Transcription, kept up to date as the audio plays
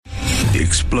The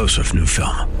explosive new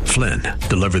film, Flynn,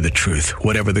 deliver the truth,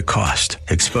 whatever the cost,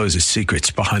 exposes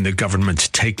secrets behind the government's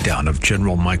takedown of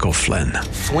General Michael Flynn.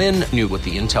 Flynn knew what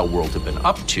the intel world had been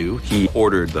up to. He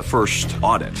ordered the first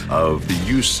audit of the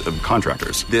use of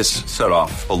contractors. This set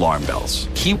off alarm bells.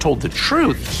 He told the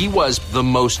truth. He was the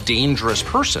most dangerous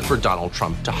person for Donald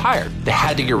Trump to hire. They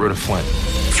had to get rid of Flynn.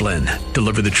 Flynn,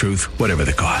 deliver the truth, whatever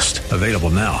the cost. Available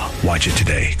now. Watch it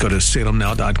today. Go to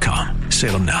salemnow.com.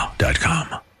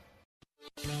 salemnow.com.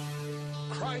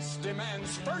 Christ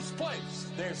demands first place.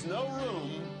 There's no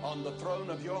room on the throne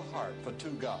of your heart for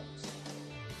two gods.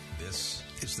 This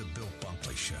is the Bill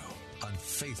Bunkley Show on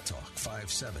Faith Talk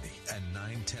 570 and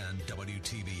 910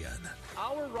 WTBN.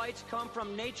 Our rights come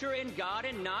from nature and God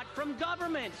and not from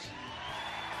government.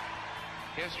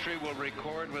 History will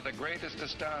record with the greatest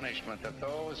astonishment that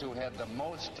those who had the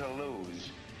most to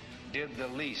lose did the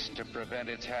least to prevent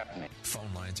its happening.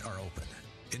 Phone lines are open.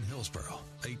 In Hillsborough,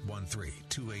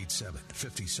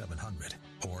 813-287-5700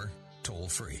 or toll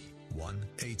free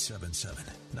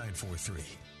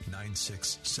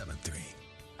 1-877-943-9673.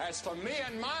 As for me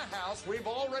and my house, we've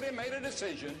already made a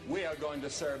decision. We are going to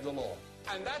serve the Lord.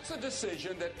 And that's a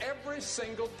decision that every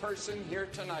single person here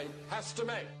tonight has to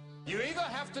make. You either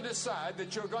have to decide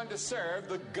that you're going to serve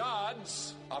the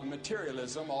gods of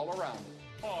materialism all around you,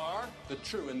 or the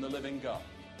true and the living God.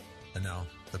 And now,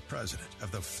 the president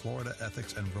of the Florida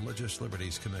Ethics and Religious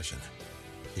Liberties Commission.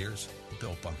 Here's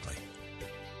Bill Bunkley.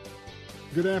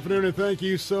 Good afternoon, and thank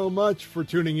you so much for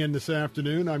tuning in this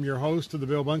afternoon. I'm your host of the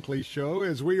Bill Bunkley Show,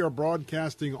 as we are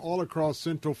broadcasting all across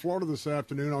Central Florida this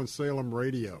afternoon on Salem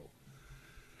Radio.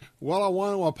 Well, I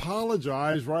want to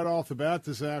apologize right off the bat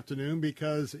this afternoon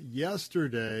because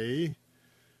yesterday,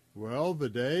 well, the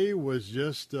day was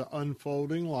just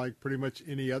unfolding like pretty much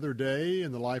any other day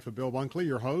in the life of Bill Bunkley,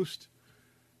 your host,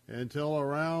 until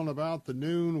around about the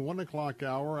noon, 1 o'clock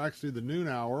hour, actually the noon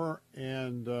hour,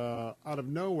 and out of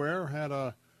nowhere had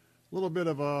a little bit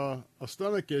of a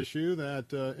stomach issue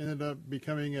that ended up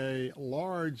becoming a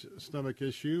large stomach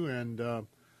issue, and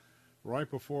right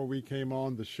before we came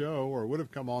on the show, or would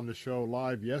have come on the show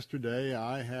live yesterday,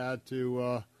 I had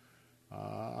to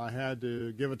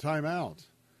give a timeout.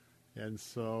 And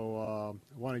so I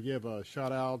want to give a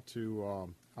shout-out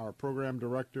to our program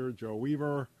director, Joe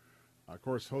Weaver, of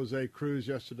course, Jose Cruz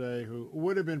yesterday, who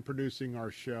would have been producing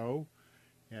our show.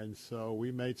 And so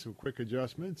we made some quick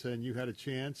adjustments, and you had a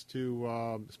chance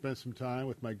to spend some time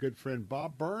with my good friend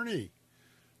Bob Burney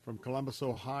from Columbus,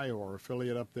 Ohio, our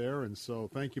affiliate up there. And so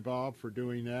thank you, Bob, for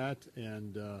doing that.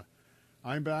 And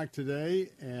I'm back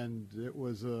today, and it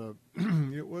was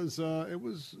it was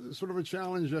sort of a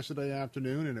challenge yesterday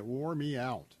afternoon, and it wore me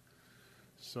out.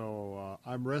 So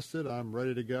I'm rested, I'm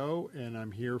ready to go, and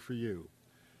I'm here for you.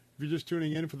 If you're just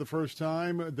tuning in for the first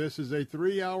time, this is a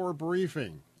 3-hour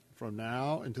briefing from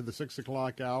now into the 6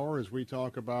 o'clock hour as we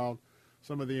talk about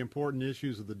some of the important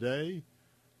issues of the day,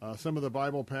 some of the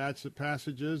Bible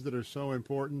passages that are so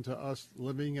important to us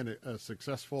living in a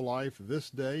successful life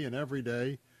this day and every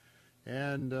day,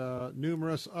 and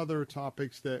numerous other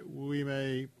topics that we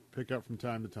may pick up from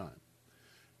time to time.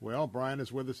 Well, Brian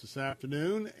is with us this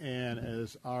afternoon, and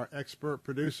as our expert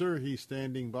producer, he's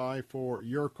standing by for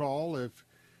your call. If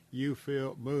you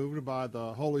feel moved by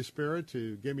the Holy Spirit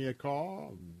to give me a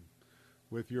call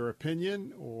with your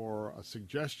opinion or a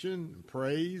suggestion,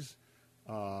 praise,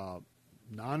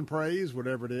 non-praise,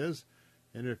 whatever it is.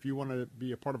 And if you want to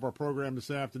be a part of our program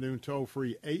this afternoon, toll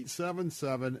free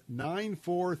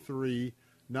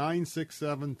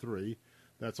 877-943-9673.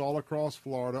 That's all across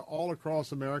Florida, all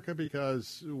across America,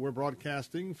 because we're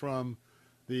broadcasting from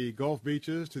the Gulf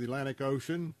beaches to the Atlantic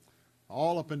Ocean,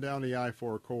 all up and down the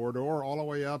I-4 corridor, all the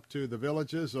way up to the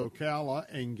villages, Ocala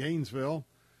and Gainesville.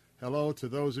 Hello to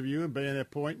those of you in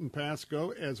Bayonet Point and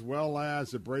Pasco, as well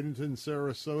as the Bradenton,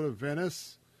 Sarasota,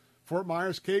 Venice, Fort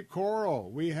Myers, Cape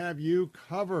Coral. We have you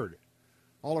covered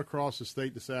all across the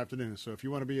state this afternoon. So if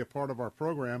you want to be a part of our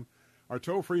program, our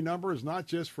toll-free number is not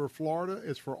just for Florida,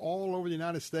 it's for all over the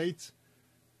United States.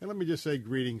 And let me just say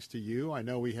greetings to you. I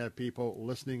know we have people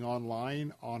listening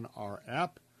online on our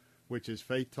app, which is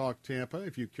Faith Talk Tampa,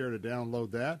 if you care to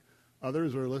download that.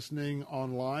 Others are listening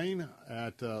online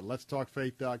at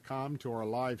letstalkfaith.com to our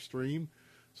live stream.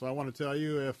 So I want to tell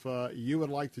you, if you would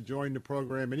like to join the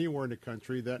program anywhere in the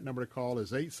country, that number to call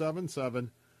is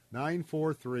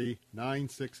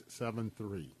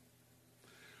 877-943-9673.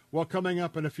 Well, coming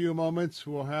up in a few moments,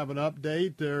 we'll have an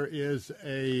update. There is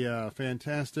a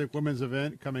fantastic women's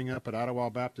event coming up at Ottawa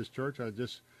Baptist Church. I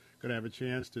just going to have a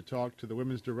chance to talk to the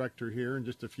women's director here in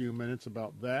just a few minutes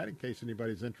about that, in case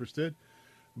anybody's interested.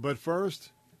 But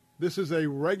first, This is a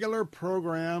regular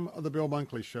program of the Bill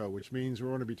Bunkley Show, which means we're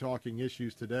going to be talking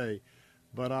issues today.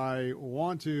 But I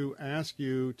want to ask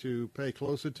you to pay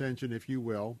close attention, if you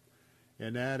will,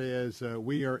 and that is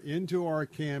we are into our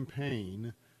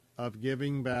campaign of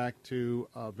giving back to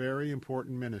a very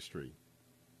important ministry.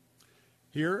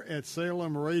 Here at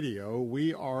Salem Radio,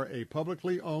 we are a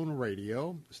publicly owned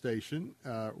radio station.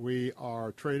 We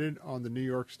are traded on the New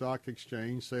York Stock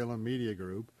Exchange, Salem Media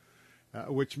Group,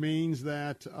 which means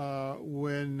that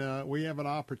when we have an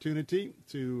opportunity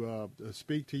to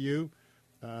speak to you,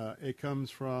 it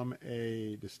comes from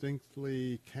a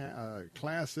distinctly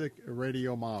classic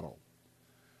radio model.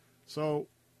 So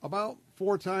about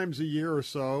 4 times a year or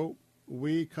so,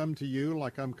 we come to you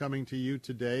like I'm coming to you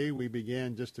today. We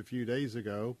began just a few days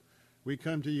ago. We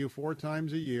come to you 4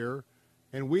 times a year,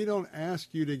 and we don't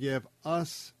ask you to give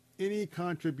us any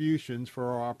contributions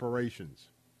for our operations,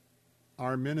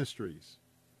 our ministries,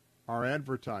 our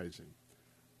advertising.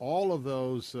 All of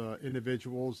those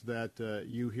individuals that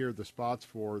you hear the spots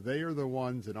for, they are the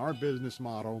ones in our business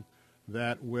model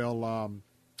that will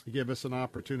give us an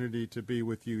opportunity to be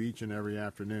with you each and every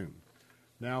afternoon.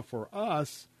 Now, for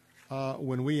us,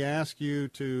 when we ask you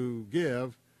to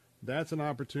give, that's an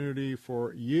opportunity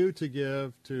for you to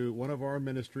give to one of our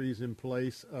ministries in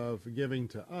place of giving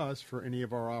to us for any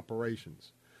of our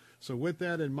operations. So with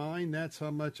that in mind, that's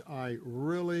how much I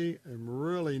really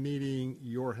am needing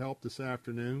your help this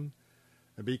afternoon,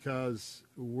 because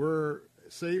we're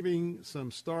saving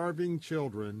some starving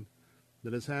children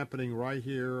that is happening right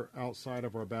here outside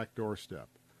of our back doorstep.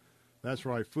 That's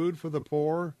right. Food for the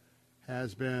Poor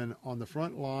has been on the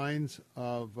front lines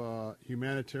of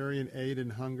humanitarian aid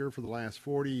and hunger for the last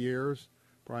 40 years,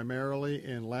 primarily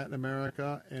in Latin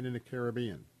America and in the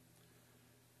Caribbean.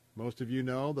 Most of you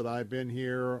know that I've been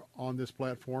here on this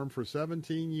platform for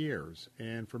 17 years,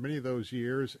 and for many of those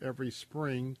years, every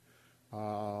spring,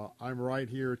 I'm right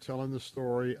here telling the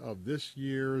story of this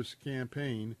year's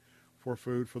campaign for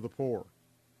Food for the Poor.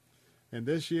 And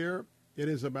this year, it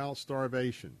is about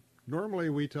starvation. Normally,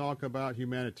 we talk about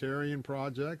humanitarian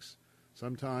projects.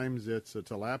 Sometimes it's a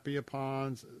tilapia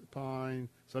pond,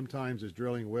 sometimes it's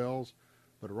drilling wells.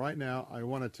 But right now, I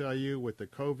want to tell you, with the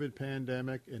COVID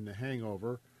pandemic and the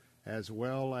hangover, as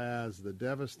well as the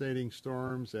devastating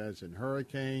storms as in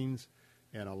hurricanes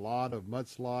and a lot of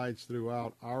mudslides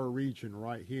throughout our region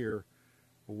right here,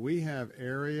 we have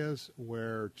areas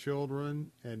where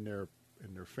children and their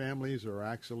families are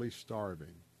actually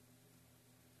starving.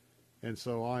 And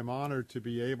so I'm honored to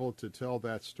be able to tell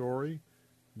that story,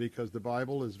 because the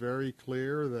Bible is very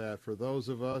clear that for those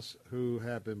of us who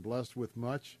have been blessed with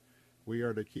much, we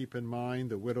are to keep in mind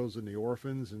the widows and the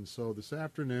orphans. And so this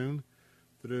afternoon,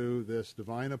 through this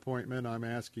divine appointment, I'm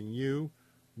asking you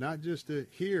not just to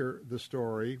hear the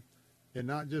story and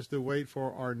not just to wait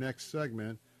for our next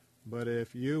segment, but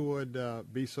if you would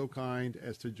be so kind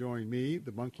as to join me,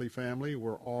 the Bunkley family.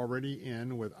 We're already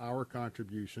in with our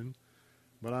contribution,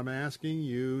 but I'm asking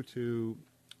you to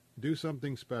do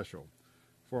something special.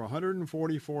 For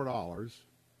 $144,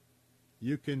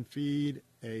 you can feed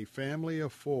a family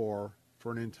of 4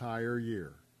 for an entire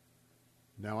year.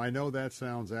 Now, I know that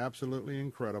sounds absolutely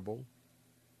incredible.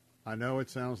 I know it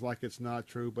sounds like it's not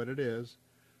true, but it is.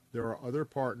 There are other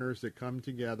partners that come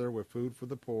together with Food for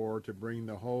the Poor to bring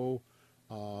the whole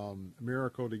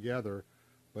miracle together.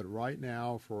 But right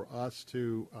now, for us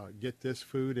to get this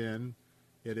food in,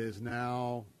 it is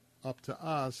now up to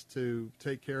us to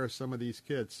take care of some of these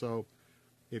kids. So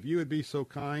if you would be so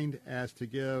kind as to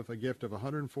give a gift of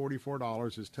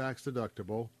 $144 is tax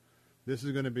deductible, this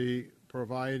is going to be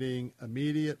providing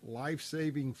immediate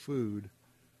life-saving food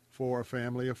for a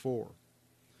family of 4.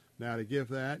 Now, to give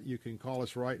that, you can call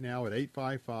us right now at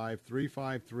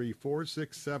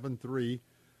 855-353-4673.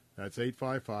 That's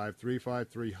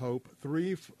 855-353-HOPE.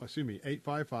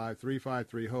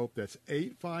 855-353-HOPE. That's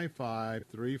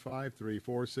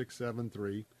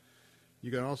 855-353-4673.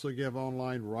 You can also give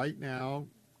online right now.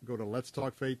 Go to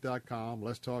letstalkfaith.com,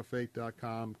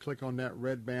 letstalkfaith.com. Click on that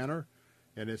red banner,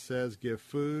 and it says give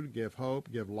food, give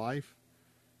hope, give life.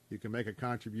 You can make a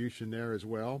contribution there as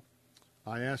well.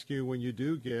 I ask you, when you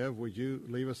do give, would you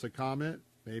leave us a comment,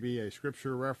 maybe a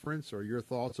scripture reference or your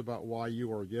thoughts about why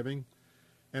you are giving?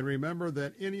 And remember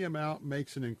that any amount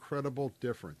makes an incredible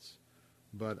difference.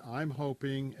 But I'm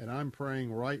hoping and I'm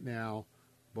praying right now,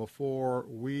 before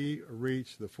we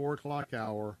reach the 4 o'clock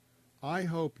hour, I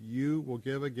hope you will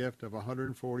give a gift of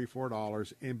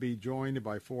 $144 and be joined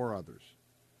by 4 others.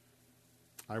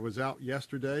 I was out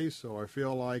yesterday, so I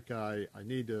feel like I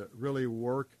need to really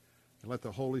work and let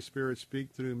the Holy Spirit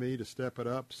speak through me to step it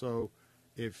up. So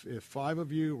if 5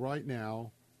 of you right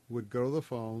now would go to the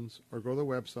phones or go to the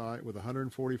website with a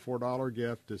 $144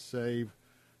 gift to save,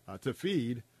 to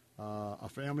feed a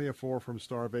family of 4 from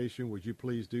starvation, would you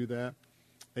please do that?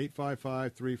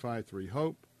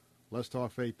 855-353-HOPE.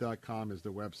 Let'sTalkFaith.com is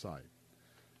the website.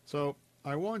 So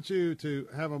I want you to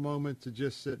have a moment to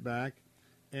just sit back.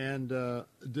 And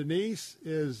Denise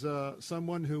is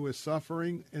someone who is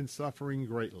suffering and suffering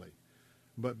greatly.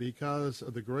 But because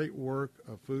of the great work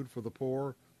of Food for the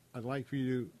Poor, I'd like for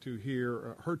you to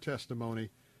hear her testimony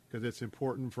because it's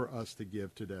important for us to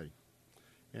give today.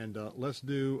 And let's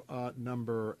do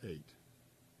number 8.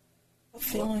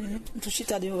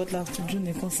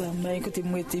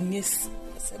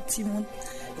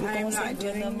 I'm not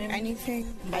doing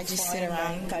anything. I just sit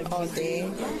around all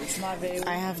day.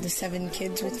 I have the 7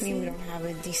 kids with me. We don't have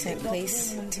a decent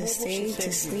place to stay,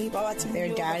 to sleep.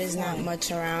 Their dad is not much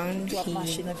around.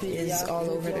 He is all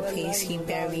over the place. He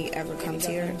barely ever comes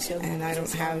here. And I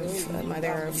don't have a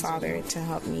mother or a father to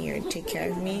help me or take care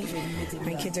of me.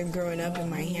 My kids are growing up in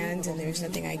my hands, and there's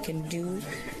nothing I can do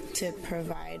to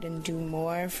provide and do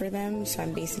more for them. So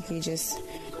I'm basically just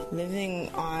living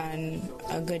on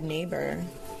a good neighbor.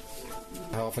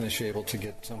 How often is she able to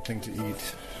get something to eat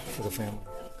for the family?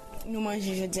 Nous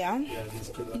mangeons jeudi.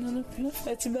 Non, non plus.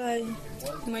 Fait bail.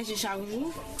 Nous mangeons chaque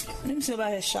jour. Même si on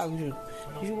va chaque jour.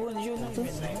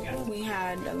 We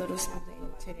had a little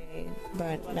something today,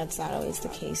 but that's not always the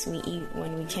case. We eat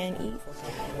when we can eat,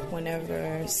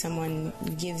 whenever someone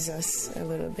gives us a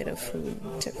little bit of food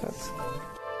to cook.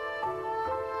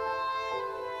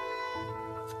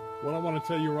 Well, I want to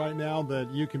tell you right now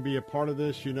that you can be a part of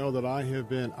this. You know that I have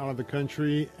been out of the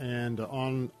country and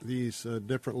on these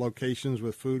different locations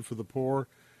with Food for the Poor.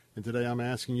 And today I'm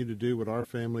asking you to do what our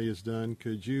family has done.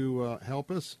 Could you help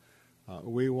us?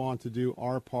 We want to do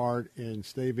our part in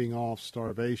staving off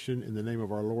starvation in the name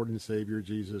of our Lord and Savior,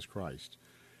 Jesus Christ.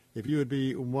 If you would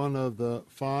be one of the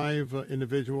 5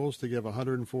 individuals to give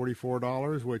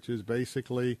 $144, which is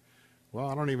basically, well,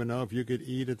 I don't even know if you could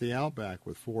eat at the Outback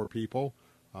with 4 people.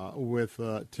 With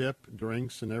tip,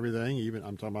 drinks, and everything. Even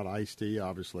I'm talking about iced tea,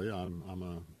 obviously. I'm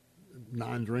a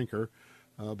non-drinker.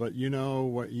 But you know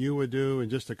what you would do in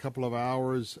just a couple of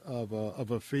hours of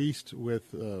a feast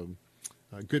with a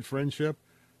good friendship?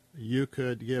 You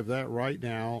could give that right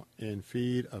now and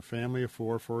feed a family of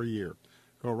 4 for a year.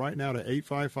 Go right now to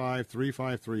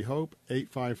 855-353-HOPE,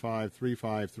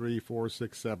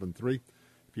 855-353-4673.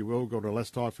 If you will, go to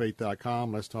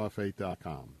letstalkfaith.com,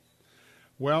 letstalkfaith.com.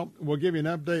 Well, we'll give you an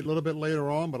update a little bit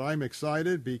later on, but I'm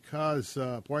excited because,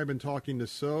 I've been talking to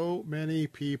so many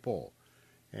people,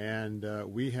 and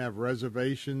we have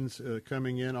reservations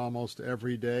coming in almost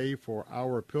every day for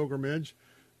our pilgrimage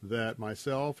that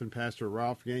myself and Pastor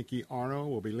Ralph Yankee Arno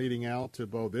will be leading out to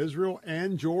both Israel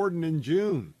and Jordan in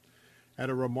June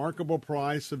at a remarkable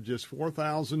price of just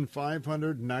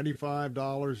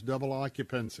 $4,595 double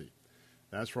occupancy.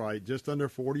 That's right, just under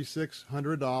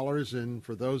 $4,600. And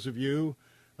for those of you,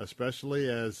 especially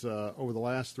as over the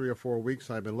last 3 or 4 weeks,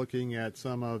 I've been looking at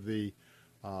some of the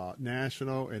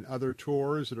national and other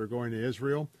tours that are going to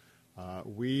Israel.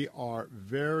 We are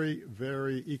very,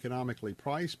 very economically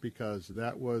priced because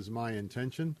that was my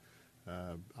intention.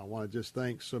 I want to just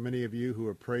thank so many of you who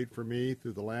have prayed for me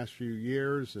through the last few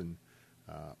years and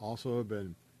also have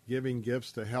been giving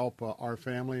gifts to help our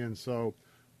family. And so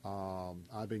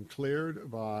I've been cleared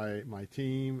by my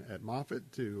team at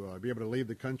Moffitt to be able to leave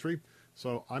the country.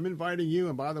 So I'm inviting you.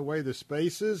 And by the way, the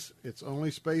spaces, it's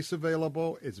only space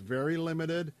available. It's very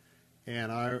limited.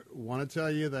 And I want to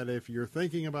tell you that if you're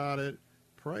thinking about it,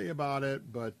 pray about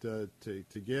it. But to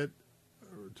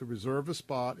reserve a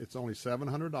spot, it's only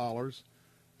 $700.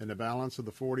 And the balance of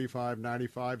the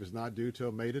 $45.95 is not due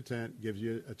till May the 10th. Gives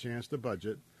you a chance to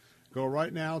budget. Go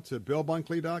right now to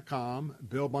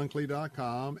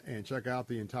BillBunkley.com, and check out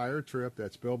the entire trip.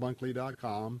 That's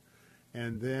BillBunkley.com.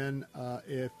 And then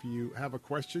if you have a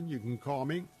question, you can call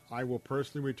me. I will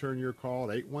personally return your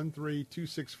call at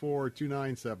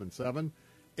 813-264-2977,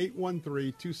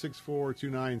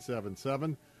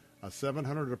 813-264-2977. A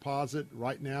 $700 deposit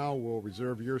right now will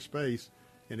reserve your space.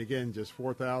 And again, just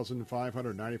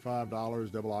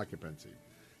 $4,595 double occupancy.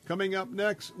 Coming up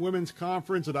next, Women's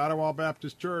Conference at Ottawa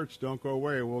Baptist Church. Don't go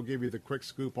away. We'll give you the quick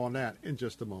scoop on that in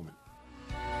just a moment.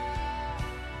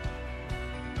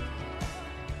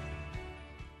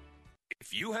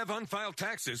 If you have unfiled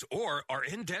taxes or are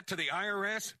in debt to the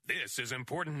IRS? This is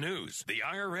important news. The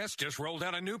IRS just rolled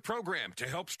out a new program to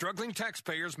help struggling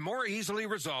taxpayers more easily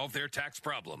resolve their tax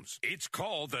problems. It's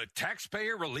called the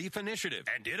Taxpayer Relief Initiative,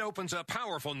 and it opens up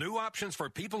powerful new options for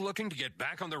people looking to get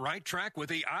back on the right track with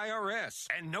the IRS.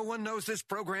 And no one knows this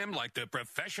program like the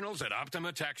professionals at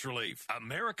Optima Tax Relief,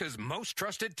 America's most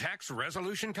trusted tax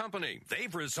resolution company.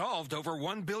 They've resolved over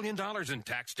 $1 billion in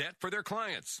tax debt for their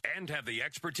clients and have the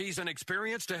expertise and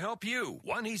experience to help you.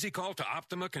 One easy call to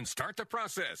Optima can start the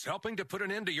process, helping to put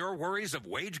an end to your worries of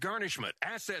wage garnishment,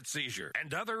 asset seizure,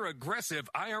 and other aggressive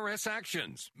IRS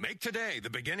actions. Make today the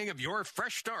beginning of your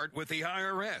fresh start with the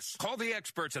IRS. Call the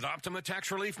experts at Optima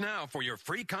Tax Relief now for your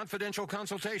free confidential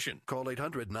consultation. Call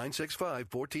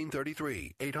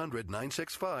 800-965-1433.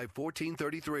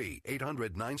 800-965-1433.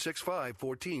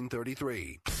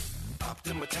 800-965-1433.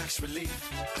 Optima Tax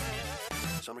Relief.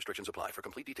 Some restrictions apply. For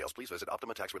complete details, please visit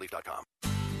OptimaTaxRelief.com.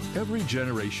 Every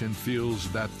generation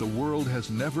feels that the world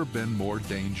has never been more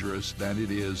dangerous than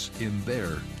it is in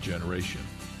their generation.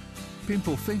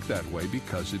 People think that way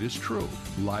because it is true.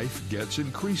 Life gets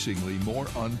increasingly more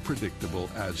unpredictable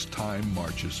as time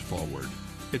marches forward.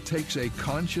 It takes a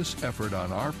conscious effort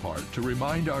on our part to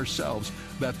remind ourselves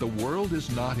that the world is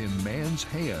not in man's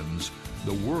hands,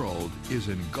 the world is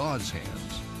in God's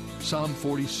hands. Psalm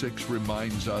 46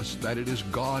 reminds us that it is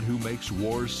God who makes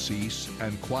wars cease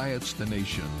and quiets the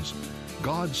nations.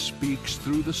 God speaks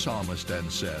through the psalmist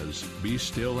and says, "Be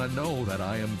still and know that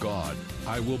I am God.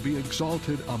 I will be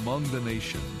exalted among the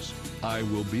nations. I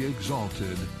will be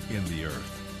exalted in the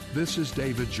earth." This is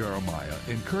David Jeremiah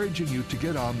encouraging you to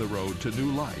get on the road to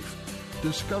new life.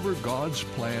 Discover God's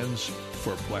plans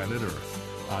for planet Earth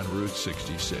on Route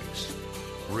 66.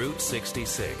 Route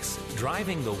 66,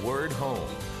 driving the word home.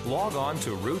 Log on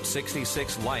to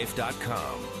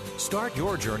Route66Life.com. Start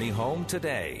your journey home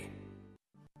today.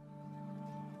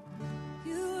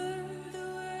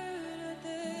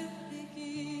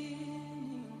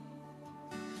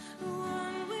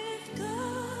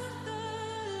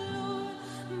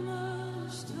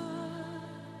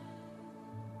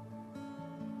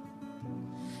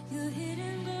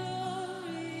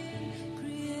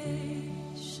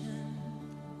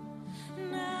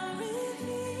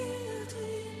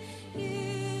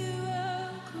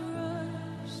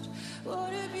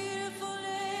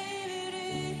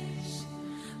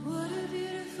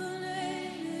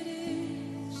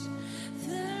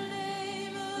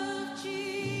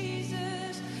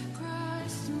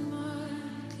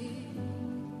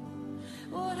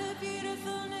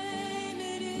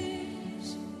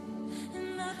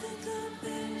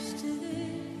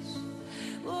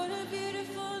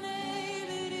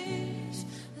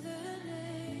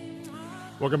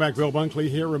 Welcome back. Bill Bunkley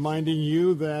here, reminding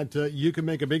you that you can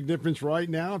make a big difference right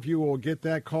now if you will get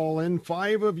that call in.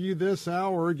 5 of you this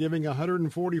hour giving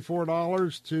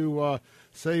 $144 to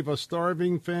save a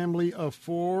starving family of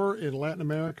 4 in Latin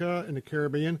America and the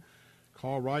Caribbean.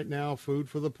 Call right now, Food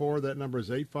for the Poor. That number is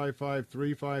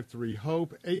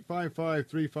 855-353-HOPE,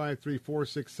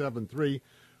 855-353-4673.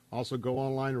 Also go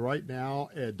online right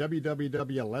now at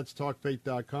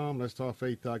www.letstalkfaith.com,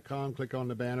 letstalkfaith.com. Click on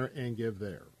the banner and give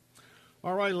there.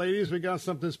 All right, ladies, we got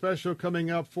something special coming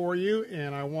up for you,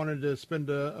 and I wanted to spend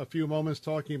a few moments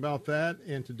talking about that.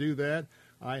 And to do that,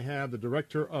 I have the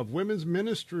Director of Women's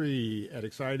Ministry at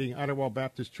Exciting Ottawa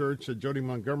Baptist Church, Jody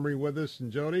Montgomery, with us.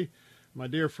 And Jody, my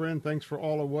dear friend, thanks for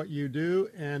all of what you do,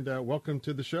 and welcome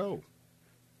to the show.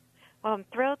 Well, I'm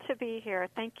thrilled to be here.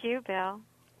 Thank you, Bill.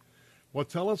 Well,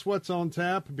 tell us what's on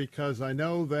tap, because I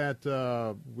know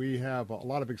that we have a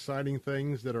lot of exciting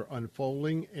things that are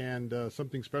unfolding and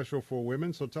something special for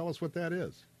women. So tell us what that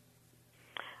is.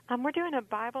 We're doing a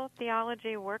Bible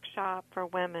theology workshop for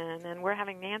women, and we're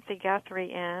having Nancy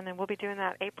Guthrie in, and we'll be doing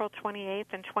that April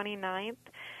 28th and 29th.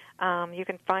 You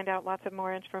can find out lots of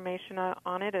more information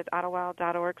on it at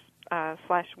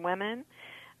ottawa.org/women.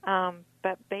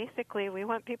 But basically, we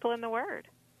want people in the Word.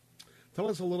 Tell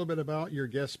us a little bit about your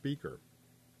guest speaker.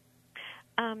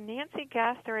 Nancy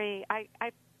Guthrie, I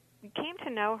came to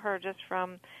know her just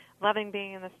from loving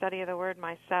being in the study of the Word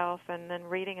myself, and then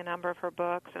reading a number of her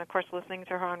books, and, of course, listening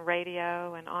to her on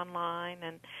radio and online.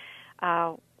 And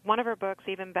one of her books,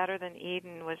 Even Better Than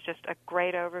Eden, was just a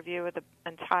great overview of the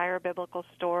entire biblical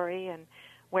story and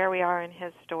where we are in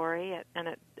his story, and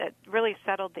it really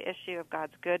settled the issue of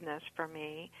God's goodness for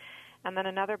me. And then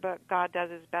another book, God Does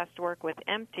His Best Work with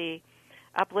Empty,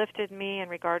 uplifted me in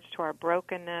regards to our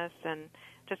brokenness and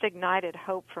just ignited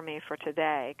hope for me for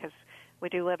today, because we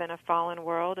do live in a fallen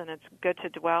world, and it's good to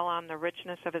dwell on the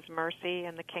richness of his mercy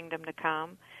and the kingdom to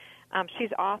come. She's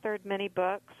authored many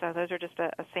books, so those are just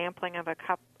a sampling of a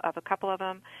couple of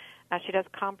them.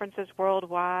 does conferences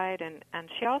worldwide, and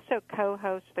she also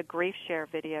co-hosts the Grief Share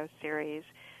video series,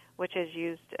 which is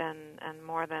used in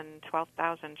more than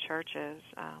 12,000 churches.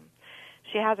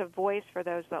 She has a voice for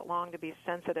those that long to be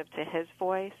sensitive to his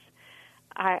voice.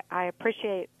 I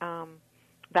appreciate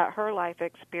that her life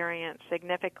experience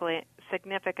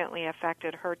significantly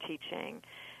affected her teaching.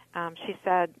 She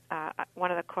said,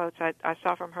 one of the quotes I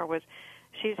saw from her was,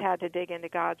 she's had to dig into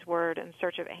God's Word in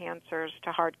search of answers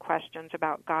to hard questions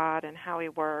about God and how He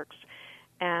works.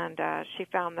 And she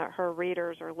found that her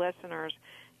readers or listeners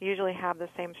usually have the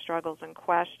same struggles and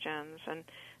questions. And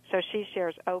so she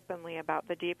shares openly about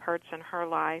the deep hurts in her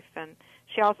life. And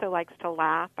she also likes to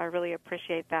laugh. I really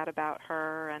appreciate that about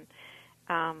her. And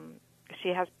she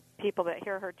has people that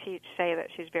hear her teach say that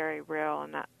she's very real,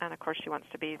 and of course she wants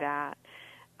to be that.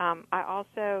 I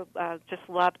also just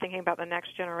love thinking about the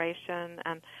next generation,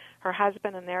 and her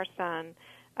husband and their son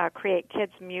create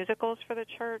kids' musicals for the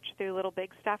church through Little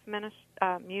Big Stuff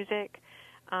music.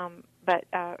 But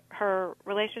her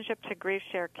relationship to Grief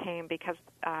Share came because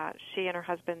she and her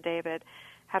husband David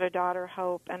had a daughter,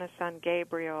 Hope, and a son,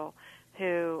 Gabriel,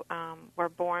 who were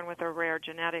born with a rare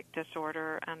genetic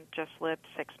disorder and just lived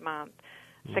 6 months.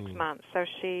 6 months. So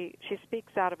she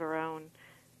speaks out of her own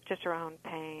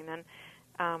pain. And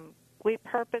we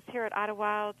purpose here at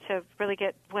Idlewild to really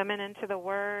get women into the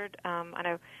Word. I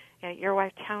know, your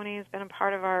wife Tony has been a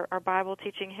part of our Bible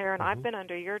teaching here, and I've been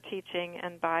under your teaching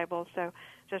and Bible, so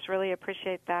just really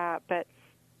appreciate that. But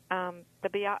the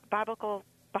Biblical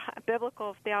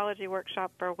Theology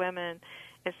Workshop for Women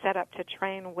is set up to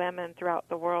train women throughout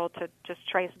the world to just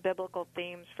trace biblical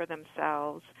themes for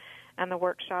themselves. And the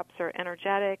workshops are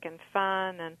energetic and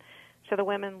fun, and so the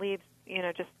women leave,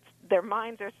 just their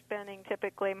minds are spinning.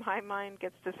 Typically, my mind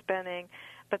gets to spinning,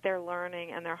 but they're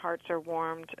learning and their hearts are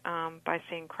warmed by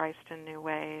seeing Christ in new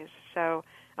ways. So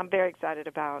I'm very excited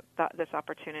about this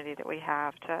opportunity that we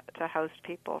have to host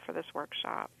people for this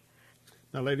workshop.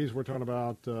 Now, ladies, we're talking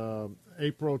about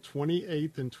April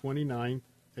 28th and 29th,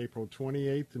 April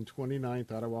 28th and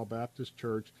 29th, Idlewild Baptist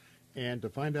Church. And to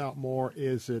find out more,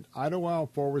 is it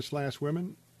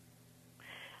Idlewild/women?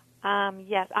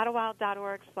 Yes,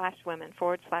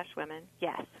 idlewild.org/women/women.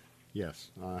 Yes.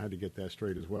 Yes, I had to get that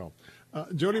straight as well.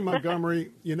 Jody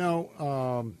Montgomery,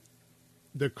 the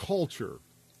culture,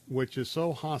 which is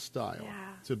so hostile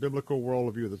to biblical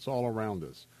worldview that's all around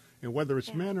us, and whether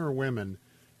it's men or women,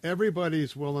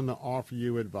 everybody's willing to offer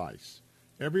you advice.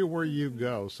 Everywhere you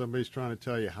go, somebody's trying to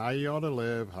tell you how you ought to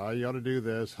live, how you ought to do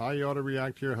this, how you ought to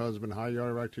react to your husband, how you ought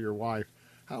to react to your wife.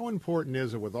 How important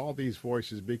is it with all these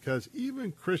voices? Because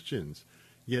even Christians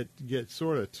get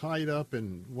sort of tied up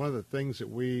in one of the things that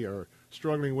we are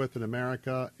struggling with in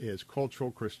America is cultural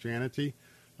Christianity.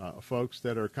 Folks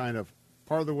that are kind of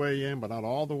part of the way in, but not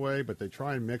all the way, but they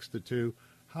try and mix the two.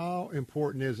 How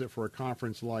important is it for a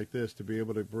conference like this to be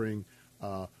able to bring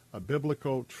a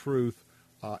biblical truth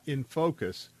in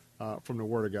focus from the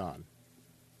Word of God?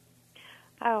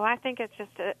 Oh, I think it's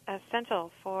just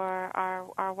essential for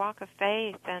our walk of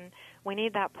faith, and we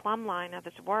need that plumb line of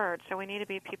His Word. So we need to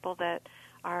be people that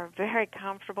are very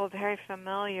comfortable, very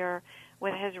familiar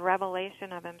with His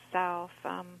revelation of Himself.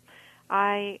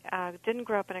 I didn't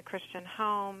grow up in a Christian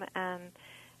home, and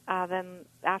then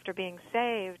after being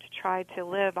saved, tried to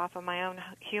live off of my own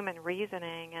human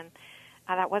reasoning, and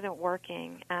that wasn't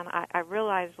working. And I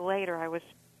realized later I was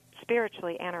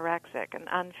spiritually anorexic and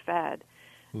unfed.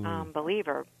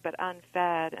 Believer, but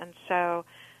unfed. And so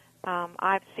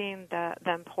I've seen the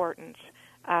importance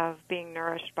of being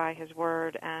nourished by His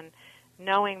Word and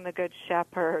knowing the Good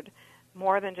Shepherd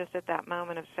more than just at that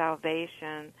moment of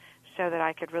salvation, so that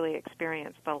I could really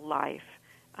experience the life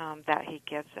that He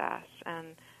gives us.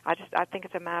 And I think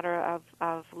it's a matter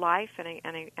of life and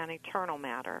an eternal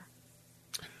matter.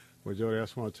 Well, Jody, I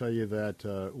just want to tell you that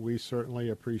we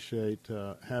certainly appreciate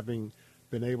having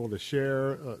been able to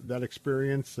share that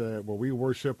experience where we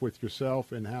worship with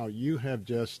yourself, and how you have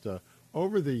just,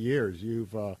 over the years,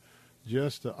 you've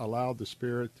just allowed the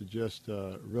Spirit to just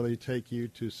really take you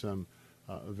to some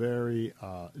very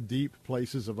deep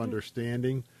places of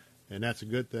understanding, and that's a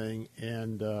good thing.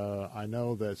 And I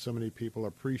know that so many people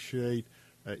appreciate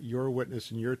your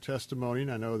witness and your testimony,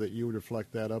 and I know that you would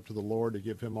reflect that up to the Lord to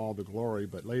give Him all the glory.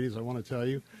 But ladies, I want to tell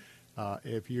you,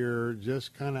 if you're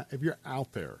just if you're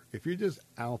out there,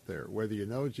 whether you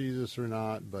know Jesus or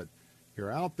not, but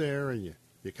you're out there and you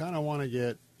kind of want to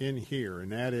get in here,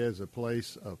 and that is a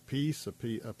place of peace,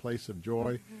 a place of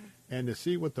joy, and to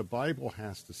see what the Bible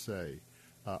has to say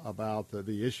about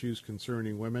the issues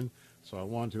concerning women. So I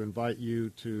want to invite you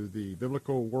to the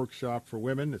Biblical Workshop for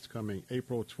Women. It's coming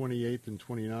April 28th and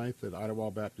 29th at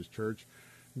Idlewild Baptist Church.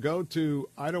 go to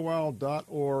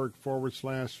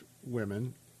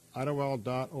idlewild.org/women,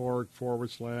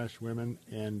 idlewild.org/women,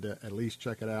 and at least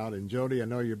check it out. And Jody, I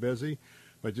know you're busy,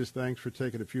 but just thanks for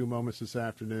taking a few moments this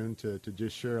afternoon to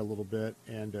just share a little bit,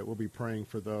 and we'll be praying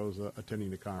for those attending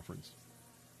the conference.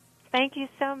 Thank you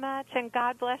so much, and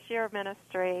God bless your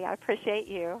ministry. I appreciate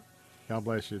you. God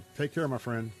bless you. Take care, my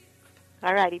friend.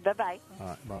 All righty. Bye-bye. All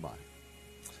right. Bye-bye.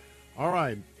 All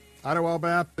right. Idlewild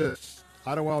Baptist,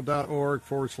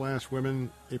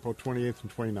 idlewild.org/women, April 28th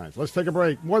and 29th. Let's take a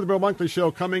break. More of the Bill Bunkley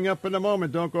Show coming up in a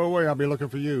moment. Don't go away. I'll be looking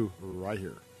for you right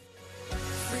here.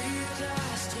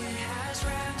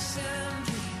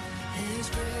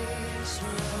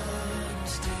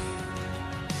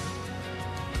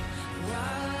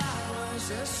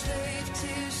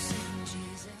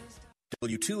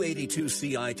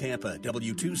 W282CI Tampa,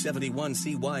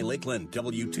 W271CY Lakeland,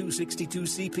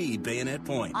 W262CP Bayonet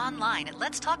Point. Online at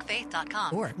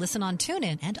letstalkfaith.com or listen on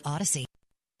TuneIn and Odyssey.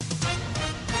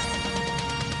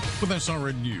 With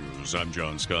SRN News, I'm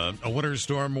John Scott. A winter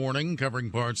storm warning covering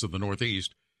parts of the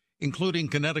Northeast, including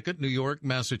Connecticut, New York,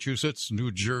 Massachusetts,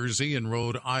 New Jersey, and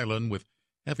Rhode Island with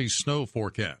heavy snow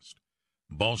forecast.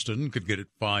 Boston could get it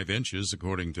 5 inches,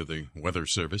 according to the Weather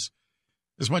Service.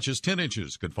 As much as 10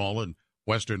 inches could fall in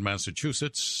western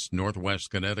Massachusetts, northwest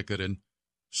Connecticut, and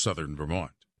southern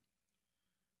Vermont.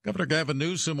 Governor Gavin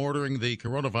Newsom ordering the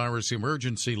coronavirus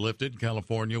emergency lifted.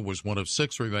 California was one of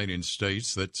 6 remaining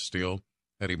states that still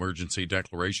had emergency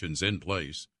declarations in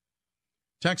place.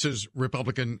 Texas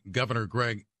Republican Governor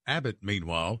Greg Abbott,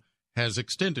 meanwhile, has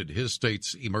extended his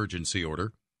state's emergency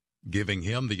order, giving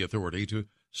him the authority to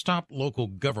stop local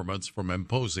governments from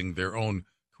imposing their own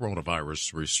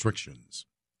coronavirus restrictions.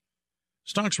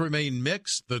 Stocks remain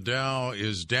mixed. The Dow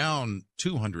is down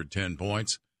 210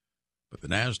 points, but the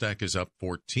Nasdaq is up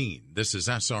 14. This is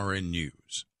SRN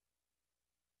News.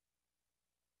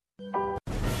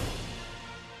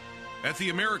 At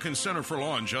the American Center for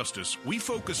Law and Justice, we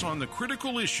focus on the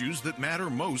critical issues that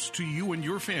matter most to you and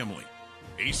your family.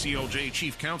 ACLJ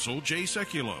Chief Counsel Jay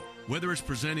Sekulow. Whether it's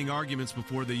presenting arguments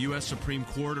before the U.S. Supreme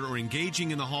Court or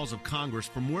engaging in the halls of Congress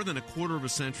for more than a quarter of a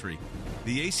century,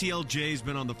 the ACLJ has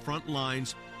been on the front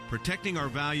lines protecting our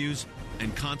values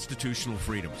and constitutional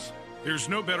freedoms. There's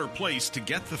no better place to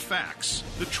get the facts,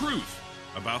 the truth,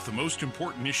 about the most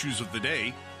important issues of the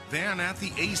day than at the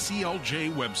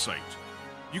ACLJ website.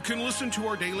 You can listen to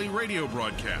our daily radio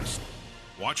broadcast,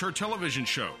 watch our television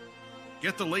show,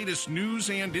 get the latest news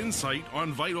and insight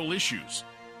on vital issues,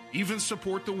 even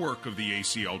support the work of the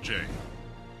ACLJ.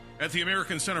 At the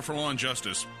American Center for Law and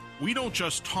Justice, we don't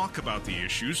just talk about the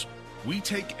issues, we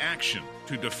take action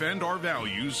to defend our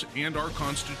values and our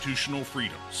constitutional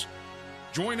freedoms.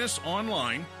 Join us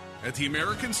online at the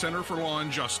American Center for Law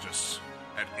and Justice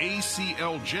at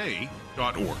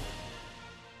aclj.org.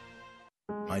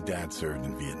 My dad served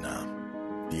in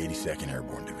Vietnam, the 82nd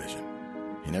Airborne Division.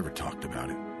 He never talked about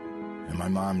it, and my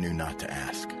mom knew not to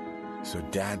ask. So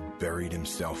Dad buried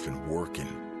himself in work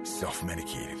and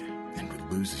self-medicated and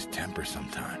would lose his temper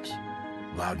sometimes.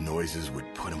 Loud noises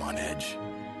would put him on edge.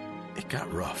 It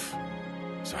got rough.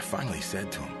 So I finally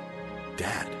said to him,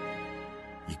 Dad,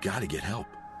 you gotta get help.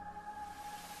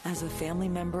 As a family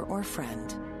member or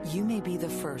friend, you may be the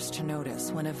first to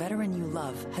notice when a veteran you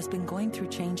love has been going through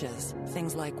changes.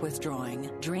 Things like withdrawing,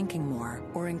 drinking more,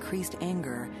 or increased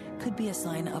anger could be a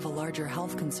sign of a larger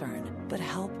health concern, but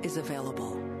help is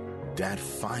available. Dad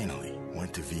finally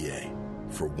went to VA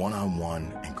for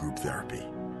one-on-one and group therapy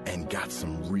and got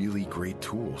some really great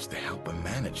tools to help him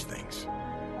manage things.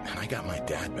 And I got my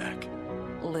dad back.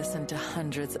 Listen to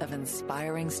hundreds of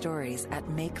inspiring stories at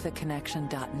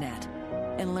maketheconnection.net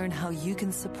and learn how you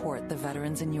can support the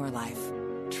veterans in your life.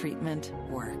 Treatment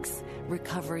works.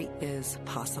 Recovery is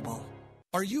possible.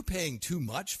 Are you paying too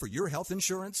much for your health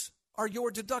insurance? Are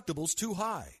your deductibles too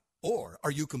high? Or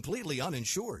are you completely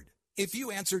uninsured? If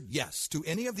you answered yes to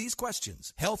any of these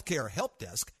questions, Healthcare Help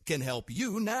Desk can help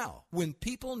you now when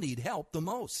people need help the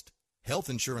most. Health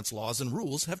insurance laws and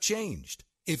rules have changed.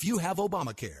 If you have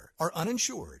Obamacare, are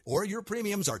uninsured, or your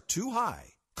premiums are too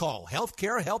high, call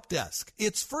Healthcare Help Desk.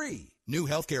 It's free. New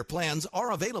healthcare plans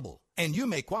are available, and you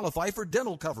may qualify for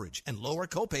dental coverage and lower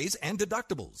copays and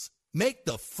deductibles. Make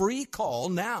the free call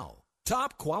now.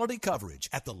 Top quality coverage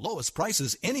at the lowest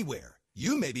prices anywhere.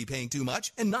 You may be paying too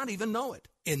much and not even know it.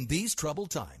 In these troubled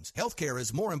times, healthcare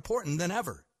is more important than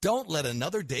ever. Don't let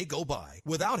another day go by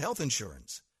without health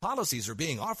insurance. Policies are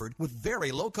being offered with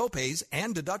very low copays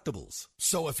and deductibles.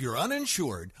 So if you're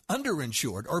uninsured,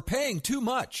 underinsured, or paying too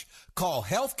much, call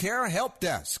Healthcare Help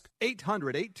Desk.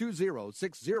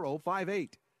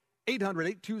 800-820-6058.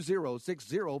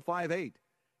 800-820-6058.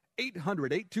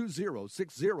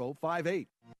 800-820-6058.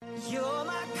 You're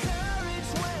my courage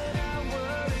when I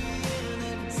worry in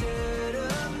the dead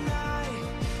of night.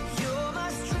 You're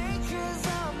my strength 'cause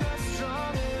I'm not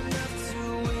strong enough to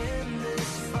win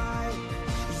this fight.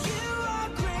 You are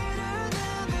greater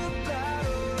than the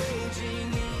battle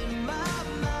raging in my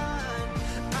mind.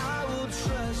 I will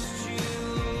trust you.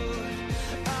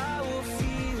 I will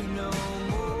fear no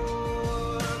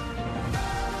more.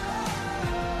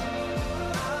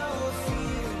 I will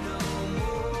fear no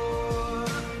more.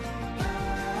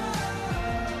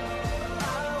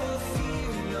 I will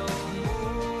fear no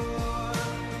more.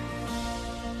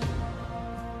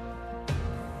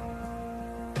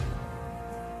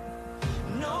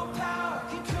 No power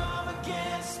can come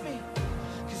against me,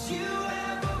 'cause you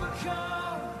have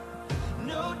overcome.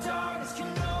 No darkness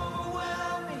can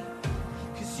overwhelm me,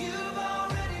 'cause you've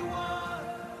already won.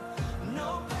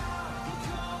 No power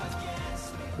can come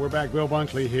against me. We're back. Bill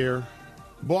Bunkley here.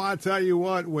 Boy, I tell you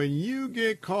what, when you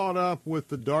get caught up with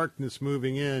the darkness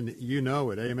moving in, you know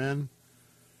it. Amen?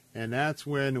 And that's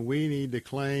when we need to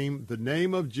claim the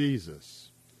name of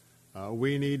Jesus.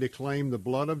 We need to claim the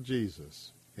blood of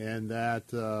Jesus. And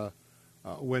that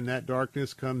when that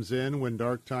darkness comes in, when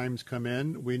dark times come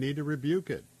in, we need to rebuke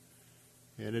it.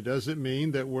 And it doesn't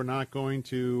mean that we're not going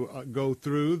to go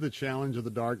through the challenge of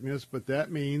the darkness, but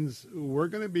that means we're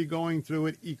going to be going through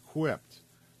it equipped,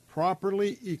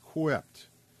 properly equipped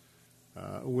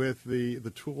with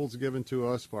the tools given to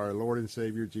us by our Lord and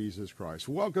Savior Jesus Christ.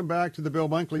 Welcome back to the Bill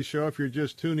Bunkley Show. If you're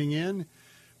just tuning in,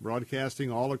 broadcasting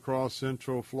all across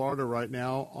Central Florida right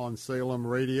now on Salem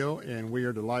Radio, and we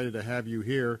are delighted to have you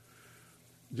here.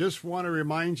 Just want to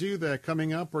remind you that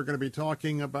coming up, we're going to be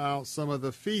talking about some of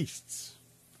the feasts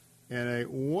and a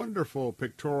wonderful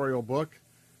pictorial book,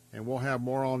 and we'll have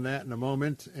more on that in a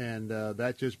moment. And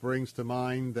that just brings to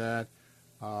mind that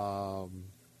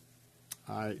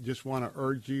I just want to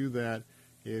urge you that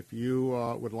if you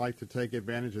would like to take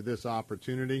advantage of this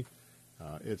opportunity,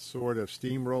 it's sort of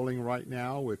steamrolling right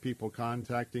now with people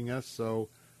contacting us. So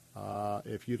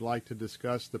if you'd like to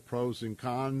discuss the pros and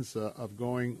cons of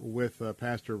going with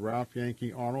Pastor Ralph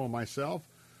Yankee Arnold and myself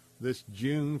this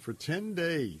June for 10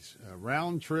 days, a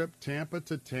round trip Tampa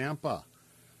to Tampa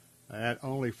at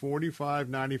only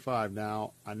 $45.95.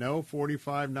 Now, I know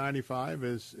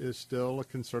 $45.95 is still a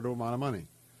considerable amount of money.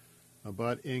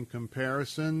 But in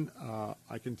comparison,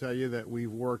 I can tell you that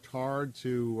we've worked hard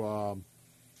to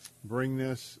bring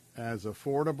this as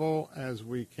affordable as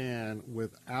we can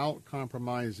without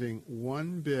compromising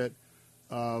one bit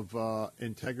of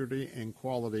integrity and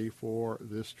quality for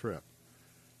this trip.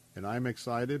 And I'm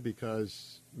excited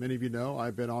because many of you know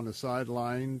I've been on the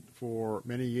sideline for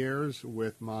many years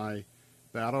with my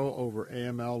battle over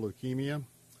AML leukemia.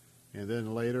 And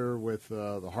then later with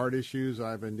the heart issues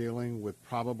I've been dealing with,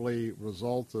 probably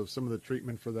results of some of the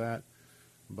treatment for that.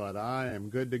 But I am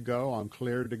good to go. I'm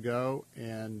cleared to go.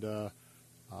 And I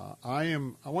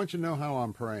want you to know how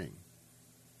I'm praying.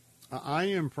 I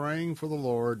am praying for the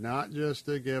Lord, not just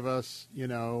to give us, a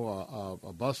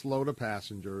busload of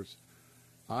passengers.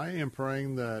 I am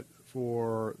praying that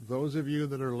for those of you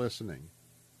that are listening,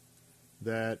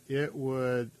 that it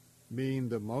would mean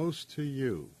the most to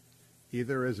you,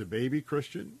 either as a baby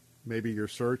Christian, maybe you're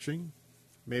searching,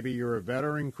 maybe you're a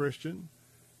veteran Christian.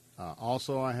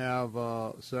 Also, I have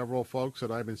several folks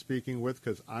that I've been speaking with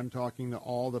because I'm talking to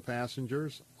all the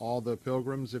passengers, all the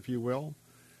pilgrims, if you will.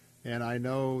 And I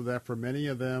know that for many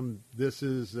of them, this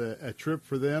is a trip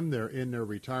for them. They're in their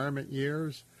retirement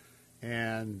years,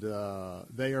 and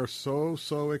they are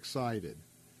so excited.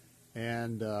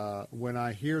 And when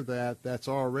I hear that, that's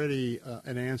already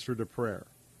an answer to prayer.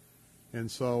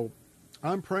 And so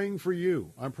I'm praying for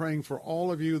you. I'm praying for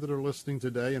all of you that are listening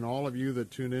today and all of you that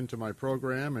tune into my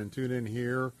program and tune in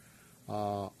here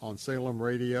on Salem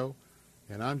Radio.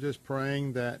 And I'm just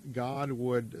praying that God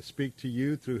would speak to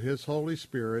you through his Holy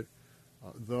Spirit,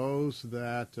 those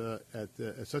that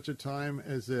at such a time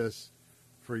as this,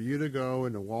 for you to go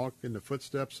and to walk in the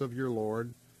footsteps of your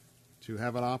Lord, to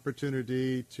have an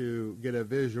opportunity to get a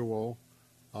visual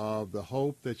of the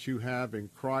hope that you have in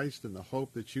Christ and the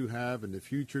hope that you have in the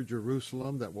future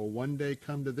Jerusalem that will one day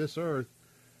come to this earth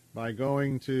by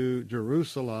going to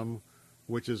Jerusalem,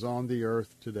 which is on the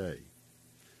earth today.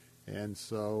 And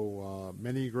so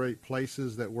many great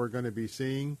places that we're going to be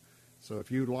seeing. So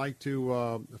if you'd like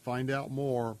to find out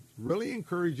more, really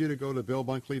encourage you to go to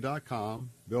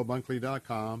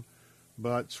BillBunkley.com,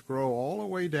 but scroll all the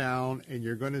way down and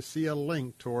you're going to see a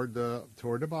link toward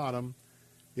the bottom.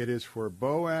 It is for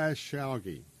Boaz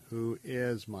Shalgi, who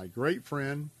is my great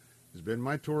friend, has been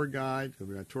my tour guide, he'll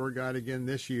be my tour guide again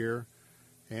this year,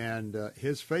 and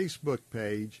his Facebook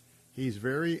page he's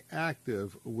very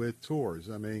active with tours.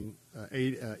 I mean,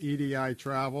 EDI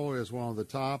Travel is one of the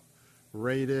top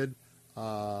rated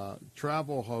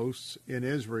travel hosts in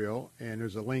Israel, and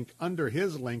there's a link under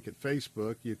his link at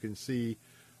Facebook. You can see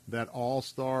that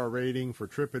all-star rating for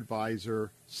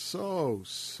TripAdvisor.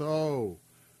 So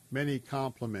many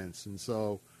compliments, and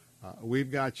so we've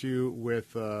got you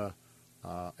with an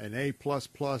A++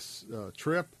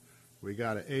 trip. We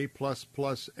got an A++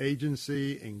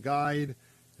 agency and guide,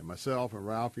 and myself and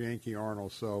Ralph Yankee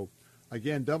Arnold. So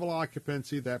again, double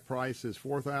occupancy. That price is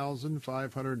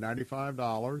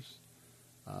 $4,595.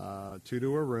 2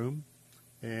 to a room,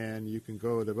 and you can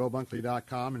go to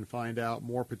BillBunkley.com and find out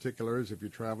more particulars if you're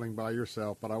traveling by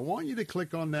yourself. But I want you to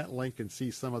click on that link and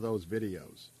see some of those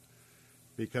videos,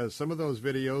 because some of those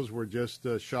videos were just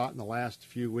shot in the last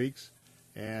few weeks.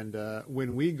 And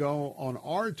when we go on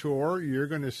our tour, you're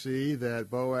going to see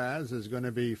that Boaz is going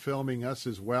to be filming us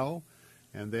as well,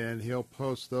 and then he'll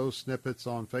post those snippets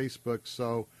on Facebook.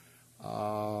 So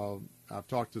I've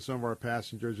talked to some of our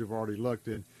passengers who've already looked,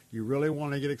 and you really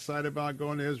want to get excited about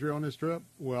going to Israel on this trip?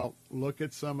 Well, look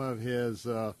at some of his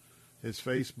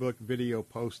Facebook video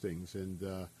postings.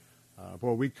 And,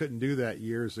 boy, we couldn't do that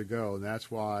years ago, and that's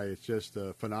why it's just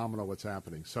phenomenal what's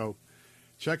happening. So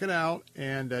check it out,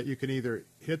 and you can either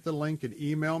hit the link and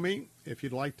email me if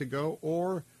you'd like to go,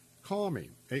 or call me,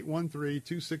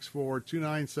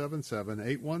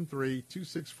 813-264-2977,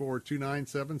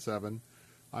 813-264-2977.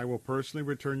 I will personally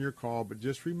return your call, but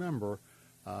just remember,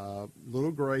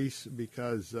 little grace,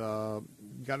 because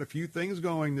got a few things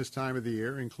going this time of the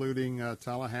year, including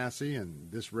Tallahassee and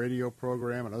this radio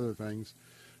program and other things.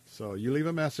 So you leave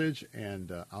a message, and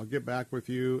I'll get back with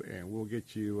you, and we'll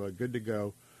get you good to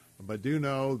go. But do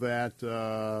know that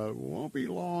it won't be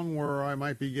long where I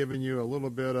might be giving you a little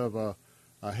bit of a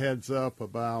heads up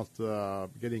about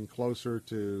getting closer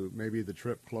to maybe the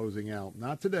trip closing out.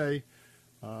 Not today,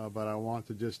 but I want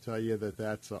to just tell you that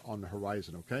that's on the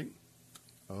horizon, okay?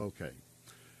 Okay.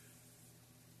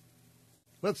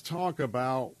 Let's talk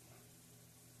about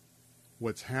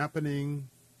what's happening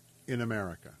in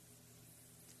America.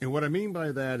 And what I mean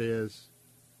by that is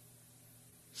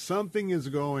something is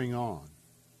going on.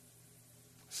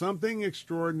 Something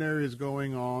extraordinary is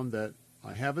going on that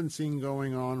I haven't seen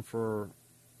going on for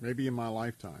maybe in my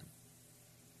lifetime.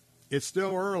 It's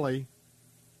still early,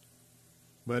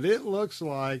 but it looks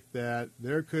like that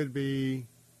there could be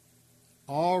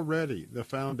already the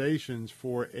foundations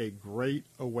for a great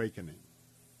awakening.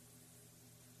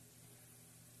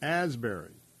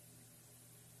 Asbury,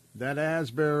 that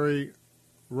Asbury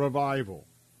revival,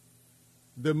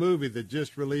 the movie that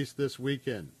just released this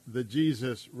weekend, The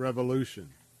Jesus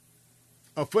Revolution,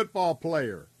 a football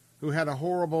player who had a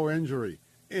horrible injury,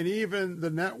 and even the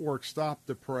network stopped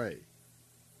to pray.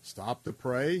 Stop to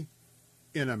pray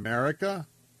in America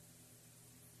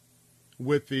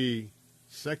with the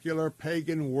secular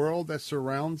pagan world that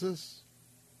surrounds us.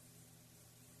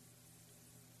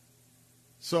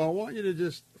 So I want you to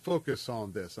just focus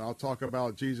on this. I'll talk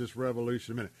about Jesus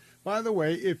Revolution in a minute. By the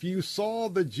way, if you saw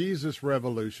the Jesus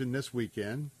Revolution this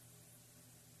weekend,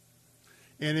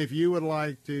 and if you would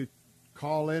like to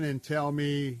call in and tell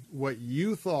me what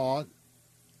you thought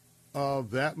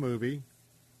of that movie,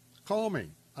 call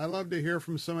me. I'd love to hear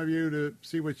from some of you to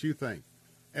see what you think,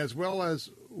 as well as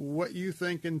what you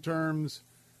think in terms,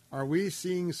 are we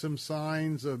seeing some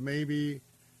signs of maybe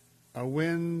a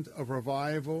wind of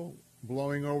revival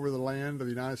blowing over the land of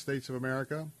the United States of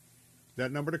America?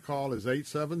 That number to call is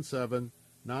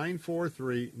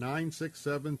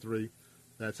 877-943-9673.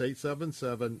 That's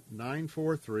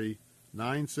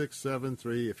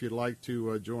 877-943-9673 if you'd like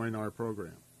to join our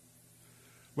program.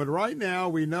 But right now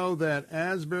we know that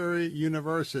Asbury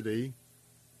University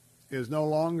is no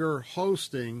longer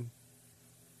hosting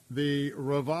the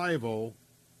revival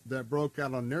that broke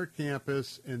out on their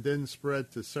campus and then spread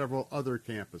to several other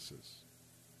campuses.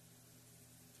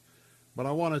 But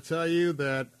I want to tell you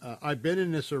that I've been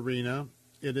in this arena.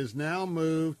 It is now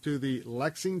moved to the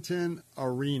Lexington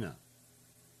Arena.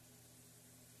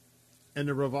 And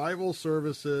the revival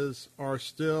services are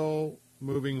still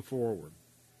moving forward.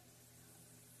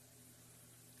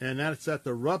 And that's at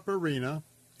the Rupp Arena.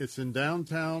 It's in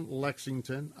downtown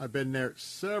Lexington. I've been there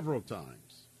several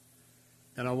times.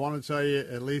 And I want to tell you,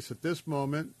 at least at this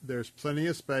moment, there's plenty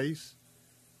of space.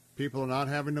 People are not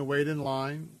having to wait in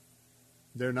line.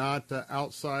 They're not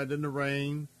outside in the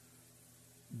rain.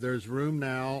 There's room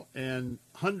now, and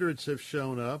hundreds have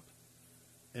shown up.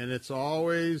 And it's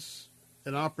always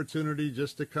an opportunity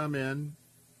just to come in.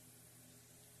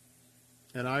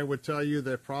 And I would tell you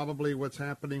that probably what's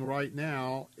happening right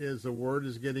now is the word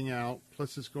is getting out,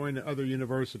 plus it's going to other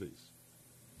universities.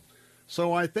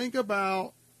 So I think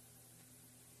about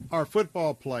our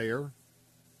football player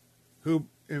who,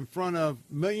 in front of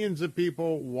millions of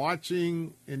people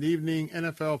watching an evening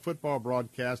NFL football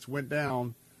broadcast, went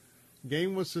down.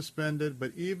 Game was suspended,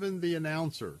 but even the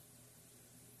announcer,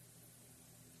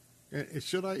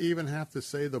 should I even have to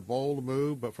say the bold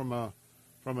move, but from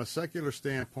a secular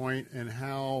standpoint and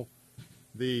how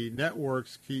the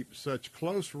networks keep such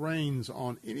close reins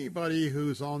on anybody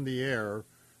who's on the air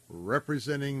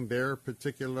representing their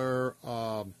particular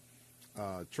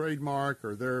trademark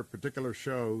or their particular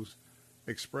shows,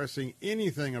 expressing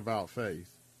anything about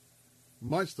faith,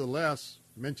 much the less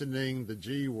mentioning the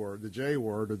G word, the J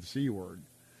word, or the C word.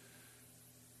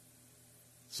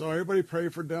 So everybody pray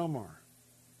for Delmar.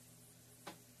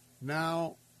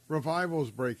 Now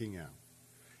revival's breaking out.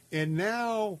 And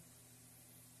now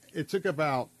it took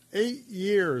about 8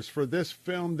 years for this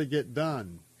film to get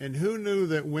done. And who knew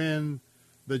that when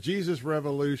the Jesus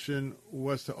Revolution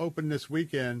was to open this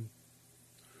weekend,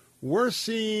 we're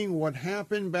seeing what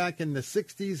happened back in the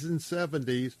 60s and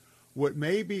 70s, what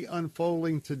may be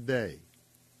unfolding today.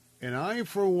 And I,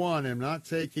 for one, am not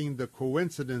taking the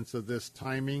coincidence of this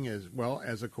timing as well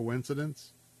as a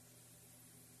coincidence.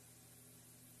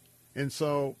 And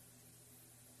so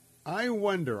I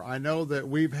wonder, I know that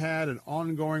we've had an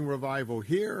ongoing revival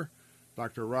here.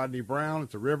 Dr. Rodney Brown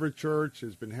at the River Church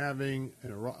has been having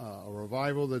a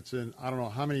revival that's in, I don't know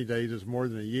how many days, it's more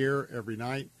than a year every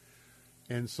night.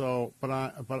 And so,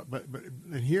 but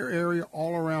in here area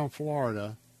all around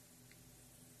Florida,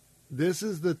 this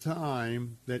is the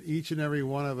time that each and every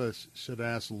one of us should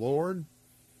ask, Lord,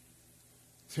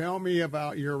 tell me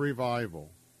about your revival.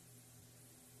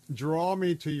 Draw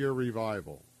me to your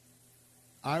revival.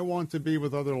 I want to be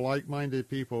with other like-minded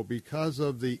people because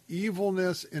of the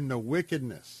evilness and the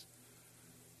wickedness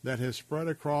that has spread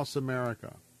across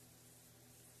America.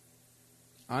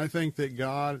 I think that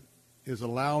God is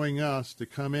allowing us to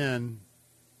come in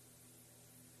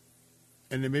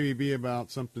and to maybe be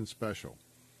about something special.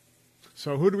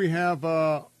 So who do we have?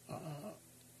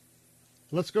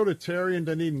 Let's go to Terry in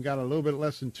Dunedin. Got a little bit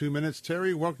less than 2 minutes.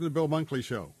 Terry, welcome to the Bill Bunkley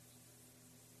Show.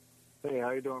 Hey,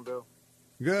 how you doing, Bill?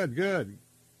 Good, good.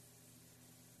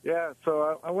 Yeah,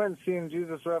 so I went and seen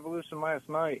Jesus Revolution last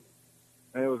night,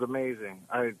 and it was amazing.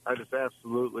 I just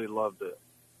absolutely loved it.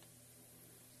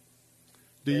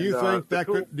 Do you think that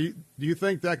could? Do you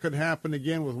think that could happen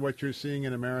again with what you're seeing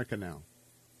in America now?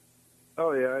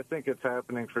 Oh yeah, I think it's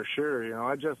happening for sure. You know,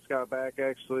 I just got back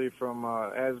actually from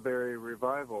Asbury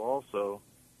Revival also.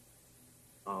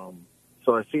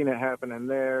 So I've seen it happening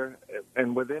there,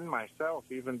 and within myself,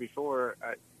 even before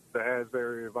the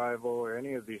Asbury Revival or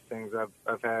any of these things,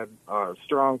 I've had a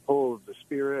strong pull of the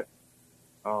Spirit,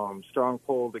 strong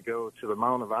pull to go to the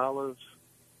Mount of Olives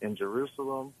in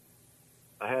Jerusalem.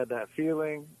 I had that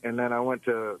feeling, and then I went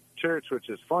to church, which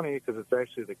is funny because it's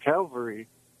actually the Calvary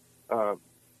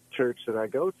church that I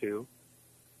go to.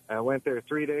 I went there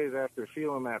 3 days after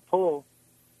feeling that pull,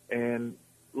 and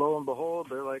lo and behold,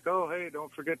 they're like, oh, hey,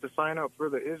 don't forget to sign up for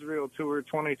the Israel Tour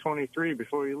 2023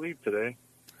 before you leave today.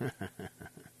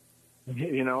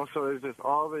 You know, so there's just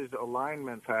all these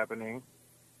alignments happening.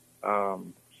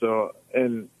 So,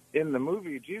 and in the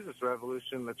movie Jesus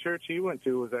Revolution, the church he went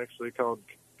to was actually called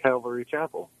Calvary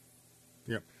Chapel.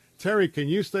 Yep. Terry, can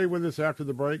you stay with us after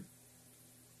the break?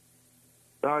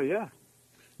 Yeah.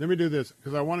 Let me do this,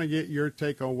 because I want to get your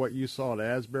take on what you saw at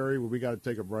Asbury. We got to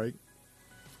take a break.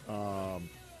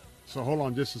 So hold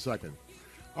on just a second.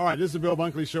 All right, this is the Bill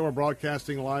Bunkley Show. We're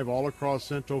broadcasting live all across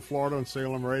Central Florida on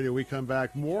Salem Radio. We come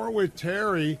back more with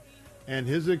Terry and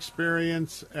his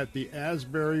experience at the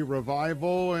Asbury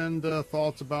Revival and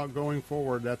thoughts about going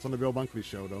forward. That's on the Bill Bunkley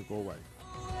Show. Don't go away.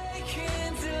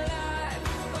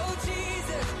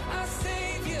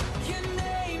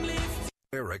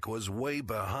 Eric was way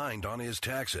behind on his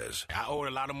taxes. I owed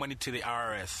a lot of money to the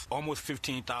IRS, almost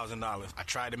 $15,000. I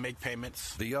tried to make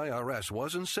payments. The IRS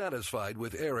wasn't satisfied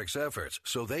with Eric's efforts,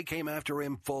 so they came after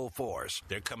him full force.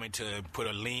 They're coming to put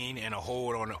a lien and a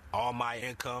hold on all my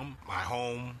income, my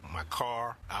home, my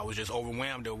car. I was just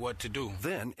overwhelmed at what to do.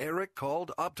 Then Eric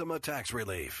called Optima Tax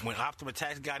Relief. When Optima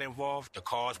Tax got involved, the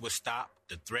calls would stop,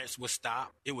 the threats would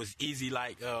stop. It was easy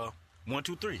like 1,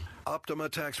 2, 3. Optima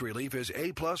Tax Relief is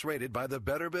A+ rated by the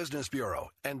Better Business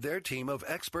Bureau, and their team of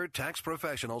expert tax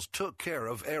professionals took care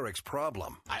of Eric's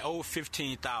problem. I owe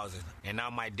 $15,000, and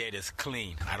now my debt is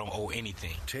clean. I don't owe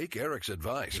anything. Take Eric's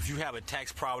advice. If you have a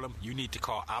tax problem, you need to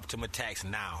call Optima Tax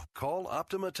now. Call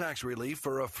Optima Tax Relief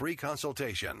for a free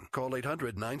consultation. Call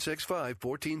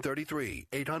 800-965-1433.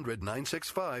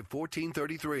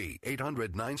 800-965-1433.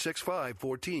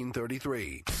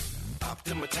 800-965-1433.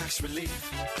 Optima Tax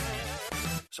Relief.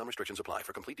 Some restrictions apply.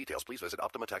 For complete details, please visit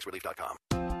OptimaTaxRelief.com.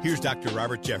 Here's Dr.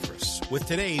 Robert Jeffress with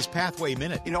today's Pathway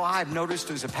Minute. You know, I've noticed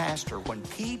as a pastor, when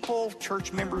people,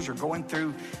 church members, are going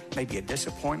through maybe a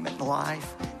disappointment in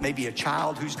life, maybe a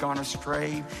child who's gone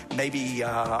astray, maybe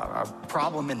a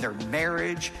problem in their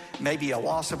marriage, maybe a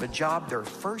loss of a job, their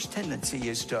first tendency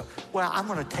is to, well, I'm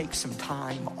going to take some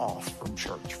time off from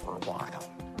church for a while.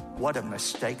 What a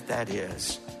mistake that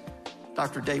is.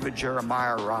 Dr. David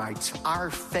Jeremiah writes, our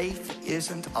faith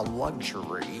isn't a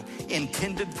luxury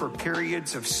intended for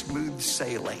periods of smooth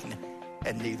sailing,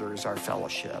 and neither is our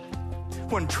fellowship.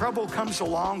 When trouble comes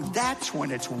along, that's when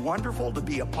it's wonderful to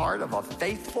be a part of a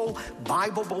faithful,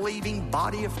 Bible-believing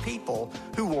body of people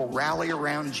who will rally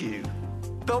around you.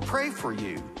 They'll pray for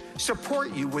you,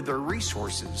 support you with their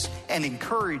resources, and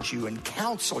encourage you and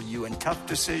counsel you in tough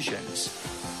decisions.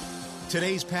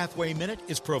 Today's Pathway Minute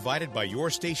is provided by your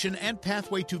station and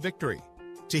Pathway to Victory.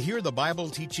 To hear the Bible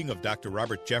teaching of Dr.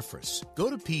 Robert Jeffress, go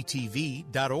to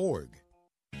ptv.org.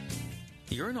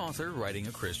 You're an author writing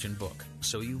a Christian book,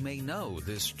 so you may know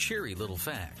this cheery little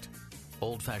fact.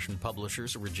 Old-fashioned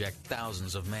publishers reject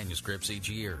thousands of manuscripts each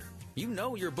year. You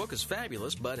know your book is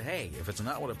fabulous, but hey, if it's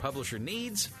not what a publisher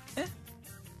needs,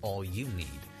 all you need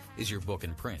is your book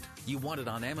in print. You want it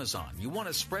on Amazon. You want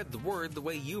to spread the word the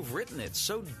way you've written it,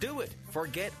 so do it.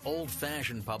 Forget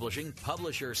old-fashioned publishing.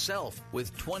 Publish yourself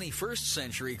with 21st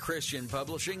century Christian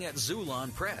publishing at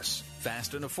Zulon Press.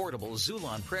 Fast and affordable,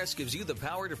 Zulon Press gives you the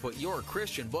power to put your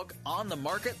Christian book on the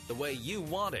market the way you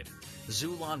want it.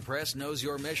 Zulon Press knows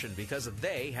your mission because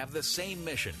they have the same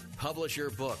mission. Publish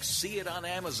your book. See it on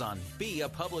Amazon. Be a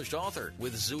published author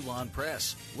with Zulon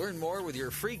Press. Learn more with your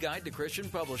free guide to Christian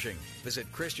publishing.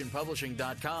 Visit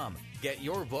ChristianPublishing.com. Get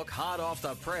your book hot off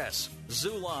the press.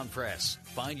 Zulon Press.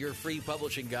 Find your free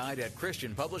publishing guide at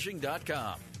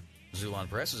ChristianPublishing.com. Zulon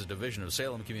Press is a division of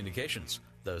Salem Communications,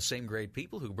 the same great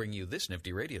people who bring you this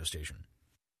nifty radio station.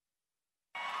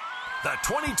 The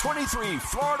 2023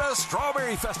 Florida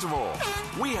Strawberry Festival.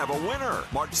 We have a winner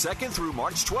March 2nd through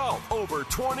March 12th. Over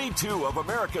 22 of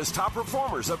America's top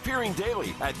performers appearing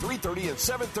daily at 3:30 and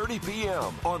 7:30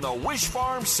 p.m. on the Wish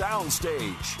Farm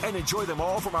Soundstage. And enjoy them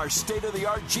all from our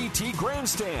state-of-the-art GT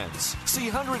grandstands. See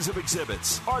hundreds of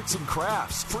exhibits, arts and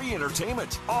crafts, free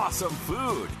entertainment, awesome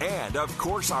food, and, of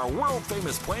course, our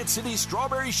world-famous Plant City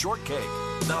Strawberry Shortcake.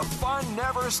 The fun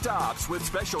never stops with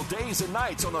special days and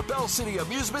nights on the Bell City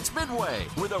Amusements Midway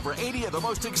with over 80 of the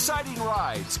most exciting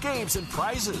rides, games, and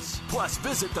prizes. Plus,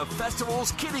 visit the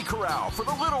festival's Kiddie Corral for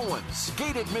the little ones.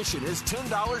 Gate admission is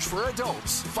 $10 for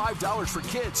adults, $5 for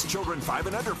kids, children 5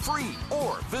 and under free,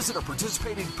 or visit a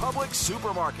participating Publix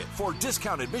supermarket for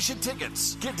discount admission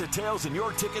tickets. Get details and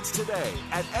your tickets today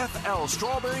at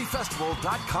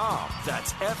flstrawberryfestival.com.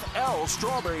 That's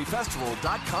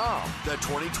flstrawberryfestival.com. The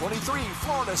 2023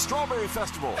 Florida Strawberry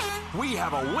Festival. We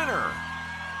have a winner.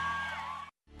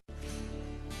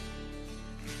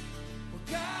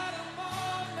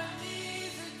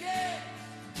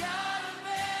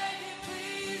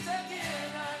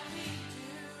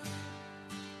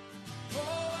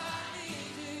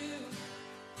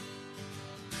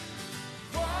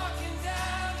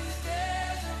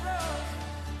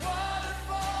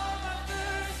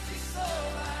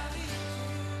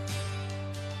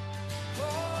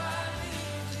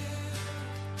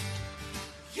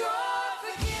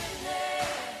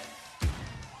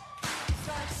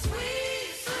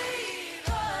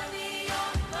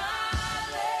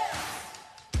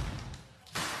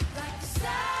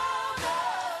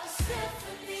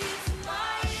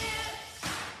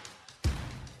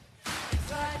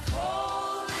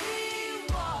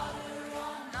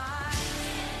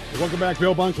 Welcome back.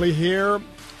 Bill Bunkley here.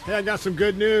 Hey, I got some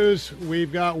good news.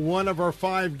 We've got one of our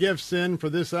 5 gifts in for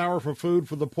this hour for Food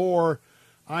for the Poor.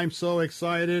 I'm so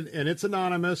excited, and it's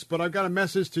anonymous, but I've got a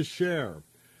message to share.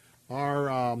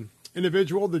 Our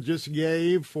individual that just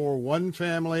gave for one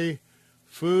family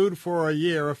food for a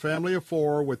year, a family of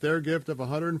 4, with their gift of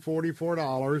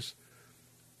 $144.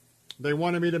 They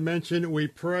wanted me to mention we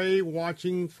pray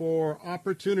watching for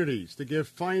opportunities to give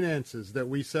finances that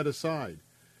we set aside.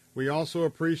 We also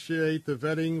appreciate the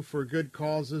vetting for good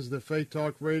causes that Faith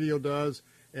Talk Radio does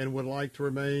and would like to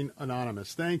remain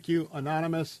anonymous. Thank you,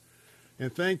 Anonymous,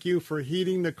 and thank you for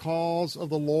heeding the calls of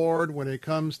the Lord when it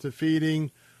comes to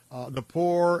feeding the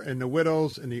poor and the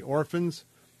widows and the orphans.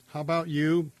 How about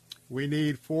you? We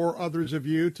need 4 others of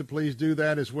you to please do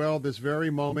that as well this very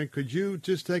moment. Could you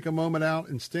just take a moment out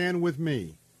and stand with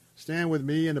me? Stand with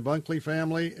me and the Bunkley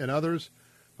family and others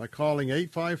by calling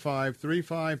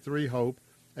 855-353-HOPE.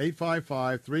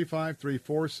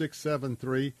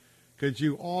 855-353-4673. Could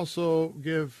you also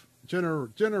give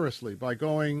generously by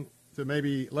going to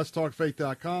maybe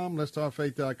letstalkfaith.com,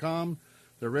 letstalkfaith.com,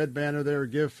 the red banner there,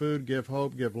 give food, give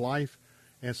hope, give life.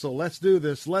 And so let's do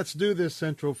this. Let's do this,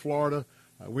 Central Florida.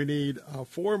 We need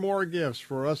 4 more gifts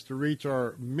for us to reach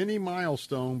our mini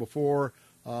milestone before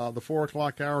the 4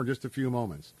 o'clock hour in just a few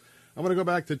moments. I'm going to go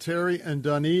back to Terry and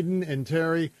Dunedin. And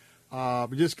Terry,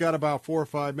 we just got about 4 or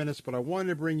 5 minutes, but I wanted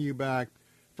to bring you back.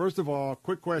 First of all,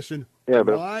 quick question. Yeah,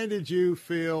 but why did you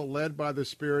feel led by the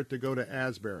Spirit to go to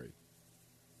Asbury?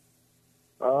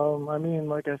 I mean,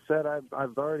 like I said,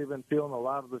 I've already been feeling a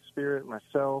lot of the Spirit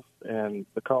myself, and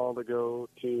the call to go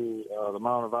to the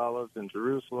Mount of Olives in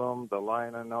Jerusalem, the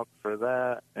lining up for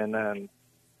that, and then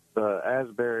the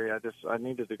Asbury. I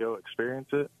needed to go experience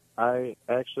it. I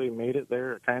actually made it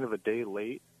there kind of a day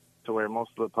late, to where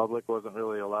most of the public wasn't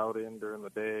really allowed in during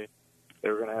the day. They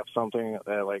were going to have something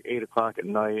at like 8 o'clock at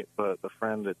night, but the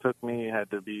friend that took me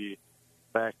had to be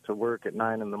back to work at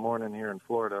 9 in the morning here in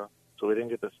Florida. So we didn't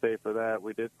get to stay for that.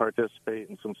 We did participate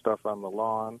in some stuff on the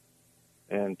lawn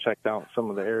and checked out some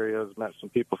of the areas, met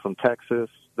some people from Texas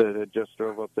that had just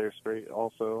drove up there straight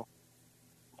also.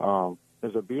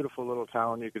 It's a beautiful little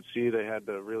town. You could see they had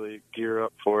to really gear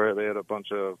up for it. They had a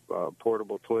bunch of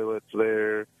portable toilets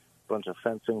there, a bunch of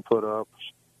fencing put up.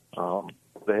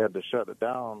 They had to shut it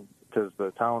down because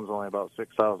the town's only about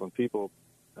 6,000 people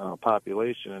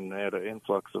population, and they had an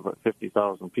influx of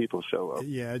 50,000 people show up.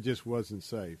 Yeah, it just wasn't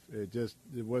safe.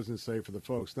 It wasn't safe for the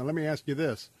folks. Now, let me ask you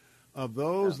this. Of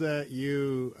those that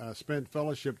you spent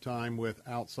fellowship time with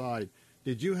outside,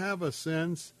 did you have a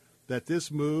sense that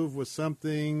this move was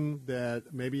something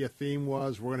that maybe a theme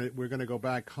was, we're going to go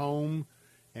back home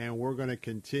and we're going to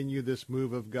continue this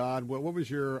move of God? What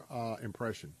was your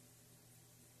impression?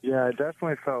 Yeah, I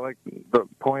definitely felt like the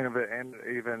point of it, and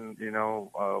even,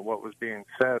 what was being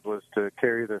said, was to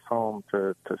carry this home,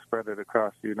 to spread it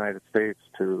across the United States,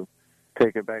 to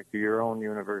take it back to your own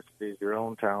universities, your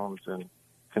own towns, and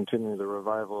continue the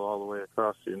revival all the way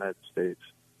across the United States.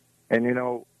 And,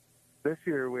 this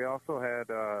year we also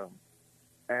had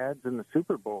ads in the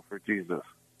Super Bowl for Jesus.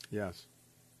 Yes.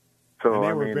 So, and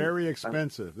they were very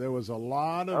expensive. There was a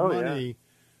lot of money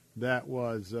that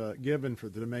was given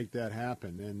to make that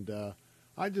happen. And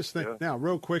I just think, now,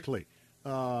 real quickly,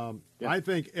 I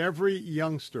think every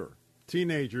youngster,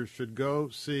 teenager, should go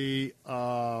see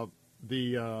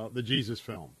the Jesus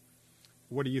film.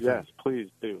 What do you think? Yes, please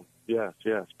do. Yes,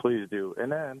 please do.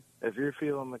 And then, if you're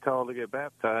feeling the call to get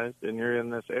baptized and you're in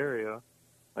this area,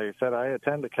 like I said, I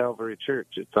attend a Calvary Church.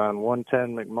 It's on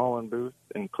 110 McMullen Booth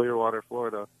in Clearwater,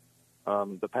 Florida.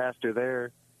 The pastor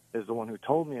there is the one who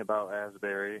told me about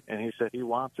Asbury, and he said he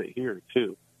wants it here,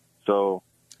 too. So,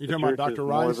 you talking about Dr.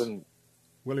 Rice?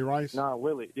 Willie Rice? No,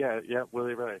 Willie. Yeah,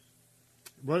 Willie Rice.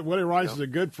 Willie Rice is a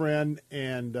good friend,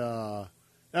 and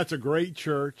that's a great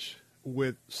church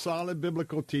with solid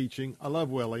biblical teaching. I love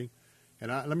Willie.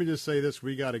 And let me just say this,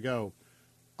 we got to go.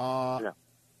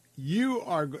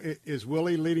 Is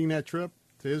Willie leading that trip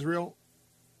to Israel?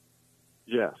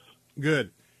 Yes.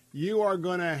 Good. You are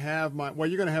going to have you're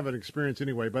going to have an experience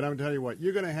anyway, but I'm going to tell you what,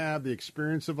 you're going to have the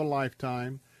experience of a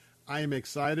lifetime. I am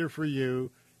excited for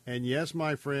you. And yes,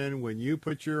 my friend, when you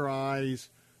put your eyes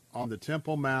on the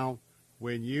Temple Mount,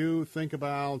 when you think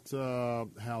about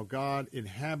how God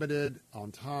inhabited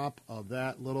on top of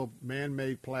that little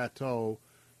man-made plateau,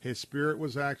 his Spirit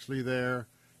was actually there.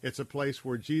 It's a place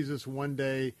where Jesus one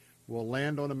day will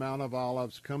land on the Mount of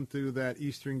Olives, come through that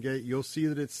eastern gate. You'll see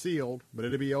that it's sealed, but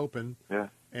it'll be open. Yeah.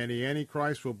 And the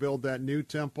Antichrist will build that new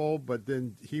temple, but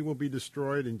then he will be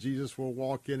destroyed, and Jesus will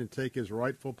walk in and take his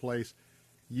rightful place.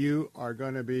 You are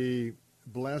going to be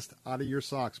blessed out of your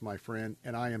socks, my friend,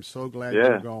 and I am so glad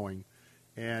you're going.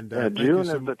 And June is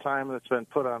the time that's been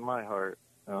put on my heart.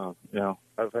 I've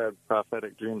had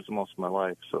prophetic dreams most of my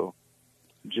life, so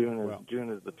June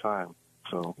is the time.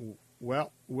 So,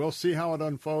 well, we'll see how it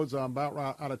unfolds. I'm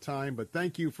about out of time, but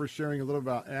thank you for sharing a little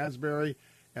about Asbury.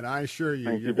 And I assure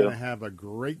you, you're going to have a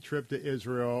great trip to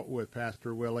Israel with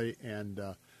Pastor Willie. And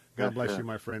God bless you,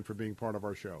 my friend, for being part of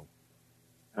our show.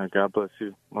 God bless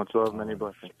you. Much love, many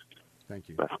blessings. Thank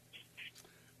you. Bye.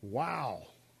 Wow.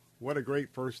 What a great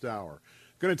first hour.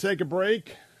 Going to take a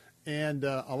break, and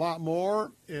a lot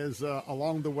more is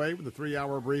along the way with the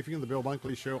 3-hour briefing of the Bill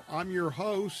Bunkley Show. I'm your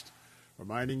host,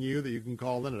 reminding you that you can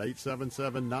call in at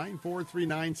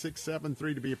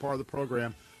 877-943-9673 to be a part of the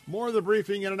program. More of the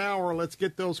briefing in an hour. Let's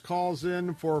get those calls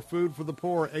in for Food for the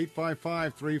Poor,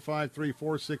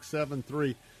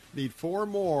 855-353-4673. Need 4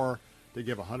 more to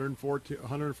give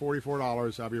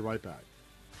 $144. I'll be right back.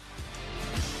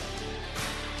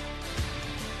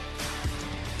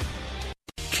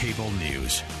 Cable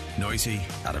news. Noisy,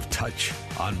 out of touch,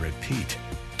 on repeat.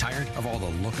 Tired of all the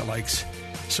lookalikes?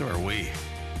 So are we.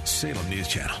 Salem News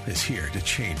Channel is here to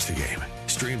change the game.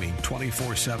 Streaming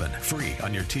 24/7, free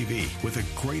on your TV with the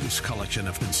greatest collection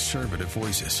of conservative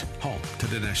voices. Home to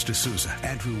Dinesh D'Souza,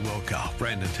 Andrew Wilkow,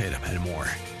 Brandon Tatum, and more.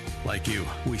 Like you,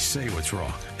 we say what's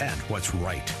wrong and what's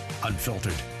right.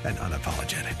 Unfiltered and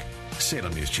unapologetic.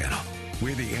 Salem News Channel.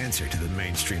 We're the answer to the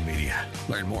mainstream media.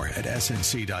 Learn more at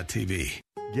snc.tv.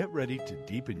 Get ready to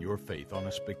deepen your faith on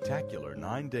a spectacular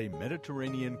 9-day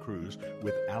Mediterranean cruise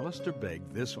with Alistair Begg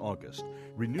this August.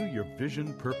 Renew your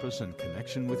vision, purpose, and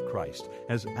connection with Christ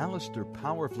as Alistair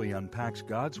powerfully unpacks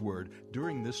God's Word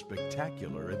during this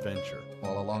spectacular adventure.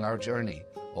 All along our journey,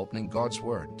 opening God's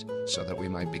Word so that we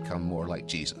might become more like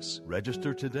Jesus.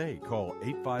 Register today. Call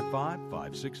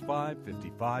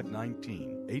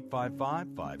 855-565-5519,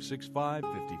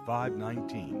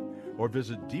 855-565-5519, or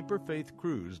visit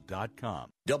deeperfaithcruise.com.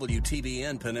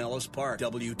 WTBN Pinellas Park,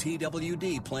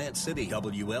 WTWD Plant City,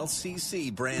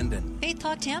 WLCC Brandon. Faith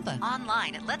Talk Tampa.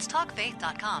 Online at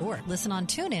letstalkfaith.com. Or listen on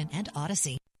TuneIn and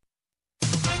Odyssey.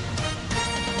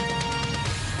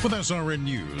 With SRN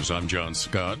News, I'm John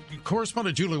Scott.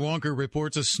 Correspondent Julie Walker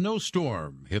reports a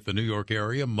snowstorm hit the New York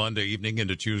area Monday evening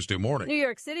into Tuesday morning. New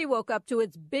York City woke up to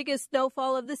its biggest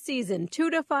snowfall of the season.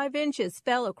 2 to 5 inches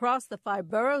fell across the 5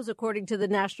 boroughs, according to the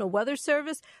National Weather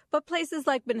Service. But places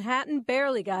like Manhattan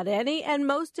barely got any, and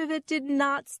most of it did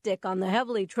not stick on the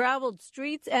heavily traveled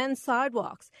streets and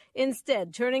sidewalks,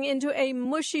 instead turning into a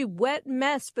mushy, wet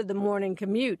mess for the morning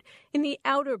commute. In the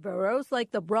outer boroughs, like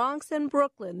the Bronx and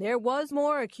Brooklyn, there was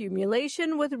more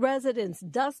accumulation, with residents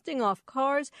dusting off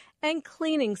cars and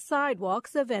cleaning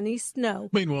sidewalks of any snow.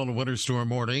 Meanwhile, a winter storm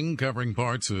warning covering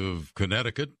parts of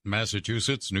Connecticut,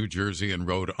 Massachusetts, New Jersey, and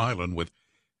Rhode Island with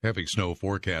heavy snow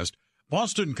forecast.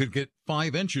 Boston could get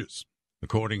 5 inches.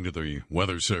 According to the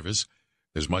Weather Service,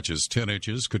 as much as 10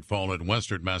 inches could fall in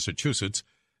western Massachusetts,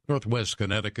 northwest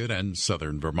Connecticut, and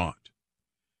southern Vermont.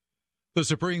 The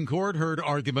Supreme Court heard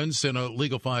arguments in a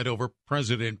legal fight over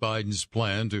President Biden's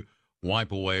plan to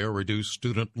wipe away or reduce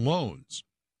student loans.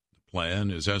 The plan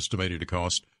is estimated to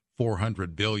cost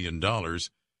 $400 billion. A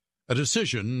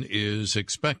decision is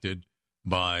expected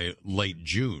by late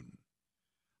June.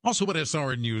 Also at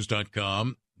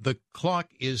srnnews.com, the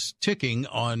clock is ticking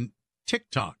on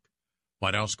TikTok.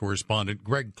 White House correspondent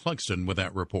Greg Clugston with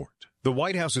that report. The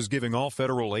White House is giving all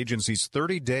federal agencies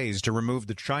 30 days to remove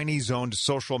the Chinese-owned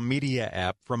social media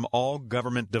app from all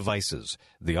government devices.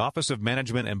 The Office of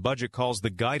Management and Budget calls the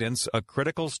guidance a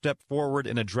critical step forward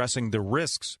in addressing the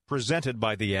risks presented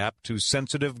by the app to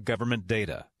sensitive government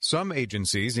data. Some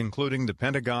agencies, including the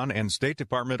Pentagon and State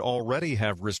Department, already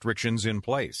have restrictions in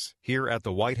place. Here at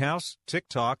the White House,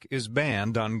 TikTok is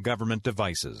banned on government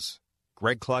devices.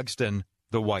 Greg Clugston,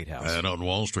 the White House. And on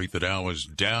Wall Street, the Dow is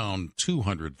down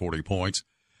 240 points.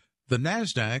 The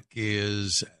NASDAQ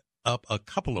is up a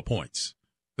couple of points.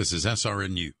 This is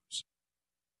SRN News.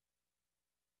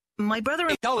 My brother...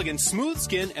 Hey, Culligan, smooth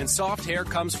skin and soft hair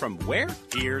comes from where?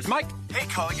 Here's Mike. Hey,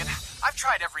 Culligan. I've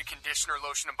tried every conditioner,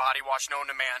 lotion, and body wash known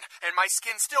to man, and my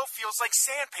skin still feels like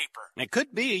sandpaper. It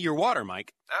could be your water,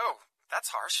 Mike. Oh, that's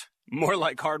harsh. More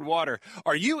like hard water.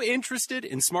 Are you interested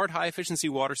in smart, high-efficiency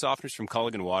water softeners from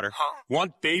Culligan Water? Huh?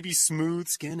 Want baby smooth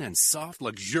skin and soft,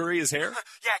 luxurious hair?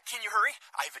 Yeah, can you hurry?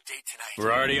 I have a date tonight.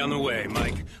 We're already on the way,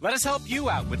 Mike. Let us help you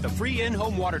out with the free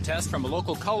in-home water test from a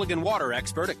local Culligan water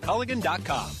expert at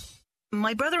Culligan.com.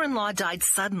 My brother-in-law died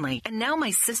suddenly, and now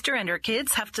my sister and her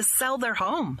kids have to sell their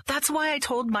home. That's why I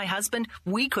told my husband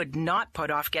we could not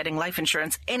put off getting life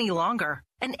insurance any longer.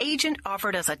 An agent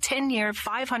offered us a 10-year,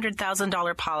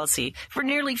 $500,000 policy for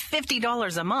nearly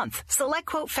 $50 a month.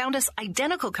 SelectQuote found us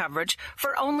identical coverage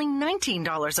for only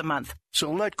 $19 a month.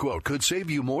 SelectQuote could save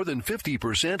you more than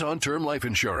 50% on term life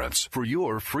insurance. For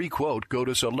your free quote, go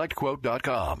to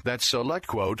SelectQuote.com. That's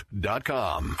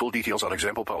SelectQuote.com. Full details on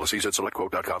example policies at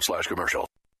SelectQuote.com/commercial.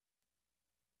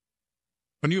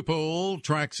 A new poll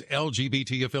tracks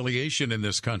LGBT affiliation in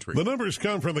this country. The numbers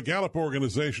come from the Gallup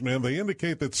organization, and they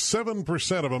indicate that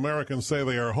 7% of Americans say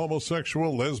they are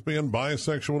homosexual, lesbian,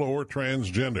 bisexual, or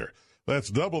transgender.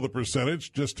 That's double the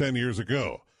percentage just 10 years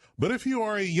ago. But if you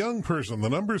are a young person, the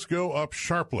numbers go up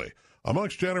sharply.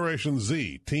 Amongst Generation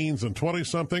Z, teens and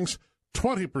 20-somethings,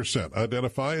 20%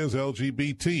 identify as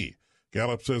LGBT.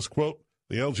 Gallup says, quote,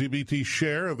 the LGBT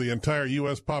share of the entire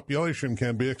U.S. population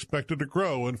can be expected to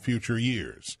grow in future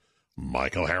years.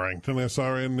 Michael Harrington,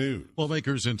 SRN News.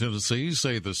 Lawmakers in Tennessee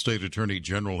say the state attorney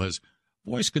general has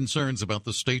voiced concerns about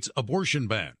the state's abortion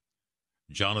ban.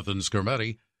 Jonathan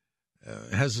Scarmetti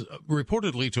has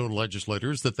reportedly told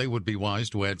legislators that they would be wise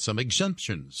to add some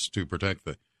exemptions to protect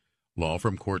the law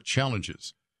from court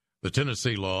challenges. The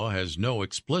Tennessee law has no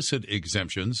explicit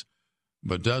exemptions,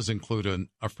 but does include an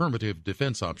affirmative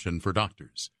defense option for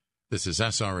doctors. This is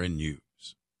SRN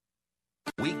News.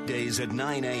 Weekdays at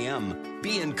 9 a.m.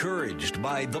 Be encouraged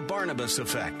by The Barnabas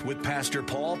Effect with Pastor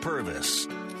Paul Purvis.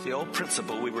 It's the old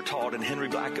principle we were taught in Henry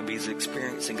Blackaby's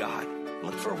Experiencing God.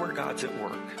 Look for where God's at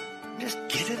work. Just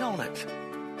get in on it.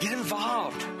 Get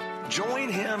involved. Join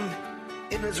Him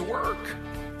in His work.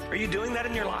 Are you doing that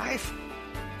in your life?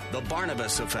 The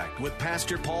Barnabas Effect with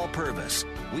Pastor Paul Purvis.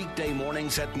 Weekday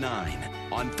mornings at 9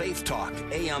 on Faith Talk,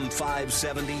 AM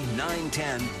 570,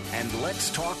 910, and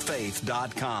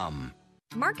letstalkfaith.com.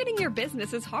 Marketing your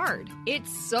business is hard.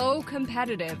 It's so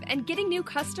competitive, and getting new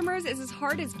customers is as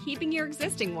hard as keeping your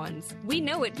existing ones. We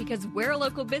know it because we're a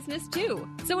local business too.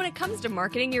 So when it comes to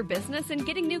marketing your business and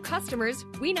getting new customers,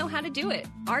 we know how to do it.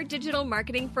 Our digital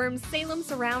marketing firm, Salem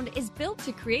Surround, is built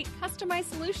to create customized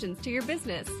solutions to your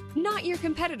business, not your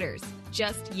competitors,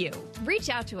 just you. Reach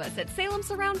out to us at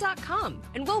salemsurround.com,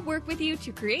 and we'll work with you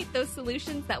to create those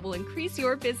solutions that will increase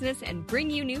your business and bring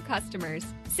you new customers.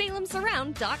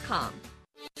 salemsurround.com.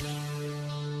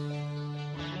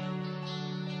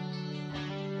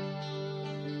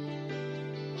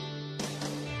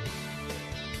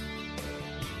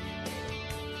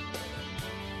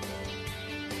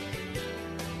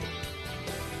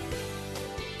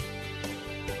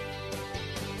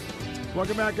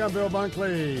 Welcome back. I'm Bill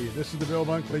Bunkley. This is the Bill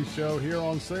Bunkley Show here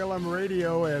on Salem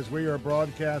Radio as we are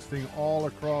broadcasting all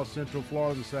across Central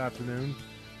Florida this afternoon.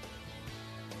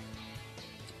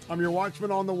 I'm your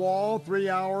watchman on the wall. 3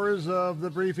 hours of the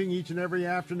briefing each and every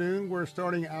afternoon. We're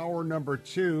starting hour number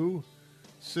 2.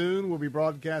 Soon we'll be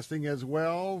broadcasting as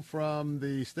well from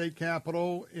the state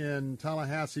capitol in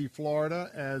Tallahassee,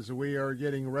 Florida, as we are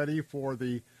getting ready for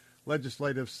the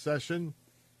legislative session.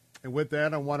 And with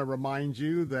that, I want to remind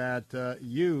you that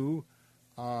you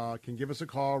can give us a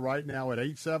call right now at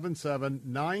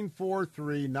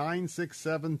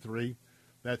 877-943-9673.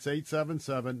 That's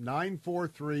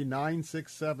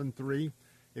 877-943-9673.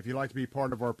 If you'd like to be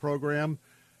part of our program.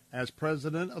 As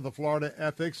president of the Florida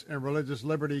Ethics and Religious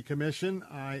Liberty Commission,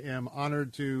 I am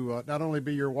honored to not only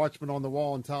be your watchman on the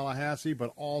wall in Tallahassee,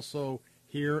 but also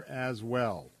here as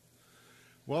well.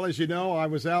 Well, as you know, I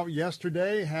was out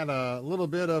yesterday, had a little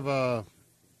bit of a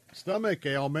stomach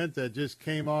ailment that just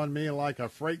came on me like a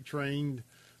freight train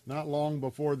not long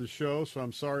before the show, so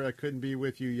I'm sorry I couldn't be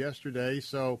with you yesterday.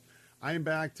 So I'm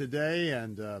back today,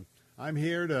 and I'm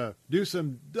here to do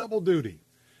some double duty.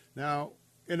 Now,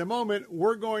 in a moment,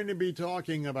 we're going to be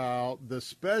talking about the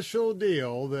special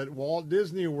deal that Walt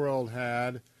Disney World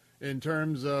had in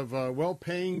terms of,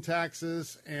 paying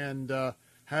taxes and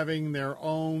having their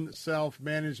own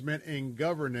self-management and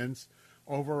governance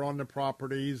over on the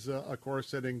properties, of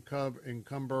course, that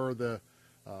encumber the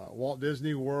Walt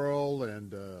Disney World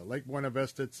and Lake Buena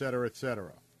Vista, et cetera, et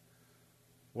cetera.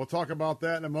 We'll talk about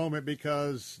that in a moment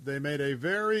because they made a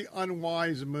very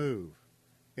unwise move,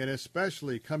 and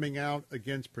especially coming out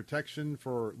against protection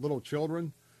for little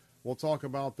children. We'll talk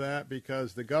about that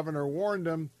because the governor warned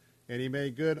them, and he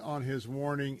made good on his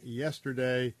warning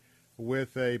yesterday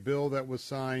with a bill that was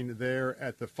signed there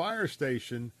at the fire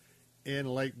station in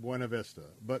Lake Buena Vista.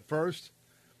 But first,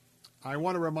 I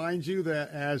want to remind you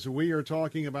that as we are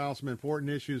talking about some important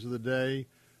issues of the day,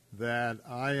 that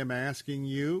I am asking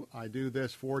you, I do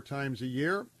this 4 times a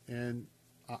year, and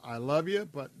I love you,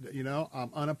 but, I'm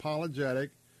unapologetic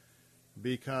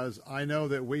because I know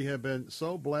that we have been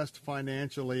so blessed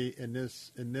financially in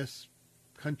this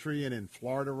country and in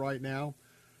Florida right now.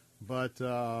 But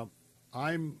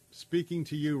I'm speaking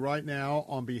to you right now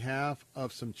on behalf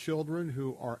of some children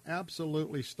who are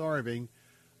absolutely starving,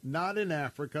 not in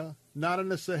Africa, not in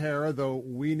the Sahara, though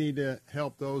we need to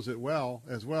help those as well.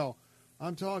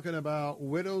 I'm talking about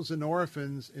widows and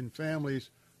orphans and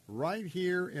families right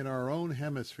here in our own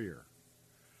hemisphere,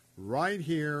 right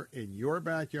here in your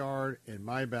backyard, in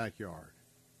my backyard.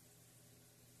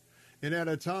 And at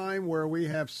a time where we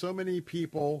have so many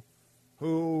people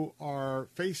who are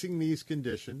facing these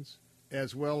conditions,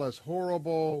 as well as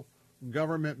horrible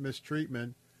government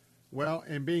mistreatment,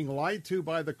 and being lied to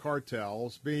by the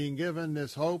cartels, being given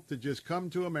this hope to just come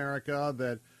to America,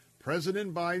 that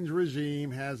President Biden's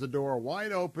regime has the door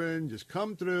wide open, just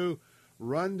come through,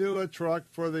 run to a truck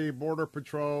for the Border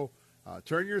Patrol,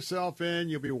 turn yourself in,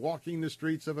 you'll be walking the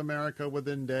streets of America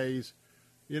within days.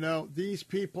 These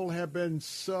people have been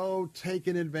so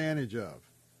taken advantage of.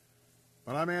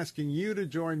 But I'm asking you to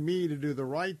join me to do the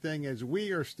right thing as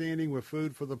we are standing with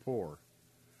Food for the Poor.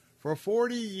 For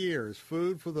 40 years,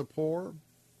 Food for the Poor,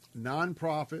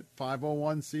 nonprofit,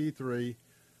 501c3,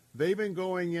 they've been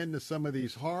going into some of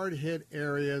these hard-hit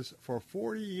areas for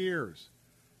 40 years,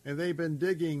 and they've been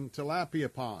digging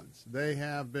tilapia ponds. They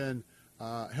have been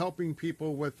helping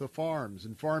people with the farms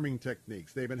and farming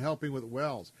techniques. They've been helping with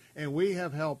wells. And we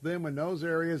have helped them in those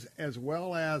areas as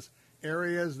well as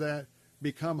areas that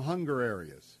become hunger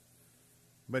areas.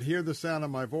 But hear the sound of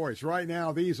my voice. Right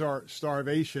now, these are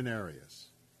starvation areas.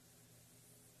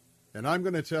 And I'm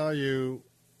going to tell you,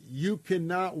 you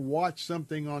cannot watch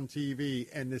something on TV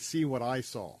and to see what I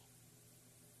saw.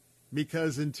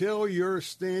 Because until you're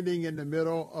standing in the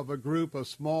middle of a group of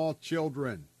small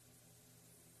children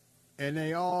and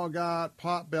they all got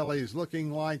pot bellies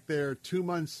looking like they're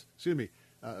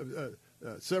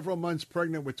several months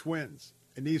pregnant with twins,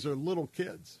 and these are little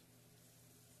kids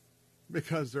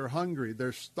because they're hungry,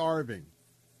 they're starving.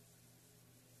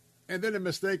 And then a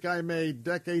mistake I made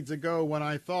decades ago when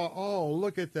I thought, oh,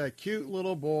 look at that cute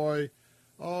little boy.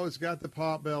 Oh, he's got the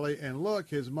pot belly. And look,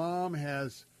 his mom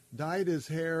has dyed his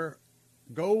hair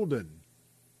golden.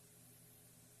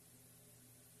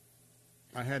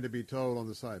 I had to be told on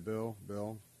the side, Bill,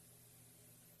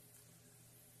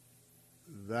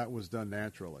 that was done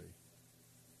naturally.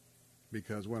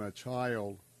 Because when a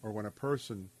child or when a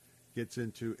person gets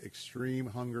into extreme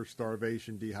hunger,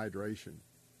 starvation, dehydration,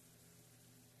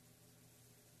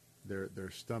 their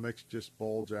stomachs just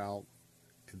bulge out,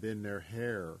 and then their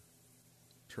hair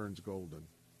turns golden.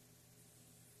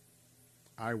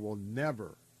 I will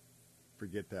never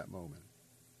forget that moment.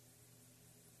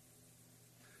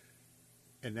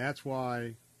 And that's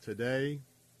why today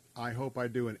I hope I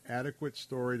do an adequate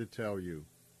story to tell you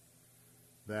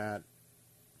that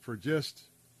for just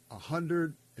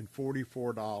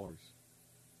 $144,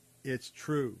 it's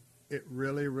true. It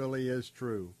really, really is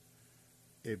true.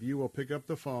 If you will pick up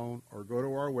the phone or go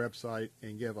to our website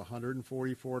and give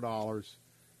 $144,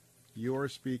 you are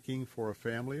speaking for a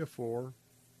family of 4.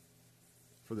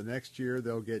 For the next year,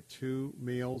 they'll get 2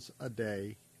 meals a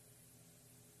day,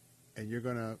 and you're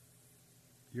going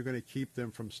to keep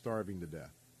them from starving to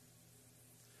death.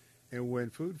 And when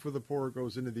Food for the Poor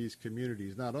goes into these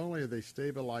communities, not only are they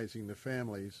stabilizing the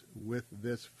families with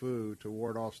this food to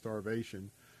ward off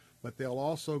starvation, but they'll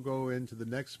also go into the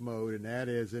next mode, and that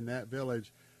is in that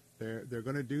village, they're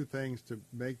going to do things to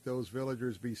make those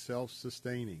villagers be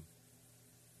self-sustaining.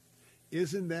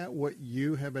 Isn't that what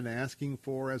you have been asking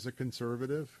for as a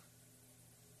conservative?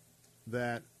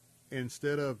 That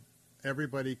instead of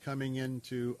everybody coming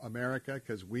into America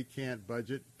because we can't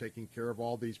budget taking care of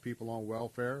all these people on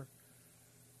welfare,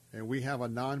 and we have a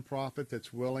nonprofit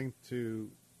that's willing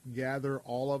to gather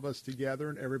all of us together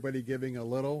and everybody giving a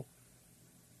little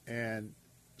and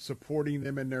supporting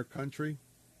them in their country.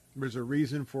 There's a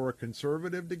reason for a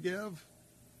conservative to give,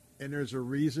 and there's a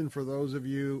reason for those of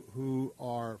you who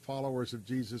are followers of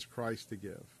Jesus Christ to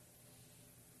give.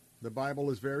 The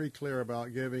Bible is very clear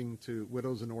about giving to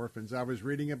widows and orphans. I was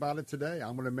reading about it today.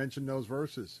 I'm going to mention those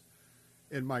verses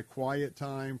in my quiet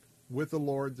time with the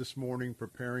Lord this morning,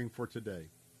 preparing for today.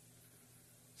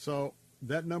 So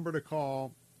that number to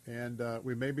call, and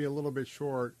we may be a little bit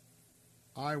short.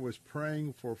 I was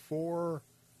praying for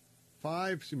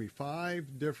five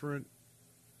different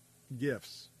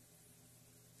gifts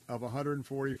of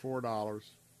 $144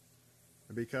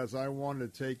 because I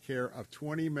wanted to take care of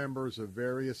 20 members of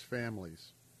various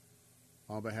families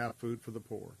on behalf of Food for the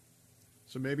Poor.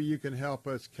 So maybe you can help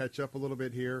us catch up a little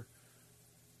bit here.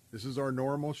 This is our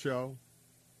normal show.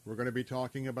 We're going to be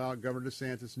talking about Governor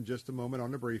DeSantis in just a moment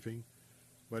on the briefing.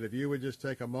 But if you would just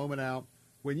take a moment out.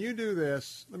 When you do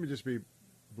this, let me just be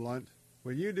blunt.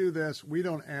 When you do this, we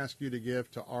don't ask you to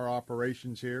give to our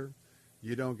operations here.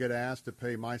 You don't get asked to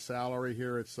pay my salary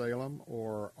here at Salem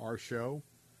or our show.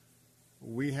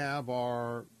 We have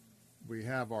our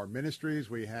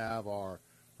ministries, we have our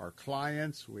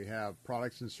clients, we have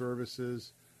products and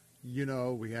services. You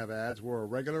know, we have ads. We're a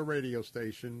regular radio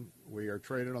station. We are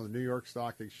traded on the New York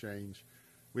Stock Exchange.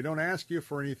 We don't ask you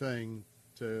for anything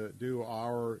to do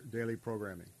our daily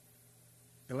programming.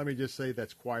 And let me just say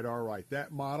that's quite all right.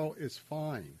 That model is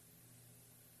fine.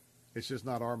 It's just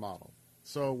not our model.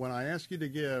 So when I ask you to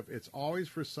give, it's always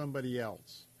for somebody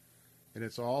else. And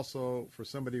it's also for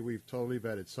somebody we've totally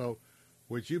vetted. So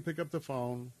would you pick up the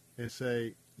phone and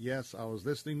say, yes, I was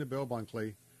listening to Bill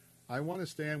Bunkley. I want to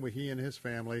stand with he and his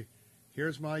family.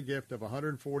 Here's my gift of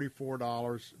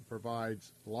 $144.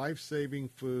 Provides life-saving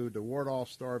food to ward off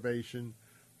starvation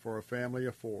for a family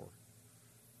of 4.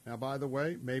 Now, by the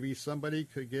way, maybe somebody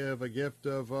could give a gift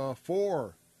of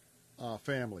 4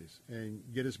 families and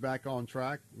get us back on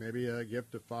track. Maybe a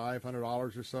gift of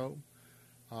 $500 or so.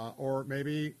 Or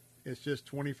maybe it's just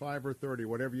 25 or 30,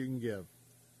 whatever you can give.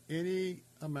 Any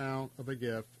amount of a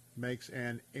gift makes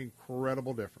an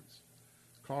incredible difference.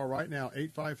 call right now,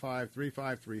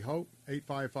 855-353-HOPE,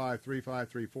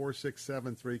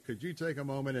 855-353-4673. Could you take a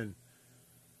moment and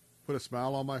put a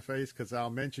smile on my face, because I'll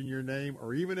mention your name,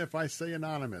 or even if I say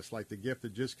anonymous, like the gift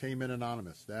that just came in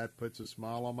anonymous, that puts a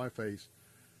smile on my face,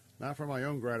 not for my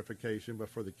own gratification, but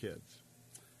for the kids.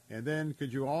 And then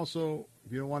could you also,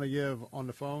 if you don't want to give on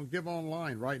the phone, give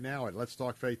online right now at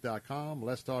letstalkfaith.com,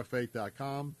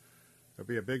 letstalkfaith.com. There'll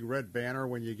be a big red banner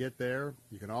when you get there.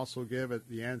 You can also give at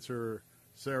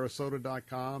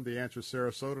theanswersarasota.com,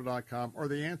 theanswersarasota.com, or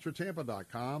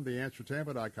theanswertampa.com,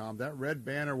 theanswertampa.com. That red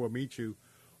banner will meet you,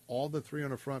 all the three on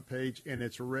the front page, and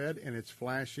it's red and it's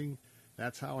flashing.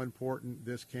 That's how important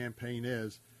this campaign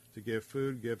is, to give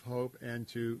food, give hope, and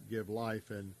to give life.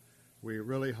 And we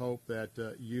really hope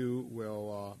that you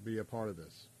will be a part of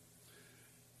this.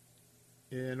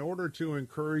 In order to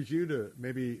encourage you to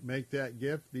maybe make that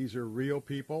gift, these are real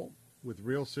people with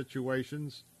real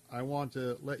situations. I want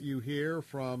to let you hear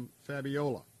from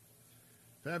Fabiola.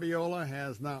 Fabiola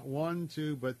has not one,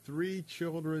 two, but three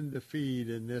children to feed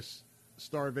in this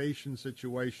starvation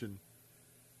situation.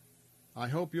 I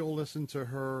hope you'll listen to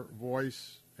her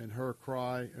voice and her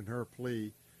cry and her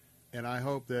plea, and I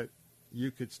hope that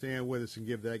you could stand with us and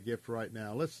give that gift right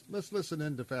now. Let's listen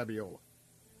in to Fabiola.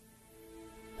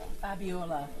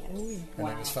 Fabiola. Her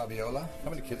name is Fabiola.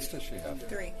 How many kids does she have?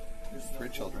 3. 3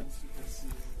 children.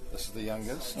 This is the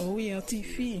youngest. Oui, un petit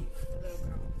fille.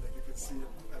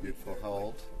 Beautiful. How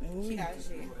old? Oui.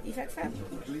 Il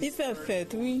fait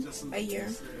 3. A year.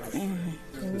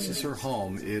 This is her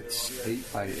home. It's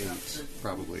 8 by 8,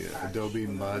 probably. Adobe,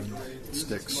 mud,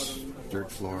 sticks,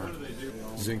 dirt floor,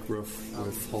 zinc roof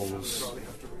with holes.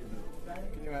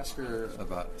 Can you ask her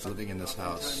about living in this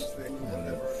house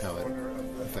and how it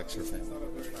affects her family?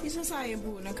 Isso sai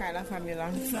pour na casa da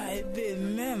família. Sai bem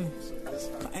mesmo.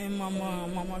 É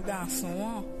mamãe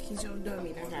garçom que já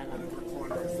dorme na casa.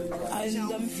 Eles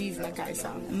não vivem na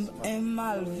casa. É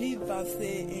mal vive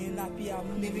parce na pia.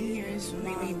 Living here is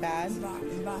really bad.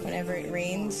 Whenever it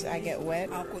rains, I get wet.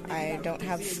 I don't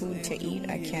have food to eat.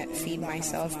 I can't feed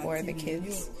myself or the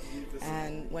kids.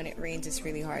 And when it rains, it's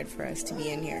really hard for us to be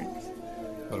in here.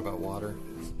 What about water?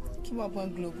 Kibo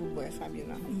pon global boy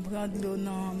Fabiola. Brado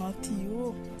na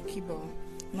tio. Kibo.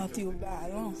 Na tio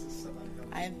Ballon.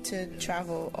 I have to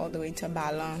travel all the way to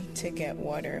Ballon to get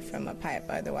water from a pipe.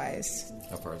 Otherwise,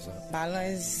 how far is that? Ballon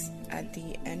is at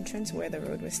the entrance where the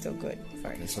road was still good.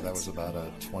 Okay, so that was about a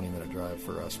 20-minute drive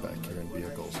for us back here in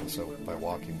vehicles, and so by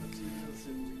walking,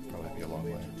 probably be a long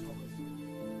way.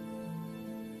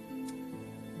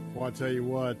 Well, I'll tell you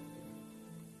what.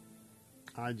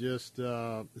 I just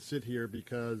sit here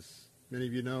because many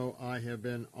of you know I have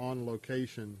been on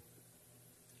location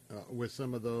with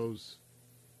some of those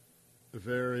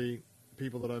very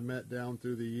people that I've met down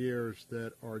through the years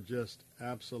that are just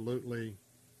absolutely,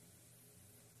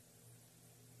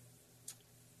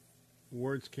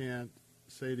 words can't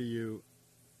say to you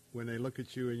when they look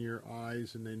at you in your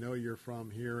eyes and they know you're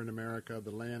from here in America,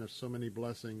 the land of so many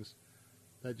blessings,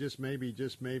 that just maybe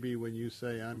when you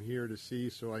say, I'm here to see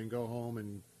so I can go home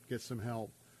and get some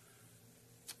help.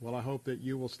 Well, I hope that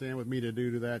you will stand with me to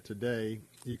do that today.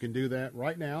 You can do that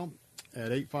right now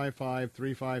at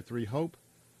 855-353-HOPE,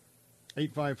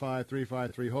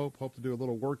 855-353-HOPE. Hope to do a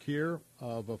little work here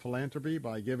of philanthropy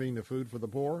by giving the food for the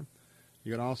poor.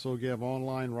 You can also give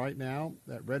online right now,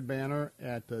 that red banner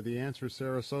at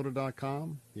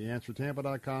theanswersarasota.com,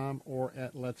 theanswertampa.com, or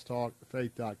at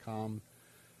letstalkfaith.com.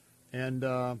 And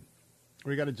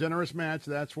we got a generous match.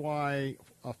 That's why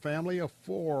a family of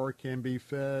 4 can be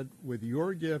fed with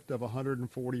your gift of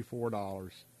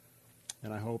 $144.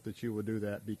 And I hope that you will do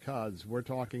that, because we're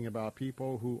talking about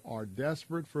people who are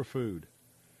desperate for food.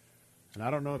 And I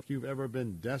don't know if you've ever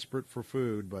been desperate for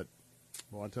food, but,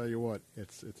 well, I'll tell you what,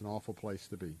 it's an awful place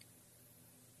to be.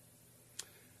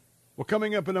 Well,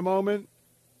 coming up in a moment,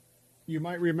 you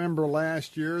might remember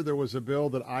last year there was a bill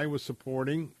that I was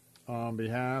supporting on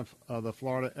behalf of the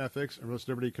Florida Ethics and Religious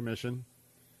Liberty Commission.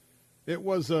 It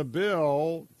was a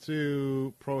bill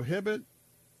to prohibit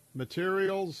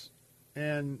materials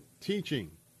and teaching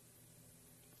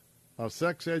of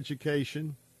sex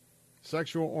education,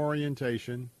 sexual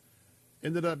orientation.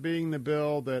 Ended up being the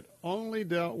bill that only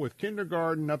dealt with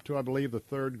kindergarten up to, I believe, the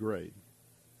 3rd grade.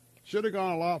 Should have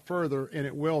gone a lot further, and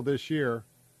it will this year.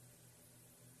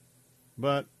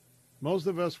 But most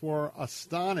of us were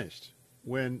astonished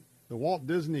when the Walt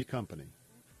Disney Company,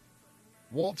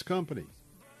 Walt's company,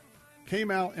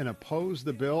 came out and opposed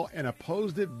the bill and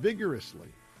opposed it vigorously.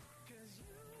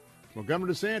 Well,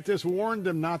 Governor DeSantis warned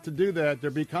them not to do that.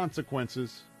 There'd be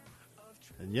consequences.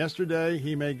 And yesterday,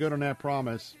 he made good on that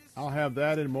promise. I'll have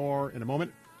that and more in a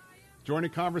moment. Join the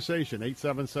conversation,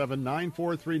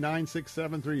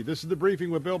 877-943-9673. This is The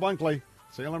Briefing with Bill Bunkley,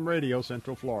 Salem Radio,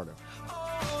 Central Florida.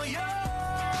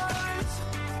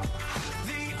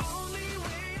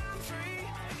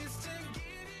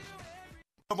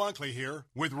 Bill Bunkley here.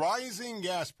 With rising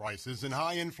gas prices and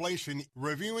high inflation,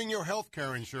 reviewing your health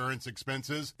care insurance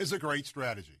expenses is a great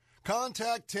strategy.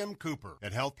 Contact Tim Cooper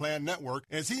at Health Plan Network,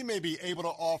 as he may be able to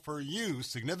offer you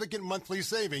significant monthly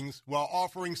savings while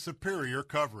offering superior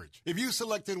coverage. If you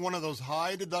selected one of those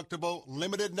high-deductible,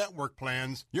 limited network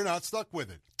plans, you're not stuck with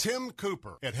it. Tim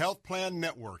Cooper at Health Plan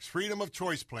Network's Freedom of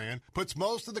Choice plan puts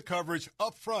most of the coverage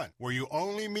up front, where you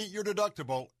only meet your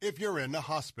deductible if you're in the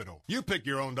hospital. You pick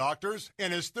your own doctors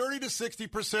and is 30 to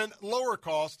 60% lower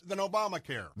cost than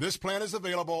Obamacare. This plan is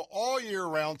available all year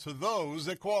round to those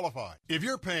that qualify. If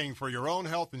you're paying for your own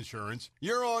health insurance,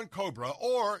 you're on COBRA,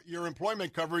 or your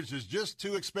employment coverage is just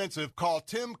too expensive, call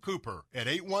Tim Cooper at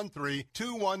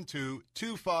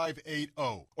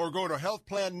 813-212-2580 or go to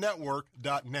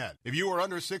healthplannetwork.net. If you are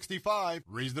under 65,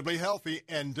 reasonably healthy,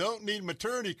 and don't need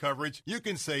maternity coverage, you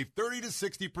can save 30 to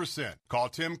 60%. Call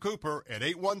Tim Cooper at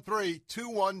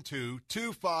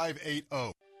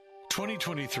 813-212-2580.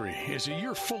 2023 is a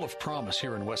year full of promise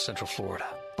here in West Central Florida.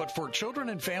 But for children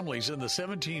and families in the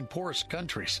 17 poorest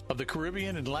countries of the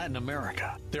Caribbean and Latin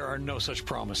America, there are no such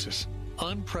promises.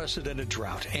 Unprecedented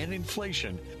drought and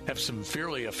inflation have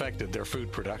severely affected their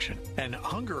food production, and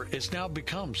hunger has now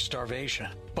become starvation.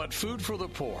 But Food for the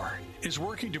Poor is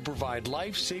working to provide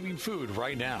life-saving food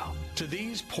right now to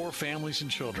these poor families and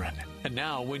children. And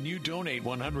now, when you donate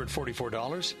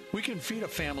 $144, we can feed a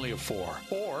family of 4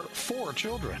 or 4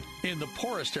 children in the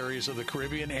poorest areas of the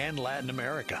Caribbean and Latin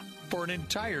America for an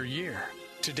entire year.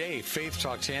 Today, Faith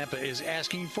Talk Tampa is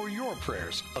asking for your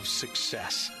prayers of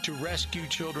success to rescue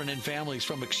children and families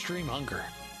from extreme hunger.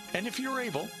 And if you're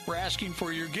able, we're asking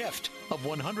for your gift of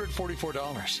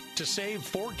 $144 to save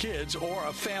 4 kids or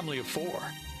a family of 4.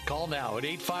 Call now at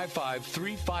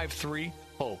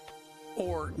 855-353-HOPE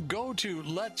or go to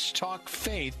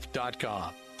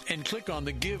letstalkfaith.com and click on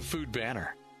the Give Food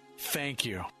banner. Thank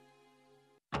you.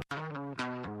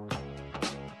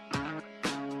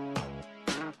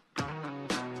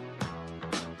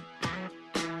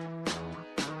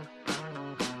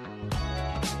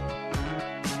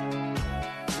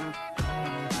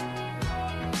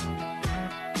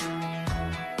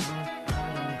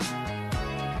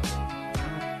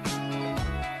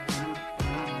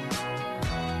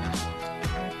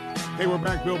 Hey, we're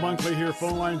back. Bill Bunkley here.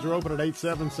 Phone lines are open at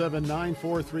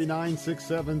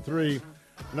 877-943-9673.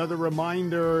 Another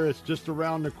reminder, it's just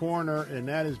around the corner, and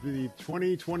that is the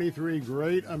 2023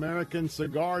 Great American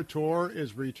Cigar Tour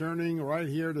is returning right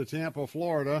here to Tampa,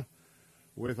 Florida,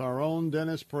 with our own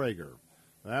Dennis Prager.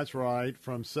 That's right.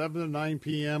 From 7 to 9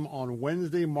 p.m. on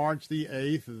Wednesday, March the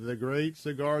 8th, the Great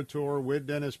Cigar Tour with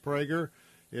Dennis Prager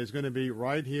is going to be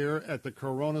right here at the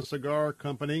Corona Cigar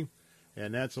Company.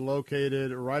 And that's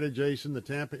located right adjacent to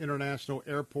Tampa International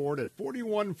Airport at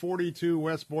 4142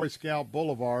 West Boy Scout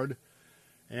Boulevard.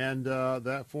 And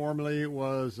that formerly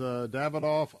was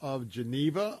Davidoff of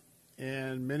Geneva.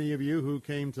 And many of you who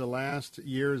came to last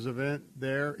year's event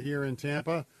here in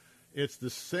Tampa, it's the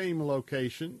same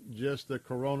location, just the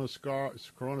Corona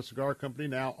Cigar Company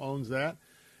now owns that.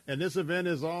 And this event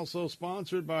is also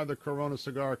sponsored by the Corona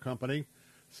Cigar Company.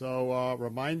 So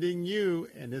reminding you,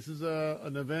 and this is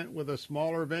an event with a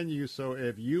smaller venue, so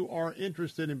if you are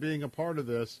interested in being a part of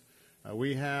this,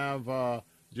 we have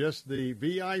just the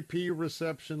VIP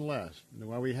reception left.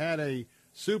 While we had a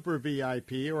super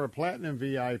VIP or a platinum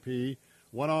VIP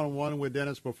one-on-one with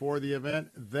Dennis before the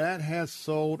event, that has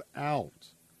sold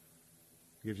out.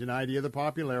 Gives you an idea of the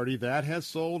popularity. That has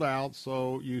sold out,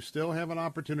 so you still have an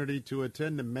opportunity to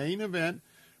attend the main event,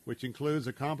 which includes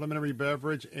a complimentary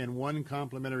beverage and 1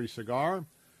 complimentary cigar.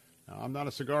 Now, I'm not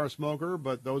a cigar smoker,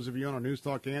 but those of you on our News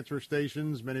Talk answer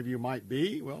stations, many of you might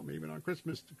be. Well, maybe on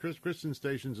Christian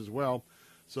stations as well.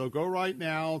 So go right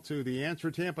now to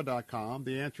theanswertampa.com,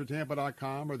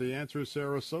 theanswertampa.com, or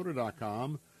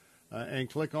theanswersarasota.com, and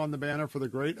click on the banner for the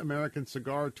Great American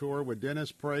Cigar Tour with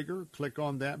Dennis Prager. Click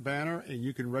on that banner, and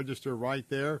you can register right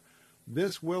there.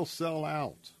 This will sell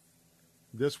out.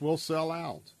 This will sell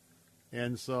out.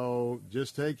 And so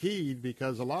just take heed,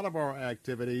 because a lot of our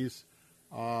activities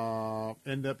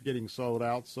end up getting sold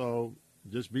out. So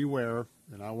just beware,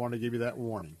 and I want to give you that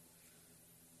warning.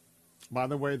 By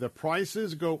the way, the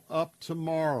prices go up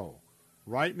tomorrow.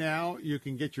 Right now, you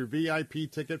can get your VIP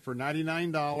ticket for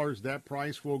 $99. That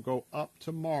price will go up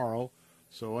tomorrow.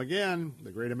 So again,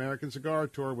 the Great American Cigar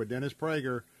Tour with Dennis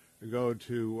Prager, go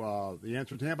to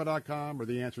theanswertampa.com or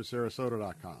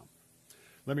theanswersarasota.com.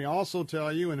 Let me also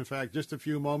tell you, and in fact, just a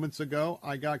few moments ago,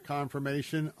 I got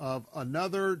confirmation of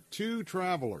another 2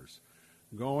 travelers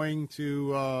going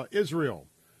to Israel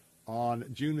on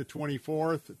June the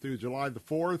 24th through July the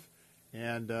 4th.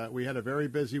 And we had a very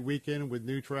busy weekend with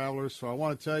new travelers. So I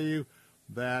want to tell you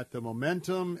that the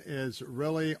momentum is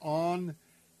really on.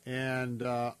 And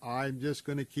I'm just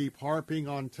going to keep harping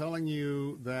on telling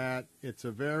you that it's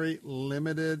a very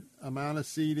limited amount of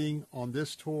seating on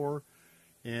this tour.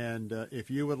 And if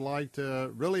you would like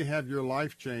to really have your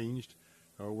life changed,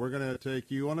 we're going to take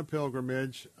you on a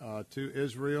pilgrimage to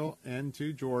Israel and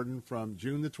to Jordan from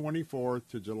June the 24th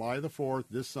to July the 4th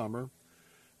this summer.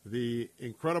 The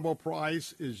incredible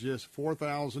price is just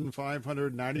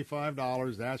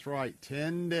 $4,595. That's right,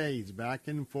 10 days back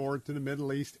and forth to the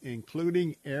Middle East,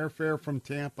 including airfare from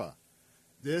Tampa.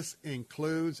 This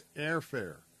includes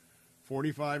airfare,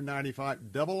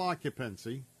 $45.95, double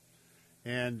occupancy.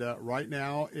 And right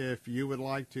now, if you would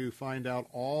like to find out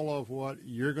all of what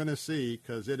you're going to see,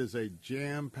 because it is a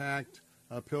jam-packed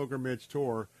pilgrimage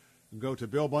tour, go to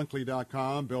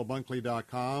BillBunkley.com,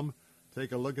 BillBunkley.com.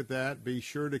 Take a look at that. Be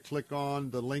sure to click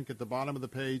on the link at the bottom of the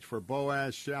page for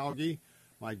Boaz Shalgi,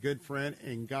 my good friend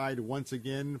and guide once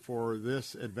again for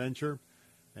this adventure.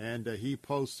 And he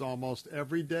posts almost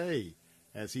every day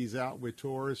as he's out with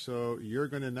tours. So you're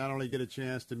going to not only get a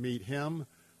chance to meet him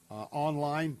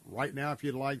online right now if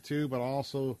you'd like to, but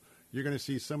also you're going to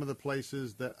see some of the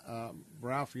places that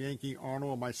Ralph Yankee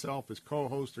Arnold and myself as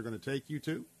co-hosts are going to take you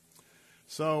to.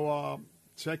 So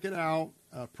check it out.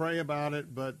 Pray about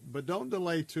it, but don't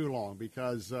delay too long,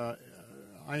 because I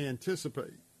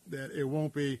anticipate that it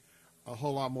won't be a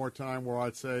whole lot more time where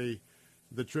I'd say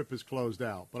the trip is closed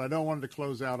out. But I don't want it to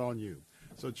close out on you.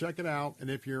 So check it out, and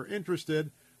if you're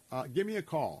interested, give me a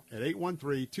call at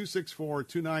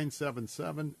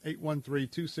 813-264-2977,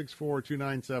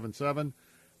 813-264-2977.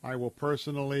 I will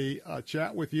personally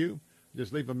chat with you.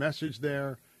 Just leave a message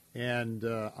there, and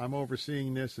I'm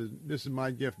overseeing this. This is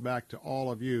my gift back to all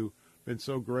of you. Been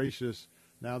so gracious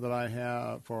now that I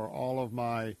have for all of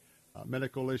my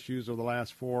medical issues over the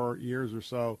last 4 years or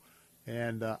so,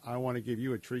 and I want to give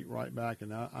you a treat right back.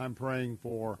 And I'm praying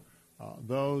for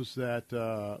those that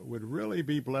would really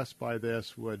be blessed by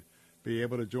this, would be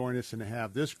able to join us and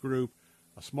have this group,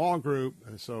 a small group,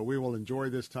 so we will enjoy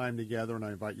this time together, and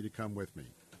I invite you to come with me.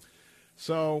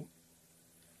 So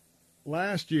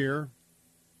last year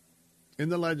in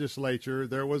the legislature,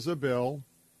 there was a bill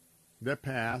that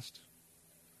passed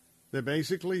that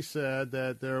basically said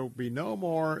that there will be no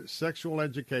more sexual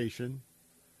education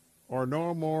or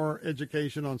no more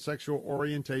education on sexual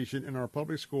orientation in our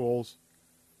public schools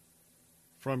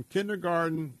from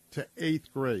kindergarten to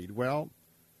 8th grade. Well,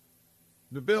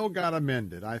 the bill got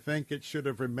amended. I think it should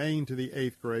have remained to the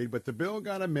 8th grade, but the bill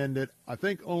got amended, I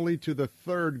think, only to the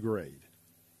 3rd grade.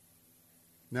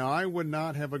 Now, I would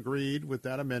not have agreed with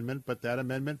that amendment, but that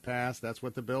amendment passed. That's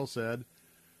what the bill said.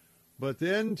 But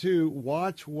then to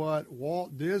watch what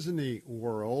Walt Disney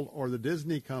World or the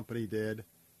Disney Company did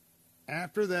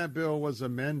after that bill was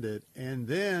amended, and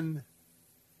then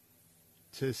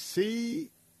to see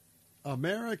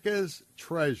America's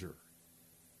treasure,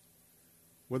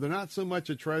 well, they're not so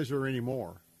much a treasure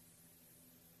anymore,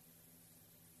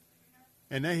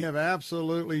 and they have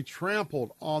absolutely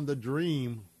trampled on the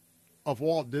dream of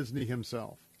Walt Disney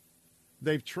himself.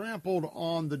 They've trampled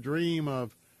on the dream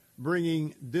of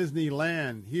bringing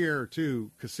Disneyland here to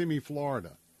Kissimmee,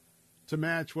 Florida, to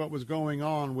match what was going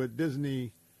on with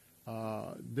Disney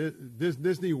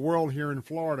World here in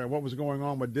Florida, what was going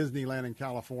on with Disneyland in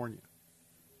California.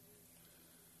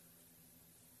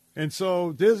 And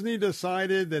so Disney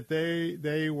decided that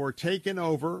they were taken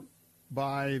over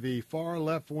by the far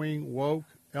left-wing woke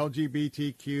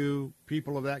LGBTQ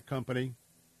people of that company.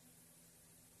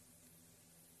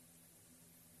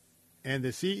 And the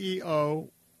CEO,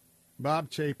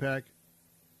 Bob Chapek,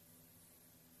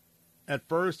 at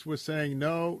first was saying,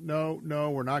 no,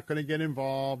 we're not going to get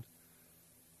involved.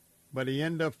 But he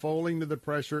ended up folding to the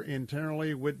pressure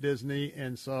internally with Disney.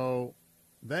 And so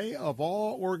they, of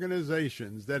all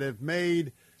organizations that have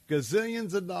made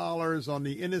gazillions of dollars on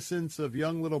the innocence of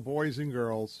young little boys and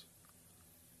girls,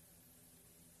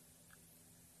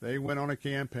 they went on a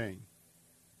campaign.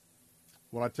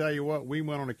 Well, I tell you what, we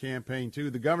went on a campaign too.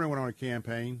 The governor went on a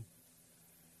campaign.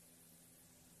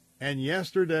 And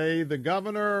yesterday, the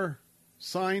governor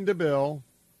signed a bill.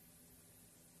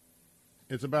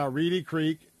 It's about Reedy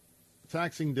Creek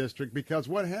taxing district, because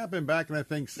what happened back in, I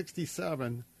think,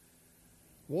 67,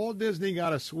 Walt Disney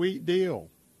got a sweet deal.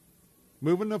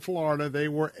 Moving to Florida, they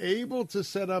were able to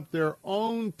set up their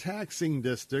own taxing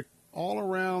district all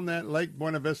around that Lake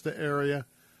Buena Vista area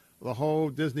the whole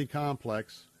Disney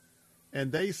complex,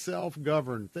 and they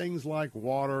self-govern things like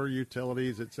water,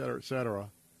 utilities, et cetera, et cetera.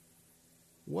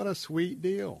 What a sweet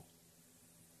deal.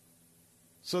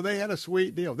 So they had a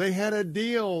sweet deal. They had a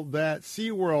deal that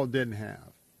SeaWorld didn't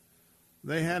have.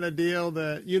 They had a deal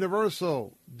that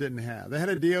Universal didn't have. They had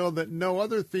a deal that no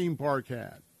other theme park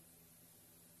had.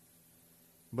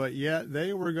 But yet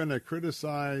they were going to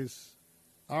criticize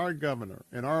our governor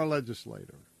and our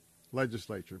legislature,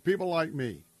 people like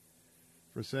me,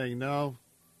 for saying, no,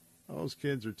 those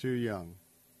kids are too young.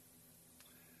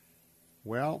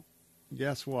 Well,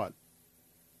 guess what?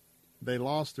 They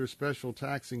lost their special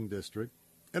taxing district.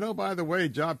 And oh, by the way,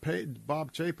 Bob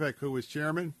Chapek, who was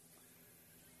chairman,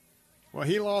 well,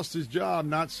 he lost his job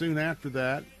not soon after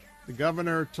that. The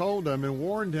governor told him and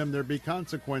warned him there'd be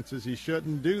consequences. He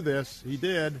shouldn't do this. He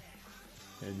did.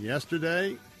 And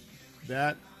yesterday,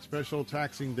 that special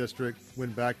taxing district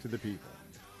went back to the people.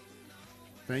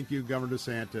 Thank you, Governor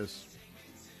DeSantis.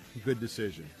 Good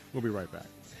decision. We'll be right back.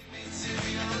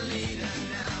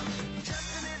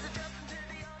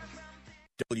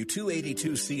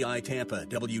 W282CI Tampa,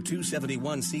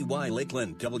 W271CY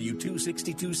Lakeland,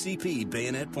 W262CP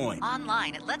Bayonet Point.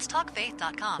 Online at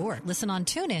letstalkfaith.com or listen on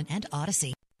TuneIn and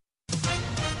Odyssey.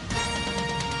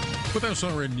 With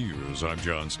SRN News, I'm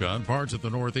John Scott. Parts of the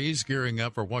Northeast gearing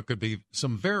up for what could be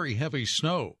some very heavy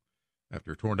snow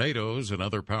after tornadoes and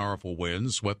other powerful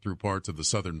winds swept through parts of the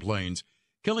southern plains,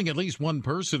 killing at least one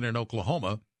person in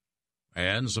Oklahoma,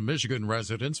 and some Michigan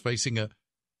residents facing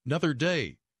another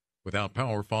day without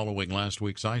power following last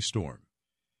week's ice storm.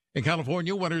 In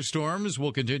California, winter storms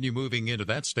will continue moving into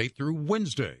that state through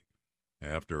Wednesday,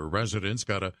 after residents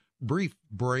got a brief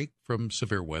break from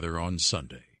severe weather on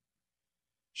Sunday.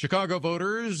 Chicago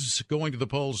voters going to the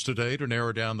polls today to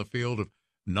narrow down the field of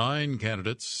 9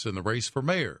 candidates in the race for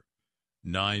mayor.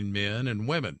 9 men and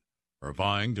women are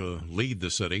vying to lead the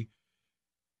city.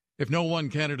 If no one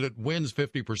candidate wins,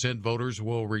 50% voters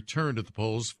will return to the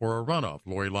polls for a runoff.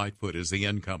 Lori Lightfoot is the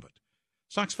incumbent.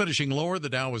 Stocks finishing lower. The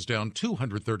Dow was down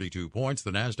 232 points.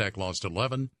 The Nasdaq lost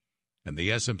 11, and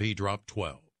the S&P dropped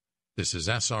 12. This is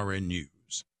SRN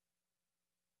News.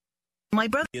 My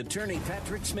brother, the Attorney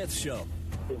Patrick Smith Show.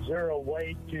 Is there a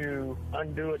way to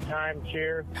undo a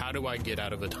timeshare? How do I get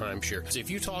out of a timeshare? If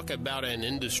you talk about an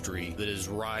industry that is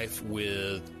rife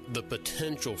with the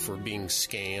potential for being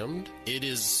scammed, it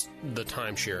is the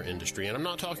timeshare industry. And I'm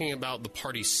not talking about the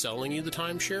parties selling you the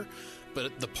timeshare,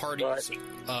 but the parties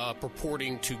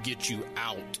purporting to get you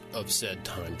out of said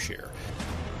timeshare.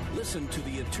 Listen to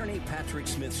the Attorney Patrick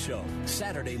Smith Show,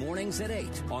 Saturday mornings at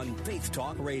 8 on Faith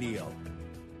Talk Radio.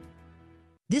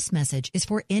 This message is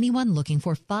for anyone looking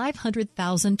for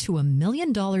 $500,000 to $1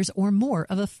 million or more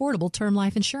of affordable term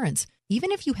life insurance.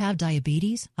 Even if you have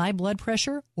diabetes, high blood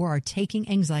pressure, or are taking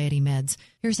anxiety meds.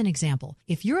 Here's an example.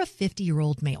 If you're a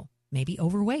 50-year-old male, maybe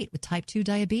overweight with type 2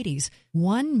 diabetes,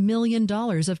 $1 million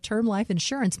of term life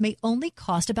insurance may only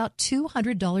cost about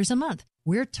 $200 a month.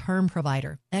 We're Term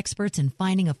Provider, experts in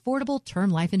finding affordable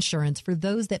term life insurance for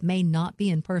those that may not be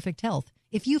in perfect health.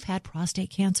 If you've had prostate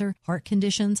cancer, heart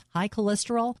conditions, high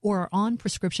cholesterol, or are on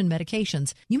prescription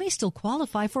medications, you may still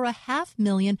qualify for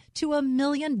 $500,000 to $1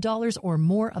 million or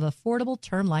more of affordable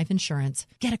term life insurance.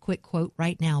 Get a quick quote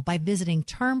right now by visiting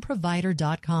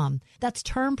termprovider.com. That's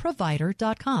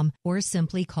termprovider.com, or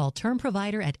simply call Term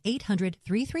Provider at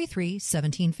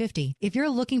 800-333-1750. If you're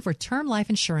looking for term life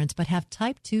insurance but have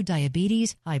type 2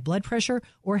 diabetes, high blood pressure,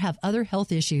 or have other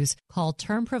health issues, call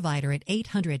Term Provider at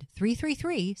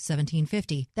 800-333-1750.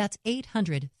 That's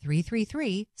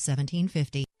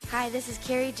 800-333-1750. Hi, this is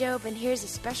Carrie Job, and here's a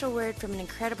special word from an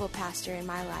incredible pastor in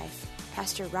my life,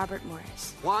 Pastor Robert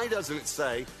Morris. Why doesn't it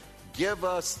say, give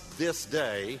us this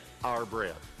day our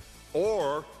bread,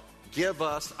 or give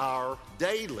us our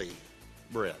daily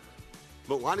bread?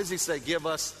 But why does he say, give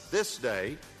us this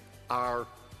day our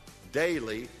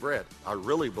daily bread? I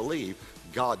really believe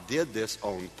God did this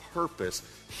on purpose.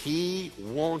 He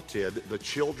wanted the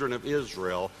children of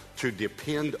Israel to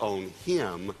depend on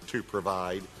Him to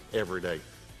provide every day.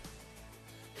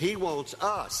 He wants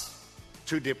us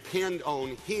to depend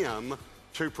on Him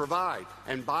to provide.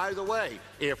 And by the way,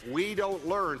 if we don't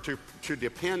learn to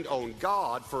depend on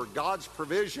God for God's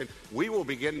provision, we will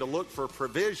begin to look for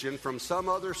provision from some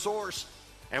other source.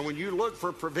 And when you look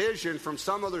for provision from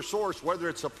some other source, whether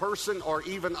it's a person or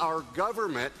even our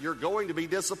government, you're going to be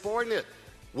disappointed.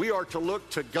 We are to look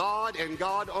to God and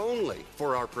God only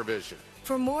for our provision.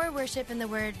 For more worship in the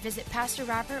Word, visit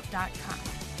PastorRobert.com.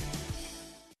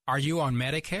 Are you on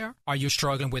Medicare? Are you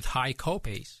struggling with high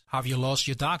copays? Have you lost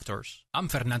your doctors? I'm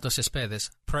Fernando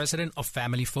Cespedes, president of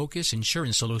Family Focus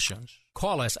Insurance Solutions.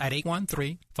 Call us at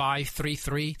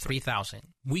 813-533-3000.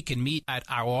 We can meet at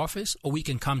our office or we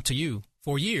can come to you.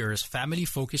 For years, Family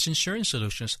Focus Insurance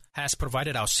Solutions has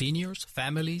provided our seniors,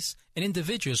 families, and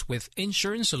individuals with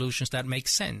insurance solutions that make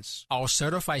sense. Our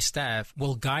certified staff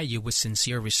will guide you with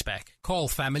sincere respect. Call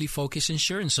Family Focus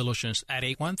Insurance Solutions at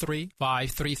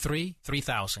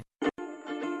 813-533-3000.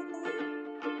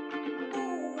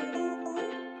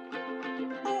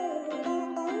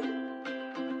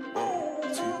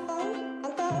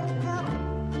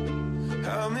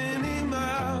 How many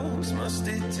miles must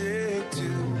it take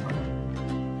to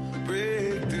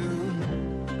break through?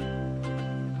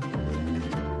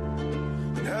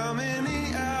 And how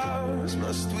many hours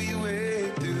must we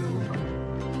wait through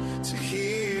to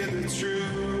hear the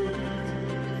truth?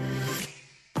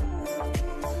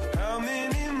 How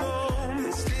many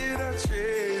moments did I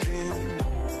trade in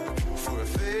for a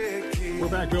fake kiss? We're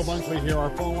back, Bill Bunkley here. Our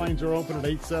phone lines are open at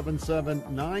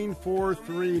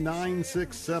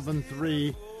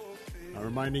 877-943-9673.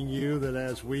 Reminding you that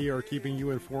as we are keeping you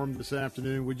informed this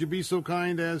afternoon, would you be so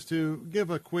kind as to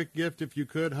give a quick gift, if you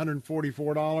could,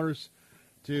 $144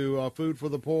 to Food for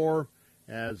the Poor,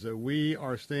 as we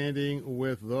are standing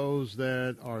with those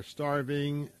that are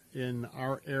starving in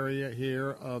our area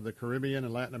here of the Caribbean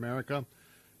and Latin America.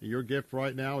 Your gift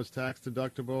right now is tax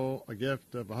deductible. A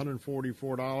gift of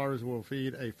 $144 will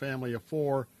feed a family of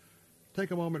 4.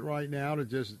 Take a moment right now to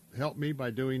just help me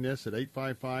by doing this at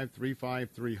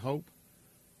 855-353-HOPE.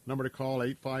 Number to call,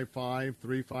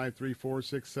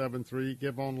 855-353-4673.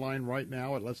 Give online right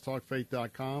now at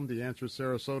letstalkfaith.com. The answer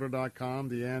Sarasota.com.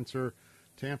 The answer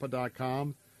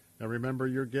Tampa.com. Now remember,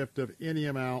 your gift of any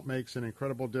amount makes an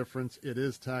incredible difference. It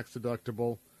is tax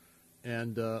deductible.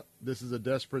 And this is a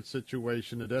desperate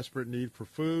situation, a desperate need for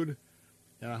food.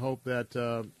 And I hope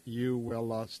that you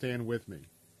will stand with me.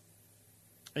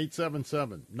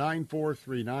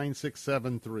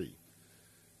 877-943-9673.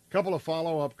 Couple of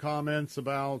follow-up comments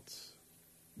about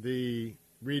the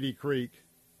Reedy Creek.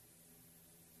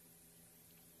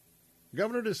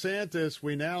 Governor DeSantis,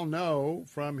 we now know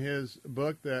from his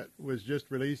book that was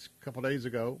just released a couple days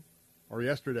ago, or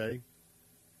yesterday,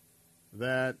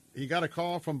 that he got a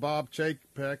call from Bob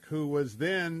Chapek, who was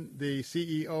then the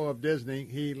CEO of Disney.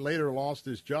 He later lost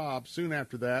his job soon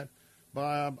after that.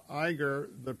 Bob Iger,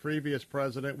 the previous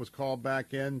president, was called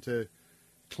back in to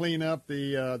clean up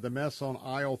the mess on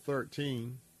aisle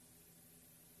 13.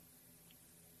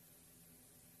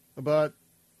 But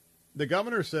the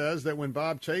governor says that when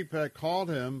Bob Chapek called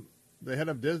him, the head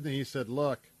of Disney, he said,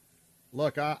 look,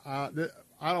 I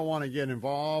don't want to get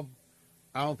involved.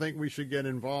 I don't think we should get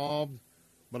involved,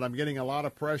 but I'm getting a lot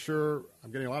of pressure.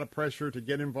 I'm getting a lot of pressure to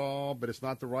get involved, but it's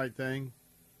not the right thing.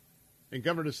 And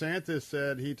Governor DeSantis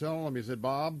said, he told him, he said,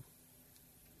 Bob,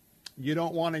 you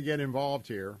don't want to get involved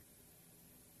here.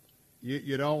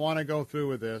 You don't want to go through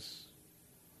with this.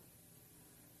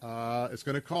 It's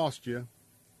going to cost you.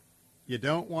 You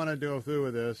don't want to go through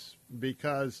with this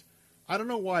because I don't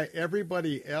know why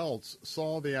everybody else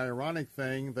saw the ironic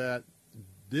thing that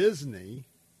Disney,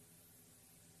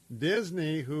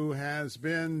 who has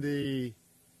been the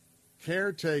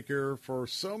caretaker for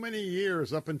so many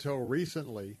years up until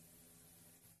recently,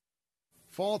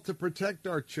 fought to protect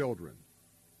our children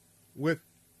with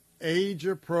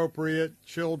age-appropriate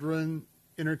children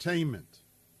entertainment.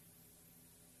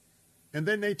 And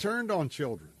then they turned on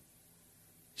children.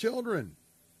 Children.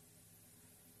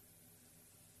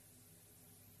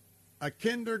 A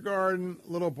kindergarten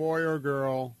little boy or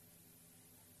girl,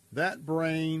 that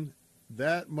brain,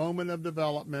 that moment of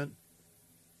development,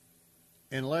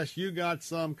 unless you got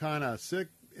some kind of sick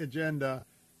agenda,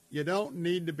 you don't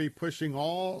need to be pushing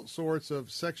all sorts of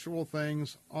sexual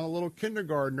things on a little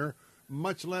kindergartner,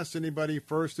 much less anybody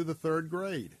first to the third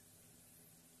grade.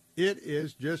 It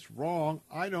is just wrong.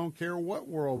 I don't care what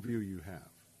worldview you have.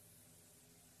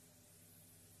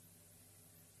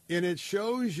 And it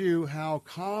shows you how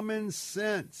common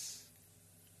sense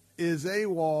is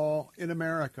AWOL in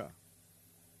America.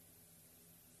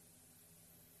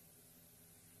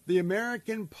 The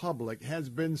American public has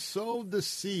been so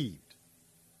deceived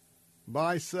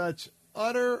by such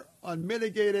utter,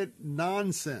 unmitigated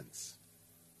nonsense.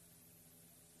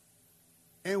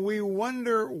 And we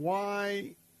wonder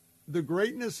why the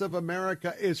greatness of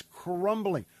America is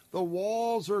crumbling. The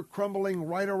walls are crumbling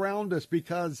right around us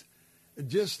because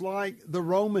just like the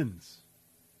Romans,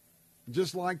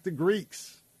 just like the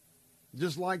Greeks,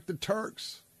 just like the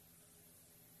Turks,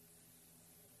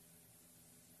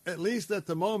 at least at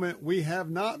the moment, we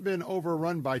have not been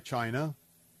overrun by China.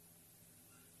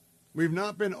 We've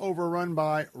not been overrun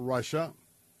by Russia.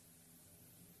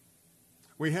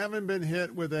 We haven't been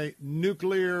hit with a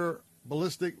nuclear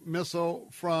ballistic missile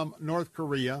from North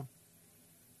Korea.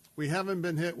 We haven't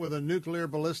been hit with a nuclear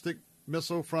ballistic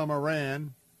missile from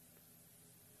Iran.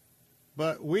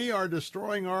 But we are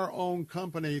destroying our own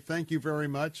company, thank you very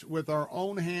much, with our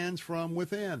own hands from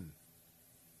within.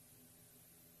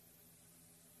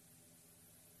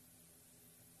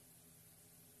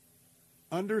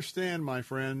 Understand, my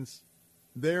friends,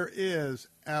 there is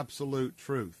absolute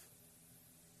truth.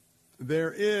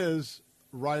 There is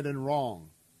right and wrong.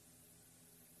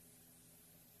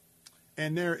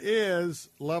 And there is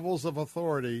levels of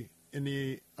authority in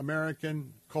the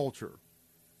American culture.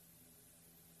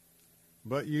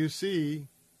 But you see,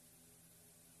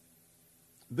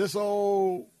 this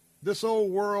old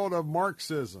world of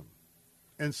Marxism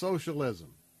and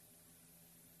socialism,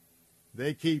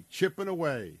 they keep chipping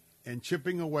away and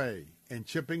chipping away and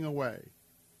chipping away.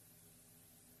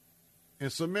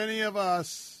 And so many of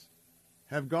us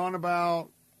have gone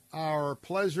about our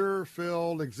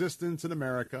pleasure-filled existence in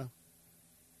America,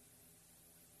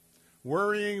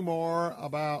 worrying more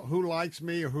about who likes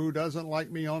me or who doesn't like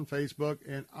me on Facebook,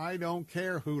 and I don't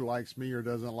care who likes me or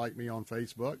doesn't like me on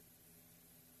Facebook.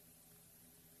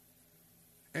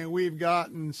 And we've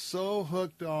gotten so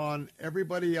hooked on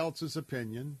everybody else's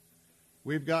opinion.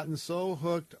 We've gotten so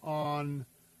hooked on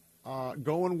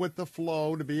going with the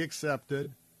flow to be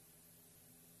accepted.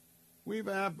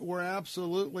 We're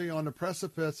absolutely on the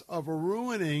precipice of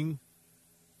ruining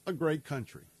a great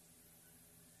country.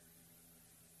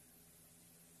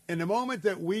 In the moment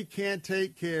that we can't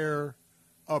take care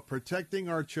of protecting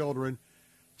our children,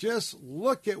 just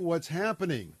look at what's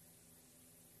happening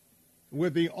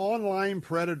with the online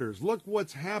predators. Look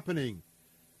what's happening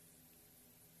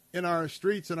in our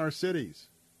streets and our cities.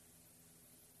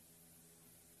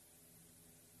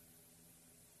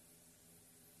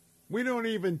 We don't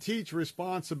even teach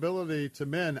responsibility to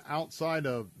men outside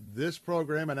of this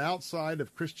program and outside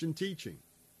of Christian teaching.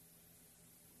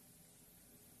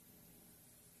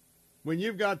 When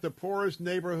you've got the poorest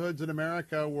neighborhoods in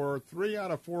America where 3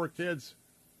 out of 4 kids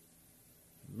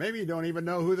maybe don't even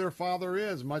know who their father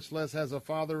is, much less has a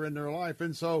father in their life.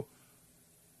 And so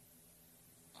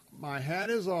my hat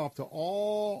is off to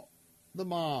all the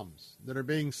moms that are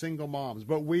being single moms.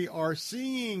 But we are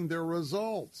seeing the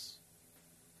results.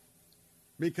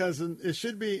 Because it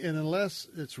should be, and unless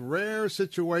it's rare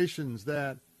situations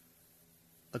that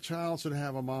a child should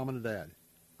have a mom and a dad.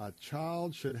 A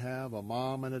child should have a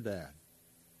mom and a dad.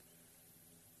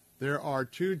 There are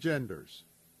 2 genders,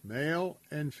 male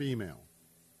and female.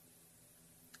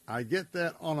 I get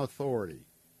that on authority.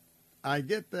 I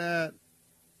get that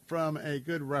from a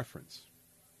good reference.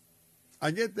 I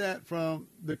get that from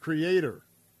the creator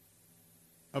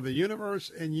of the universe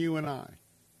and you and I.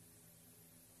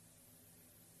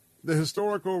 The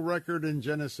historical record in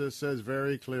Genesis says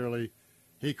very clearly,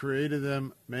 he created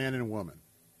them man and woman.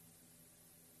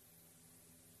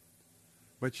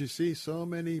 But you see, so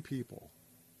many people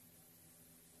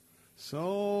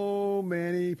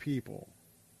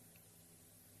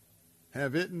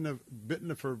have bitten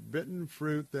the forbidden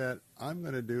fruit that I'm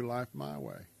going to do life my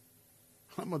way.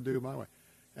 I'm going to do my way.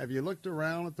 Have you looked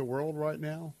around at the world right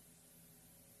now?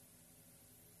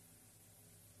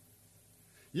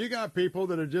 You got people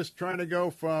that are just trying to go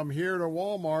from here to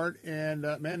Walmart, and,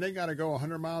 man, they got to go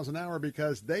 100 miles an hour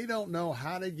because they don't know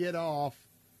how to get off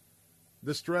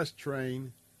the stress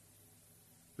train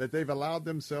that they've allowed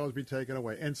themselves to be taken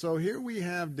away. And so here we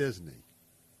have Disney,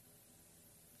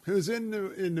 who's in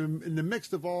the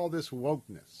midst of all this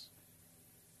wokeness.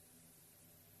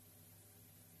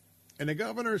 And the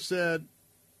governor said,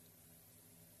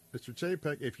 Mr.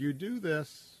 Chapek, if you do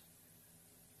this,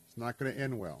 it's not going to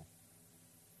end well.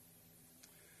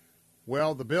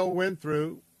 Well, the bill went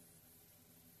through.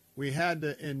 We had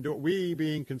to endure, we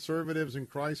being conservatives and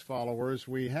Christ followers,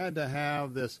 we had to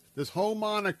have this whole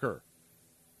moniker.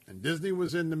 And Disney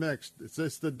was in the mix.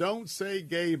 It's the Don't Say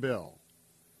Gay bill.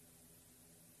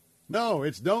 No,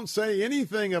 it's don't say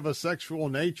anything of a sexual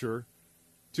nature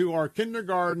to our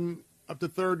kindergarten up to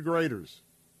 3rd graders.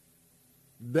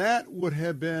 That would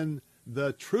have been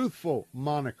the truthful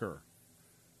moniker.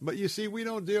 But you see, we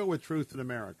don't deal with truth in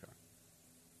America.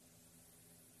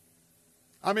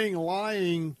 I mean,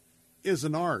 lying is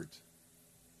an art.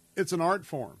 It's an art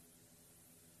form.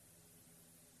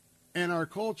 And our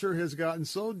culture has gotten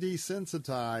so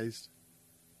desensitized,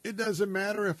 it doesn't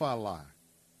matter if I lie.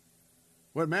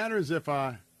 What matters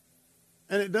and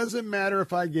it doesn't matter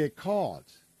if I get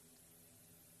caught.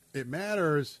 It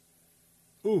matters,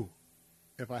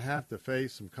 if I have to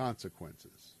face some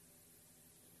consequences.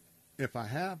 if I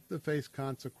have to face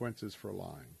consequences for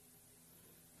lying,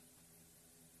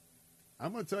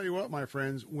 I'm going to tell you what, my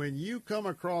friends, when you come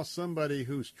across somebody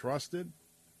who's trusted,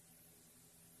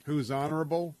 who's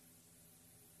honorable,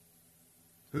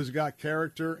 who's got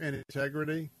character and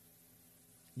integrity,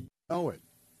 you know it.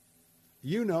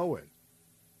 You know it.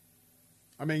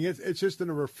 I mean, it's just a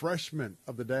refreshment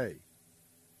of the day.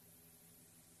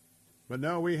 But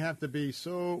no, we have to be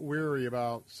so weary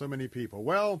about so many people.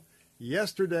 Well,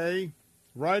 yesterday,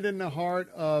 right in the heart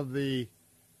of the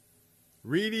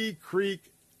Reedy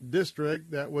Creek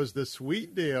District, that was the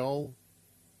sweet deal,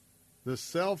 the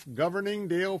self-governing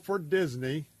deal for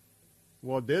Disney.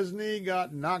 Well, Disney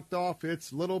got knocked off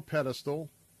its little pedestal,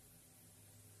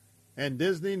 and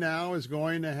Disney now is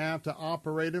going to have to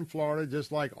operate in Florida just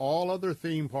like all other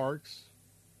theme parks.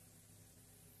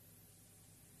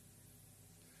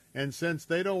 And since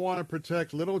they don't want to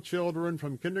protect little children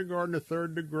from kindergarten to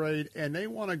third grade, and they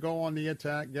want to go on the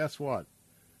attack, guess what?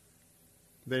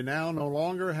 They now no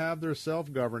longer have their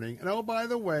self-governing. And oh, by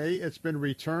the way, it's been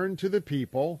returned to the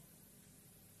people.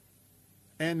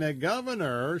 And the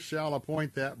governor shall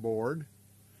appoint that board.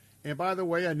 And by the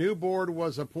way, a new board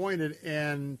was appointed,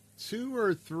 and 2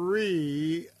 or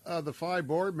 3 of the 5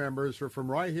 board members are from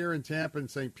right here in Tampa and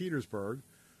St. Petersburg.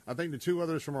 I think the 2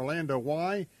 others from Orlando.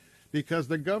 Why? Because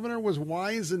the governor was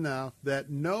wise enough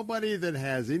that nobody that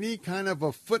has any kind of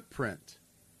a footprint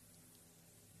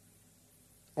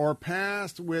or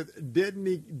past with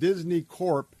Disney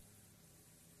Corp,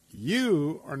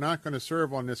 you are not going to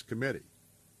serve on this committee.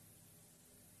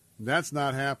 That's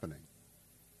not happening.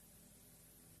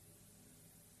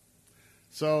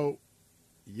 So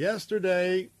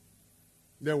yesterday,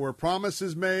 there were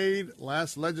promises made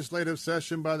last legislative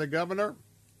session by the governor.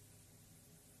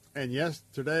 And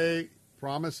yesterday,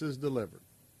 promises delivered.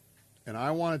 And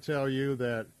I want to tell you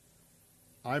that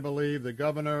I believe the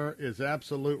governor is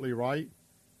absolutely right.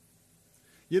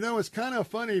 You know, it's kind of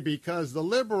funny because the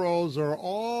liberals are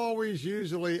always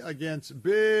usually against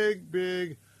big,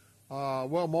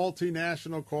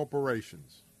 multinational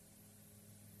corporations.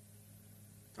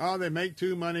 Oh, they make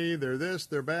too money, they're this,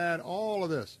 they're bad, all of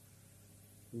this.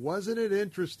 Wasn't it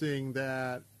interesting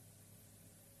that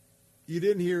you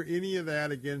didn't hear any of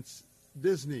that against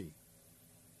Disney?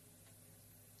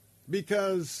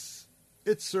 Because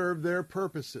it served their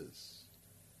purposes.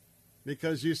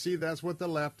 Because, you see, that's what the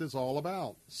left is all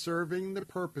about, serving the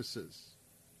purposes.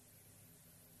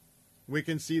 We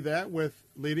can see that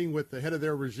leading with the head of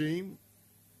their regime,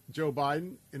 Joe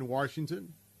Biden, in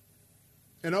Washington.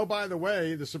 And, oh, by the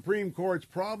way, the Supreme Court's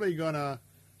probably going to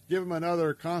give him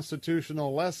another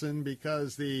constitutional lesson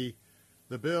because the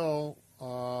bill,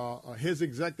 his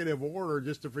executive order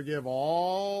just to forgive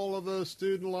all of those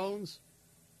student loans.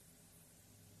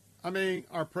 I mean,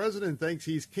 our president thinks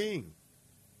he's king.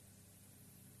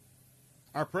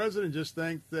 Our president just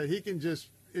thinks that he can just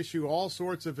issue all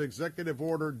sorts of executive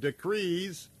order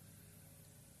decrees.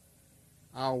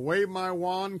 I'll wave my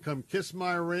wand, come kiss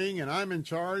my ring, and I'm in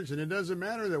charge, and it doesn't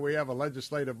matter that we have a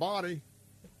legislative body.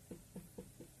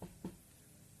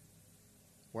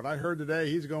 What I heard today,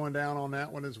 he's going down on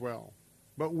that one as well.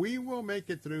 But we will make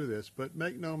it through this, but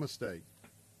make no mistake.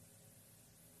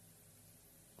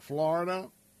 Florida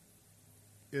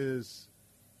is,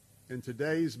 in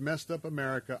today's messed up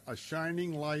America, a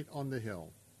shining light on the hill.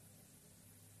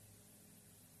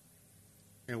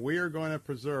 And we are going to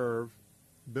preserve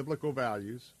biblical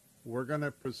values. We're going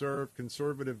to preserve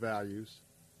conservative values.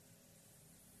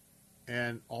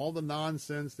 And all the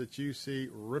nonsense that you see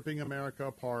ripping America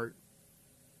apart,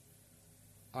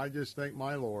 I just thank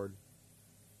my Lord.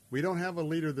 We don't have a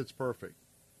leader that's perfect.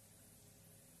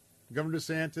 Governor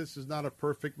DeSantis is not a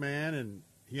perfect man, and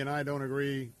he and I don't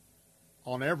agree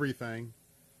on everything.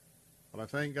 But I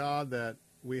thank God that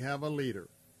we have a leader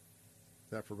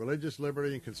that for religious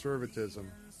liberty and conservatism,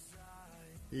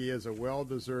 he is a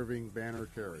well-deserving banner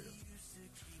carrier.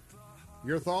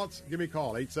 Your thoughts? Give me a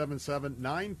call,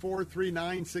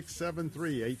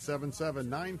 877-943-9673,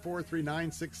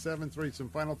 877-943-9673. Some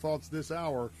final thoughts this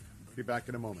hour. Be back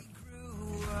in a moment.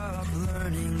 Up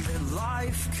learning that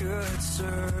life could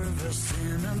serve us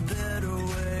in a better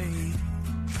way.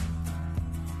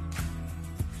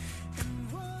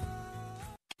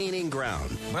 Gaining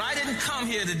ground. But I didn't come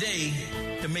here today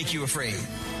to make you afraid.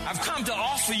 I've come to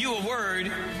offer you a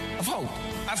word of hope.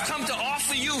 I've come to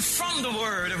offer you from the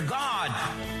Word of God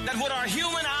that what our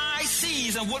human eye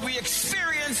sees and what we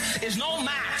experience is no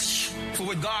match for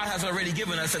what God has already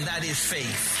given us, and that is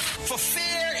faith. For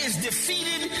fear is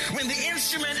defeated when the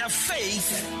instrument of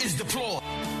faith is deployed.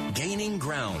 Gaining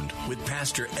Ground with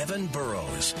Pastor Evan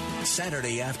Burrows.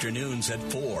 Saturday afternoons at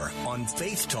 4 on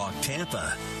Faith Talk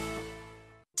Tampa.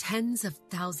 Tens of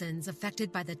thousands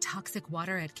affected by the toxic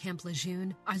water at Camp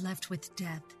Lejeune are left with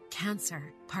death,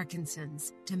 cancer,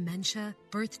 Parkinson's, dementia,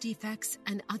 birth defects,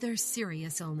 and other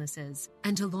serious illnesses.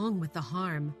 And along with the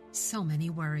harm, so many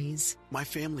worries. My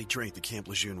family drank the Camp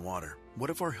Lejeune water. What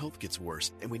if our health gets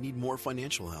worse and we need more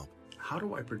financial help? How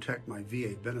do I protect my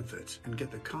VA benefits and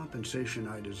get the compensation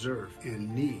I deserve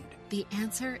and need? The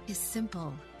answer is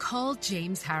simple. Call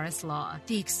James Harris Law,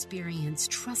 the experienced,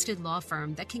 trusted law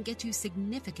firm that can get you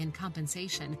significant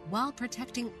compensation while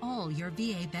protecting all your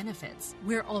VA benefits.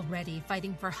 We're already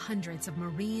fighting for hundreds of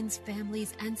Marines,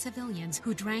 families, and civilians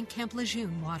who drank Camp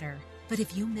Lejeune water. But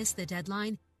if you miss the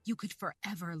deadline, you could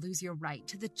forever lose your right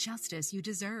to the justice you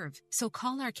deserve. So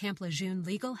call our Camp Lejeune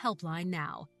legal helpline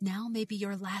now. Now may be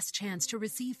your last chance to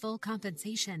receive full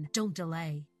compensation. Don't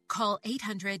delay. Call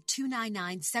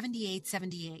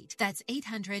 800-299-7878. That's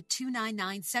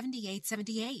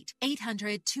 800-299-7878.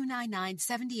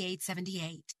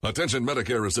 800-299-7878. Attention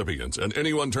Medicare recipients and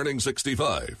anyone turning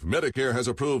 65. Medicare has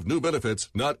approved new benefits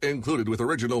not included with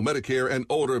original Medicare and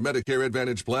older Medicare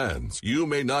Advantage plans. You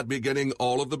may not be getting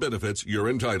all of the benefits you're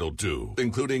entitled to,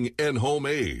 including in-home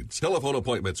aids, telephone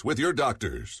appointments with your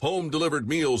doctors, home-delivered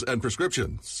meals and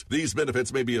prescriptions. These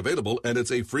benefits may be available and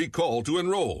it's a free call to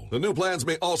enroll. The new plans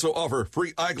may also offer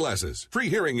free eyeglasses, free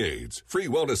hearing aids, free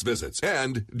wellness visits,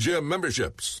 and gym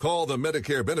memberships. Call the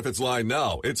Medicare benefits line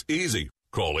now. It's easy.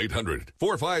 Call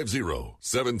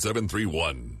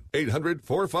 800-450-7731.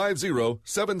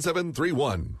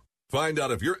 800-450-7731. Find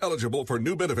out if you're eligible for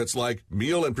new benefits like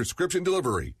meal and prescription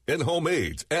delivery, in-home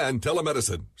aids, and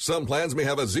telemedicine. Some plans may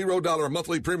have a $0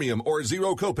 monthly premium or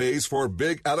zero copays for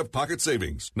big out-of-pocket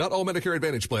savings. Not all Medicare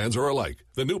Advantage plans are alike.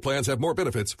 The new plans have more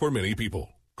benefits for many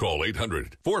people. Call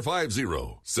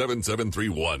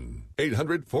 800-450-7731.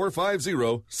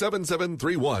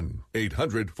 800-450-7731.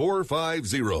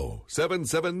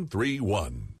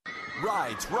 800-450-7731.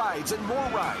 Rides, and more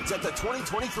rides at the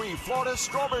 2023 Florida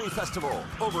Strawberry Festival.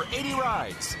 Over 80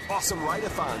 rides. Awesome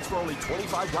ride-a-thons for only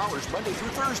 $25 Monday through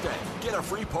Thursday. Get a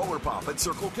free Polar Pop at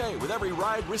Circle K with every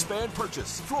ride wristband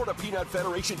purchase. Florida Peanut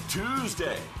Federation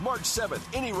Tuesday. March 7th,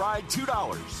 any ride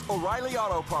 $2. O'Reilly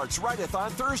Auto Parts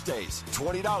Ride-a-thon Thursdays.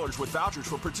 $20 with vouchers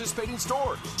for participating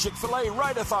stores. Chick-fil-A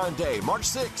Ride-a-thon Day, March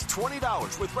 6th.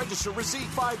 $20 with register receipt.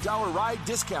 $5 ride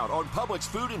discount on Publix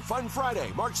Food and Fun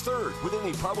Friday, March 3rd. With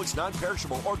any Publix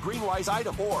non-perishable or Greenwise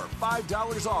item, or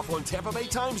 $5 off on Tampa Bay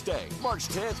Times Day, March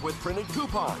 10th with printed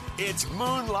coupon. It's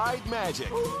Moonlight Magic.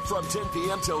 From 10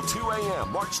 p.m. till 2 a.m.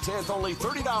 March 10th, only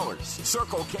 $30.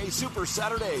 Circle K Super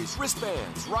Saturdays,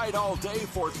 wristbands, ride all day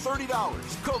for $30.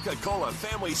 Coca-Cola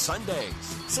Family Sundays.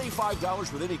 Save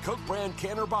 $5 with any Coke brand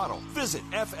can or bottle. Visit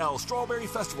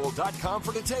FLStrawberryFestival.com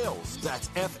for details. That's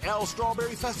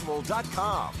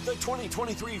FLStrawberryFestival.com. The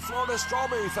 2023 Florida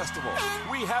Strawberry Festival.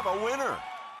 We have a winner.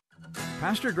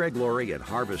 Pastor Greg Laurie at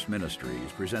Harvest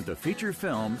Ministries present the feature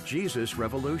film Jesus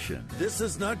Revolution. This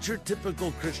is not your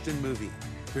typical Christian movie.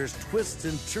 There's twists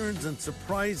and turns and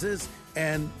surprises,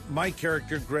 and my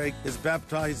character, Greg, is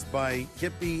baptized by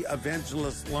hippie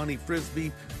evangelist Lonnie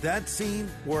Frisbee. That scene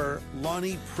where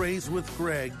Lonnie prays with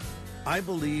Greg, I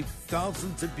believe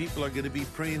thousands of people are going to be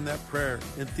praying that prayer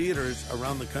in theaters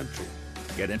around the country.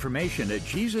 Get information at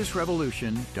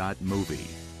JesusRevolution.movie.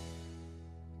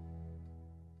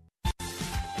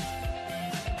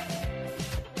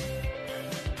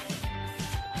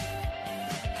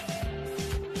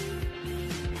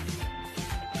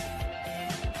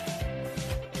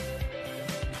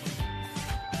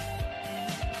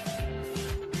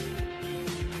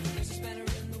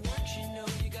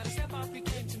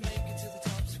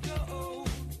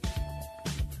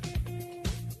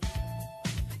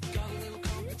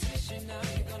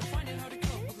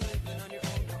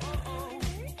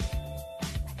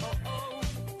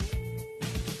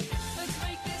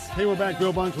 Hey, we're back.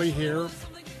 Bill Bunkley here. I'm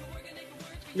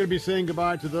going to be saying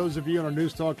goodbye to those of you on our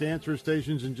News Talk answer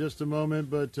stations in just a moment,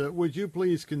 but would you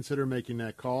please consider making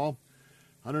that call?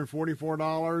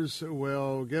 $144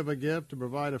 will give a gift to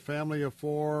provide a family of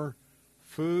 4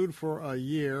 food for a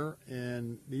year,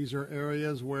 and these are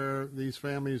areas where these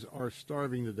families are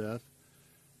starving to death.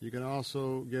 You can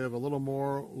also give a little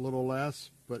more, a little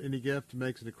less, but any gift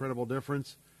makes an incredible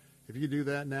difference. If you do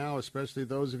that now, especially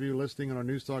those of you listening on our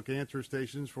News Talk answer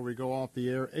stations before we go off the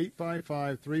air,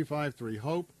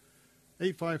 855-353-HOPE,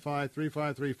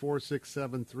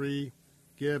 855-353-4673.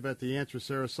 Give at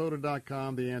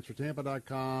theanswersarasota.com,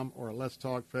 theanswertampa.com, or at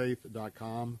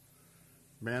letstalkfaith.com.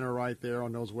 Manner right there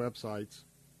on those websites.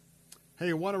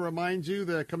 Hey, I want to remind you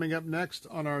that coming up next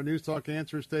on our News Talk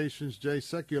answer stations, Jay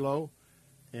Sekulow,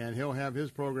 and he'll have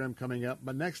his program coming up.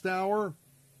 But next hour,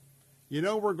 You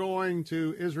know, we're going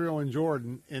to Israel and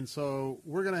Jordan, and so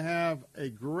we're going to have a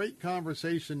great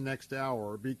conversation next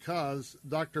hour because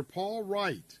Dr. Paul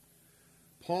Wright,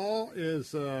 Paul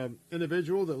is an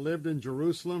individual that lived in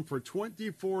Jerusalem for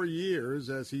 24 years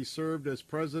as he served as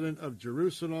president of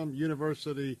Jerusalem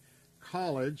University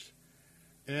College,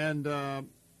 and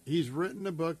he's written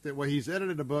a book he's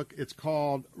edited a book. It's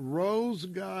called Rose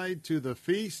Guide to the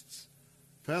Feasts,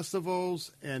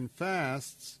 Festivals, and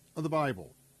Fasts of the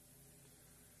Bible.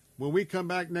 When we come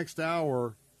back next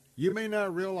hour, you may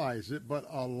not realize it, but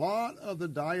a lot of the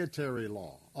dietary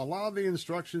law, a lot of the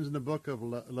instructions in the book of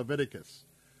Leviticus,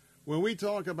 when we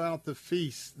talk about the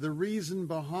feasts, the reason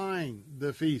behind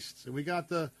the feasts, and we got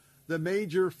the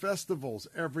major festivals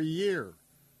every year,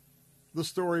 the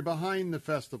story behind the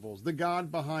festivals, the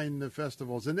God behind the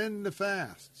festivals, and then the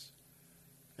fasts.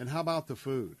 And how about the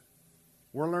food?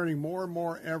 We're learning more and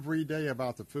more every day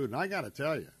about the food. And I got to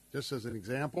tell you, just as an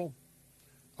example,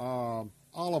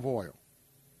 olive oil.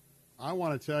 I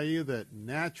want to tell you that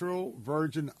natural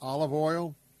virgin olive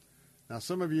oil, now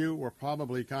some of you will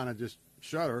probably kind of just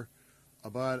shudder,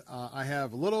 but I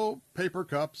have little paper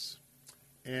cups,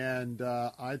 and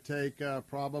I take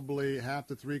probably half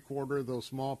to three-quarter of those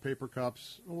small paper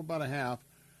cups, about a half.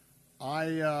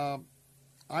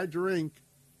 I drink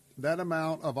that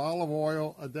amount of olive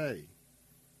oil a day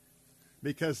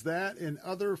because that and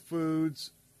other foods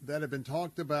that have been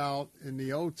talked about in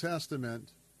the Old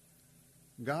Testament,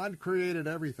 God created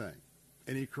everything,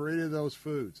 and he created those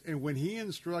foods. And when he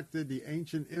instructed the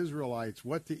ancient Israelites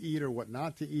what to eat or what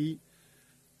not to eat,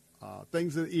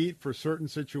 things to eat for certain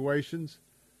situations,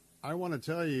 I want to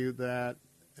tell you that,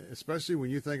 especially when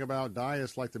you think about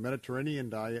diets like the Mediterranean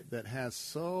diet that has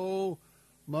so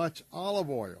much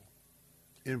olive oil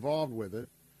involved with it,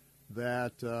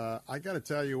 that I got to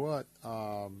tell you what,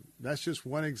 that's just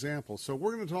one example. So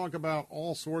we're going to talk about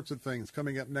all sorts of things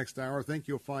coming up next hour. I think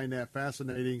you'll find that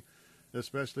fascinating,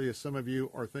 especially as some of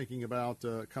you are thinking about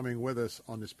coming with us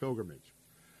on this pilgrimage.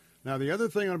 Now, the other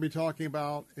thing I'm going to be talking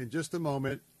about in just a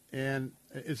moment, and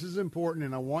this is important,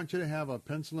 and I want you to have a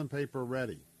pencil and paper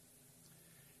ready,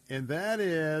 and that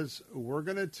is we're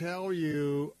going to tell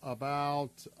you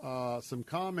about some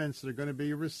comments that are going to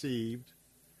be received.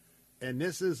 And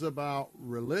this is about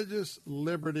religious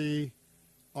liberty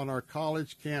on our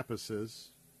college campuses.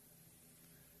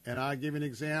 And I'll give you an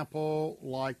example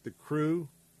like the Cru,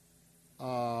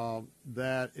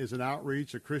 that is an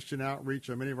outreach, a Christian outreach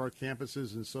on many of our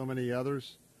campuses and so many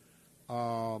others.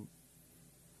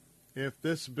 If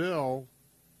this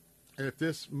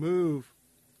move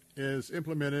is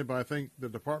implemented by, I think, the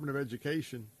Department of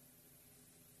Education,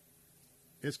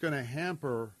 it's going to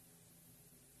hamper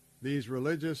these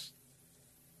religious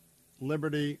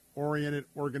liberty-oriented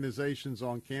organizations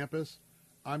on campus.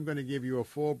 I'm going to give you a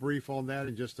full brief on that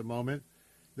in just a moment.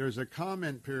 There's a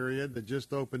comment period that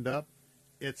just opened up.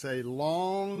 It's a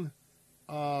long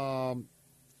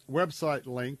website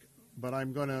link, but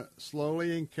I'm going to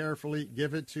slowly and carefully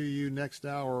give it to you next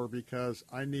hour because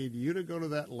I need you to go to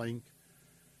that link,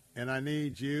 and I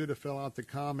need you to fill out the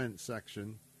comment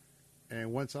section.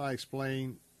 And once I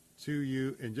explain to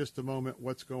you in just a moment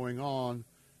what's going on,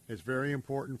 it's very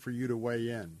important for you to weigh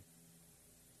in.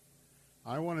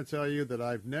 I want to tell you that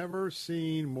I've never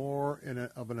seen more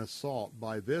of an assault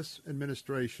by this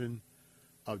administration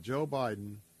of Joe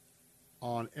Biden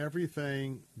on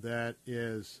everything that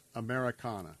is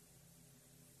Americana.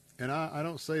 And I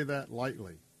don't say that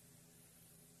lightly.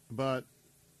 But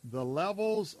the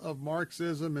levels of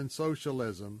Marxism and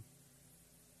socialism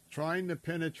trying to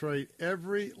penetrate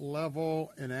every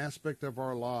level and aspect of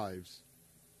our lives,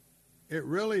 it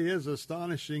really is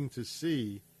astonishing to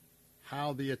see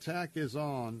how the attack is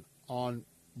on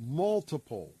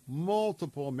multiple,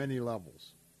 many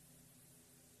levels.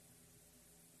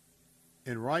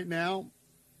 And right now,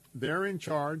 they're in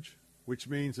charge, which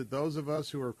means that those of us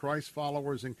who are Christ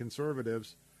followers and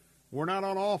conservatives, we're not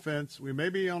on offense. We may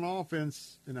be on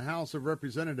offense in the House of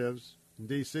Representatives in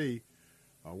D.C.,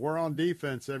 we're on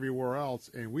defense everywhere else,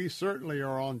 and we certainly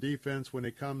are on defense when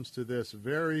it comes to this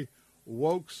very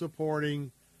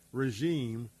woke-supporting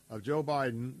regime of Joe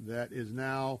Biden that is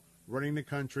now running the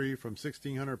country from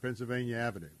 1600 Pennsylvania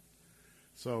Avenue.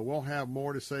 So we'll have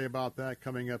more to say about that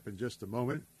coming up in just a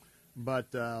moment.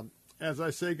 But as I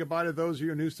say goodbye to those of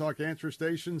you on News Talk Answer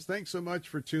Stations, thanks so much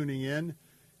for tuning in.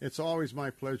 It's always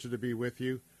my pleasure to be with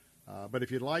you. But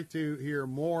if you'd like to hear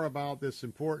more about this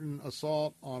important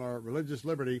assault on our religious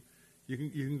liberty, you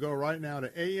can go right now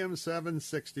to AM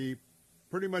 760,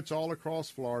 pretty much all across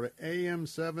Florida, AM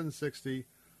 760,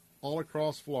 all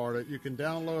across Florida. You can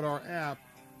download our app,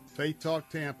 Faith Talk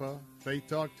Tampa,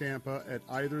 at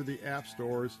either of the app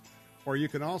stores, or you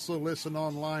can also listen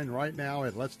online right now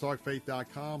at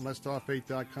letstalkfaith.com,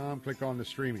 letstalkfaith.com. Click on the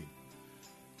streaming.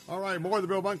 All right, more of the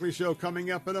Bill Bunkley Show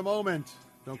coming up in a moment.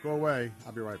 Don't go away.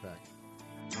 I'll be right back.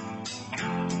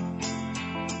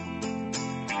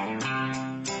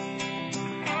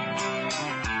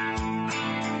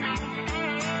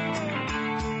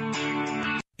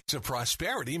 It's a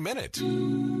Prosperity Minute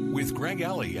with Greg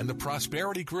Ellie and the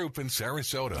Prosperity Group in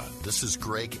Sarasota. This is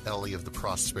Greg Ellie of the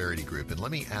Prosperity Group, and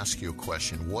let me ask you a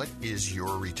question. What is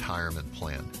your retirement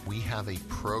plan? We have a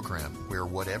program where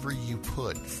whatever you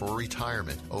put for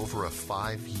retirement over a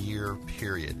 5-year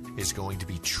period is going to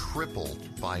be tripled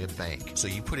by a bank. So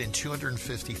you put in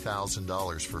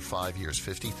 $250,000 for 5 years,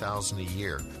 $50,000 a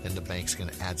year, and the bank's going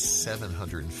to add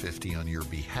 $750 on your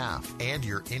behalf. And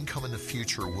your income in the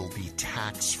future will be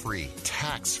tax-free.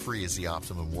 Tax-free is the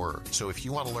optimum word. So if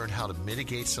you want to learn how to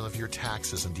mitigate some of your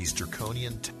taxes and these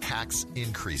draconian tax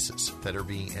increases that are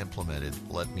being implemented,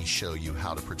 let me show you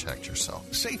how to protect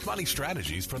yourself. Safe money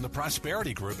strategies from the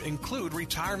Prosperity Group include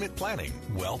retirement planning,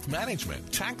 wealth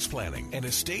management, tax planning, and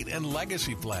estate and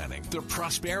legacy planning. The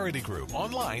Prosperity Group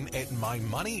online at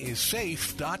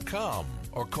mymoneyissafe.com.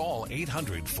 Or call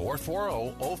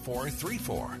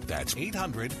 800-440-0434. That's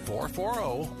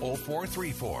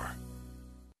 800-440-0434.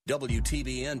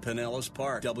 WTBN Pinellas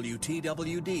Park,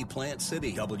 WTWD Plant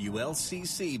City,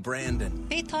 WLCC Brandon.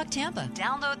 Faith Talk Tampa.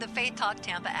 Download the Faith Talk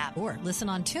Tampa app or listen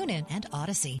on TuneIn and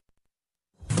Odyssey.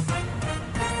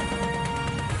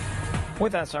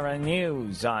 With SRN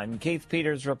News, I'm Keith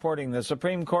Peters reporting the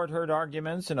Supreme Court heard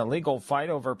arguments in a legal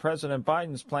fight over President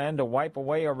Biden's plan to wipe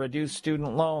away or reduce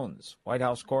student loans. White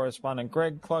House correspondent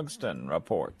Greg Clugston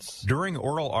reports. During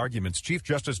oral arguments, Chief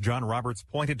Justice John Roberts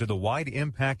pointed to the wide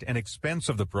impact and expense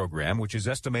of the program, which is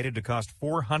estimated to cost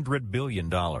 $400 billion.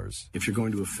 If you're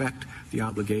going to affect the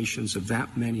obligations of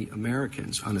that many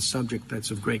Americans on a subject that's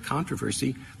of great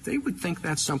controversy, they would think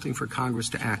that's something for Congress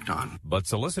to act on. But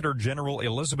Solicitor General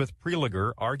Elizabeth Prelogar,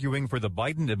 arguing for the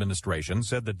Biden administration,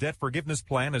 said the debt forgiveness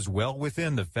plan is well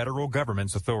within the federal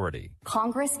government's authority.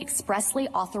 Congress expressly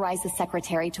authorized the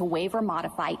Secretary to waive or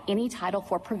modify any Title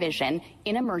IV provision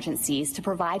in emergencies to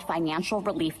provide financial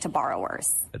relief to borrowers.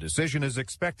 A decision is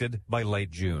expected by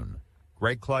late June.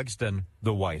 Greg Clugston,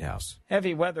 the White House.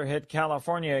 Heavy weather hit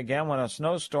California again when a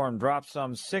snowstorm dropped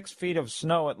some 6 feet of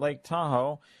snow at Lake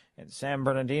Tahoe. And San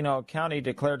Bernardino County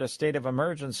declared a state of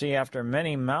emergency after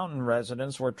many mountain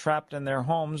residents were trapped in their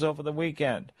homes over the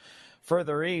weekend.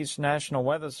 Further east, National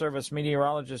Weather Service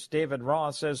meteorologist David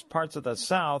Ross says parts of the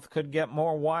south could get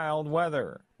more wild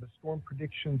weather. The Storm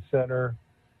Prediction Center,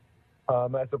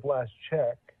 as of last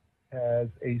check, has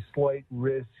a slight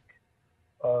risk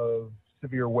of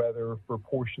severe weather for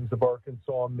portions of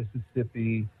Arkansas,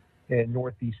 Mississippi, and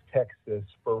northeast Texas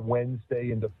for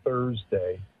Wednesday into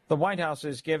Thursday. The White House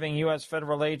is giving U.S.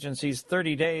 federal agencies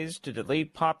 30 days to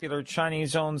delete popular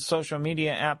Chinese-owned social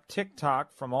media app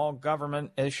TikTok from all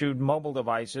government-issued mobile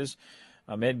devices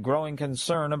amid growing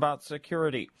concern about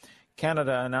security.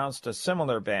 Canada announced a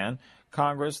similar ban.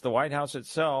 Congress, the White House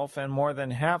itself, and more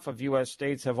than half of U.S.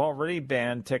 states have already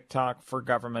banned TikTok for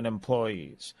government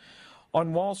employees.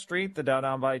 On Wall Street, the Dow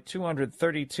down by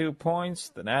 232 points,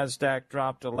 the Nasdaq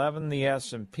dropped 11, the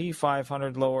S&P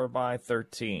 500 lower by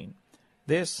 13.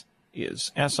 This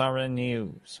is SRN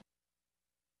News.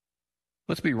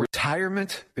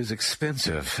 Retirement is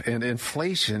expensive, and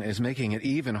inflation is making it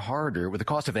even harder with the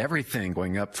cost of everything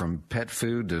going up from pet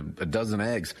food to a dozen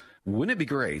eggs. Wouldn't it be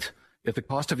great if the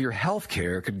cost of your health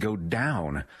care could go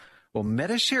down? Well,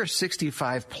 Medishare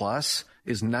 65 Plus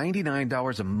is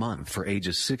 $99 a month for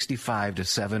ages 65 to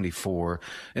 74.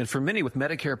 And for many with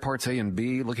Medicare Parts A and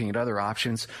B looking at other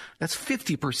options, that's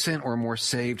 50% or more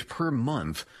saved per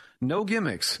month. No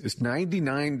gimmicks. It's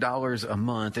 $99 a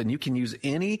month, and you can use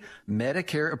any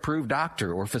Medicare-approved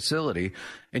doctor or facility,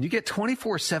 and you get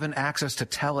 24/7 access to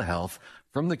telehealth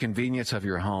from the convenience of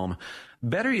your home.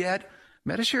 Better yet,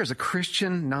 Medishare is a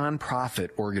Christian nonprofit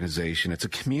organization. It's a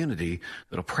community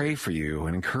that'll pray for you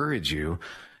and encourage you.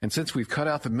 And since we've cut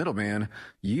out the middleman,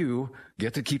 you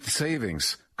get to keep the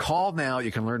savings. Call now.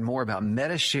 You can learn more about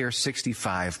Medishare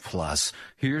 65 Plus.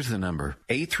 Here's the number: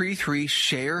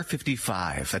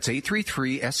 833-SHARE-55. That's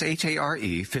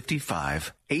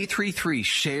 833-SHARE-55.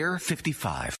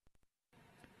 833-SHARE-55.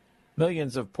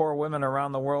 Millions of poor women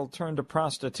around the world turn to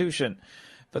prostitution,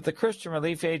 but the Christian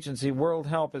relief agency World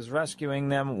Help is rescuing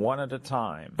them one at a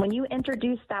time. When you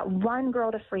introduce that one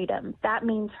girl to freedom, that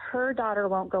means her daughter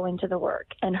won't go into the work,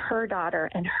 and her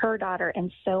daughter, and her daughter,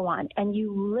 and so on. And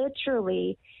you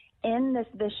literally end this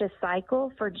vicious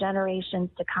cycle for generations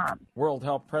to come. World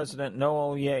Help President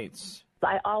Noel Yates.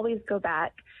 I always go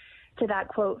back to that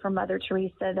quote from Mother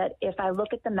Teresa that if I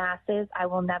look at the masses, I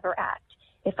will never act.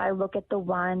 If I look at the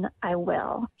one, I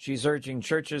will. She's urging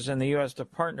churches in the U.S. to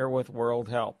partner with World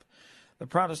Help. The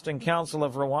Protestant Council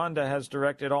of Rwanda has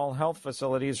directed all health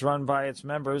facilities run by its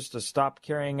members to stop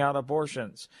carrying out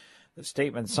abortions. The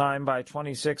statement, signed by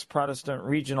 26 Protestant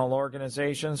regional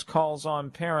organizations, calls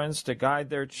on parents to guide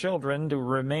their children to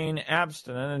remain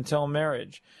abstinent until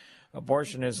marriage.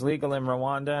 Abortion is legal in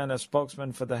Rwanda, and a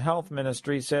spokesman for the health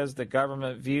ministry says the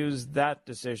government views that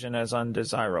decision as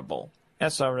undesirable.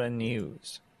 SRN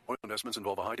News. Oil investments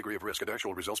involve a high degree of risk and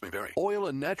actual results may vary. Oil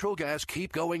and natural gas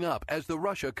keep going up as the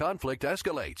Russia conflict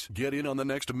escalates. Get in on the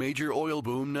next major oil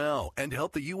boom now and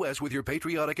help the U.S. with your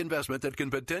patriotic investment that can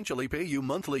potentially pay you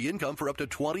monthly income for up to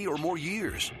 20 or more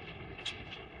years.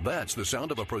 That's the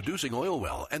sound of a producing oil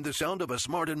well and the sound of a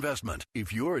smart investment.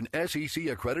 If you're an SEC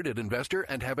accredited investor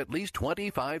and have at least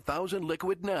 $25,000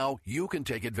 liquid now, you can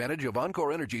take advantage of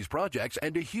Encore Energy's projects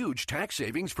and a huge tax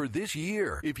savings for this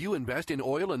year. If you invest in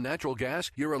oil and natural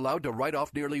gas, you're allowed to write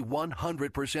off nearly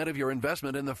 100% of your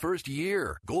investment in the first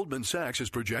year. Goldman Sachs is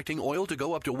projecting oil to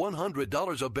go up to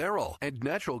 $100 a barrel, and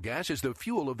natural gas is the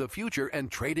fuel of the future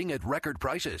and trading at record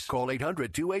prices. Call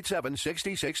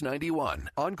 800-287-6691.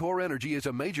 Encore Energy is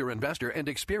a major investor and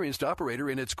experienced operator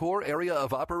in its core area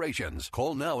of operations.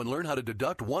 Call now and learn how to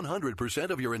deduct 100%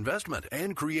 of your investment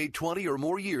and create 20 or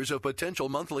more years of potential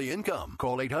monthly income.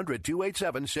 Call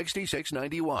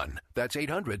 800-287-6691. That's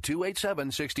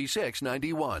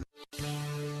 800-287-6691.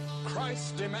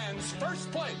 Christ demands first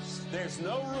place. There's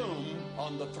no room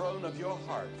on the throne of your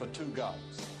heart for two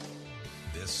gods.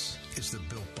 This is the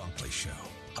Bill Bunkley Show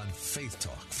on Faith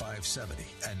Talk 570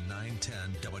 and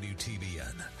 910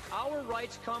 WTBN. Our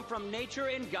rights come from nature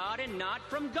and God and not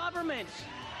from government.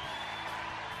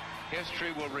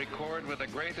 History will record with the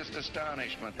greatest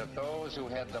astonishment that those who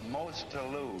had the most to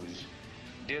lose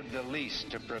did the least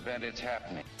to prevent its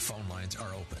happening. Phone lines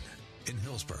are open. In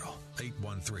Hillsborough,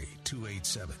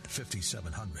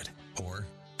 813-287-5700 or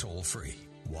toll free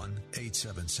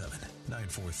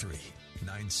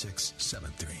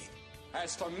 1-877-943-9673.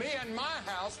 As for me and my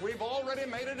house, we've already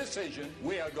made a decision.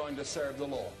 We are going to serve the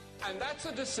Lord. And that's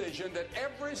a decision that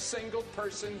every single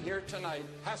person here tonight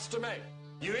has to make.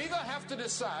 You either have to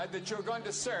decide that you're going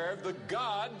to serve the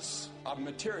gods of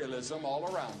materialism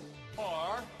all around you,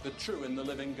 or the true and the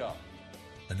living God.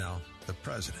 And now, the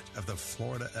president of the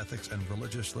Florida Ethics and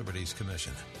Religious Liberties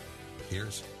Commission.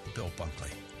 Here's Bill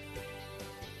Bunkley.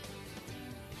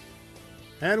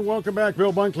 And welcome back.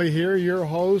 Bill Bunkley here, your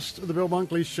host of the Bill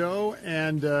Bunkley Show.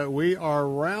 And we are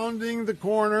rounding the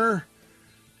corner.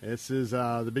 This is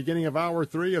the beginning of hour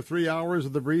 3 of 3 hours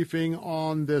of the briefing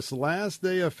on this last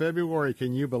day of February.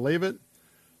 Can you believe it?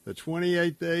 The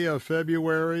 28th day of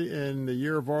February in the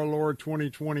year of our Lord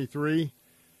 2023.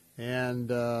 And,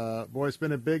 boy, it's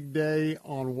been a big day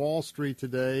on Wall Street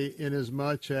today,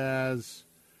 inasmuch as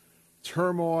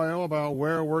turmoil about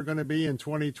where we're going to be in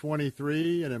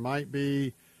 2023, and it might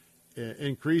be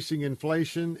increasing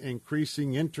inflation,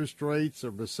 increasing interest rates,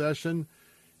 a recession.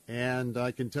 And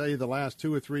I can tell you the last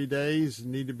 2 or 3 days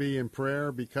need to be in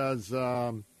prayer because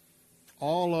all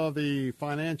of the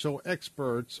financial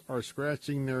experts are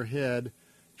scratching their head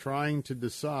trying to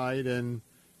decide. And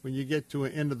when you get to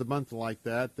an end of the month like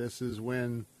that, this is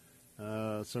when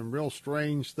some real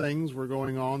strange things were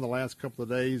going on the last couple of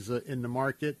days in the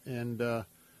market, and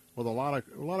with a lot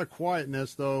of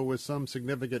quietness, though, with some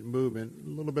significant movement, a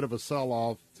little bit of a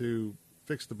sell-off to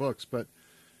fix the books. But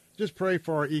just pray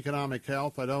for our economic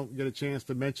health. I don't get a chance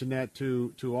to mention that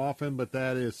too often, but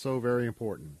that is so very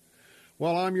important.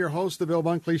 Well, I'm your host, The Bill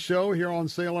Bunkley Show, here on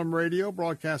Salem Radio,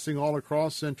 broadcasting all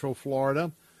across Central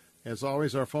Florida. As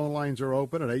always, our phone lines are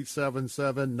open at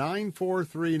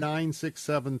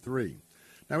 877-943-9673.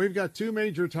 Now, we've got 2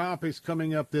 major topics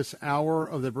coming up this hour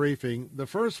of the briefing. The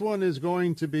first one is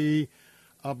going to be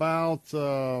about,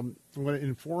 I'm going to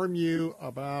inform you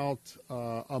about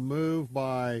a move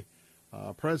by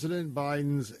President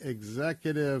Biden's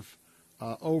executive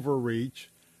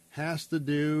overreach. Has to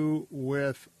do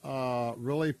with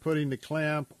really putting the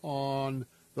clamp on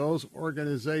those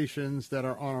organizations that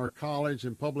are on our college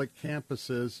and public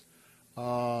campuses,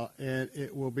 and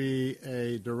it will be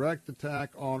a direct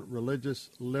attack on religious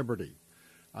liberty.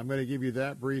 I'm going to give you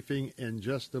that briefing in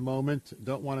just a moment.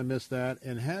 Don't want to miss that.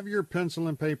 And have your pencil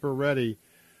and paper ready,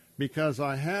 because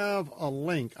I have a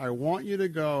link. I want you to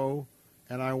go,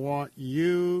 and I want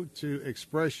you to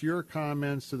express your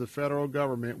comments to the federal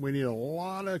government. We need a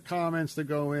lot of comments to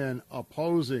go in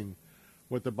opposing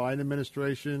what the Biden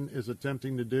administration is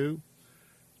attempting to do.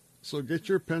 So get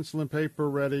your pencil and paper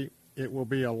ready. It will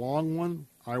be a long one.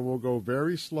 I will go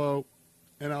very slow,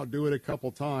 and I'll do it a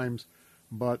couple times.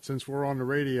 But since we're on the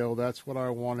radio, that's what I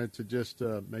wanted to just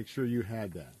make sure you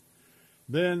had that.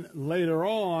 Then later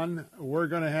on, we're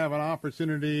going to have an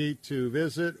opportunity to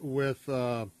visit with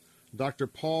Dr.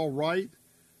 Paul Wright.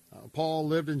 Paul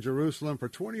lived in Jerusalem for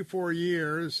 24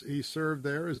 years. He served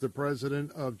there as the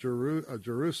president of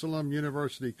Jerusalem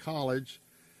University College.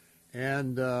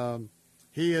 And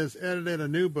he has edited a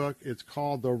new book. It's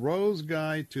called The Rose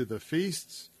Guide to the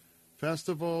Feasts,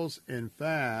 Festivals, and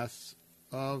Fasts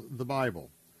of the Bible.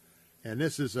 And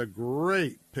this is a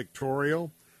great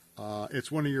pictorial.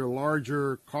 It's one of your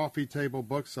larger coffee table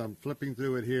books. I'm flipping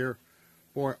through it here.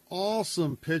 Boy,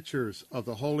 awesome pictures of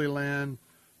the Holy Land,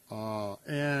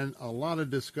 and a lot of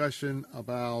discussion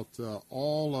about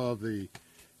all of the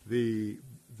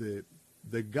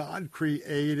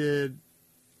God-created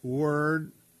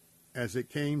Word as it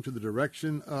came to the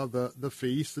direction of the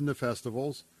feasts and the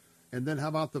festivals. And then how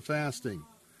about the fasting?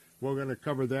 We're going to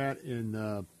cover that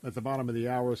at the bottom of the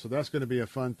hour, so that's going to be a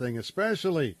fun thing,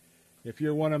 especially if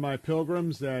you're one of my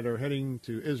pilgrims that are heading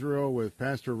to Israel with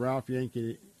Pastor Ralph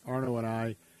Yankee, Arno, and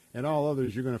I, and all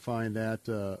others. You're going to find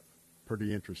that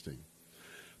pretty interesting.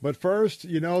 But first,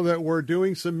 you know that we're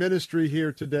doing some ministry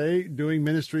here today, doing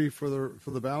ministry for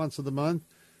the balance of the month,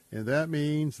 and that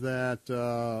means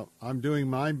that I'm doing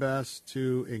my best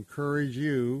to encourage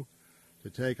you to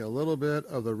take a little bit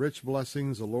of the rich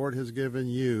blessings the Lord has given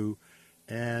you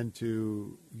and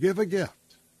to give a gift.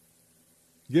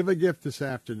 Give a gift this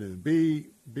afternoon.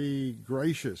 Be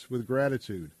gracious with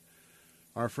gratitude.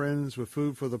 Our friends with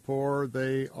Food for the Poor,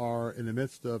 they are in the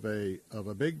midst of a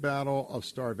big battle of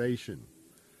starvation.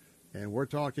 And we're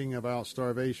talking about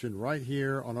starvation right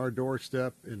here on our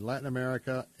doorstep in Latin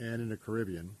America and in the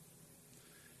Caribbean.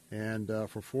 And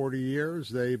for 40 years,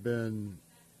 they've been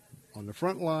on the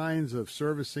front lines of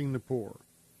servicing the poor.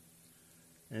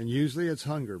 And usually it's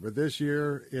hunger. But this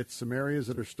year, it's some areas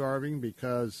that are starving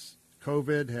because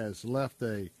COVID has left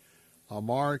a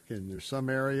mark, and there's some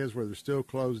areas where they're still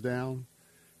closed down.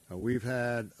 We've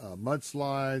had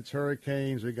mudslides,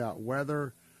 hurricanes. We got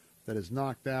weather that has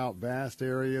knocked out vast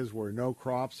areas where no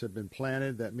crops have been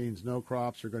planted. That means no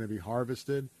crops are going to be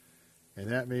harvested.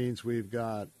 And that means we've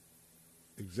got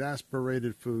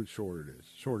exasperated food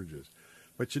shortages.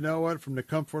 But you know what? From the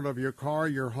comfort of your car,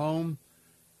 your home,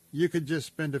 you could just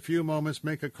spend a few moments,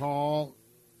 make a call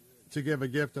to give a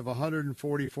gift of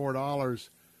 $144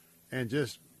 and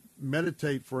just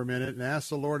meditate for a minute and ask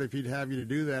the Lord if he'd have you to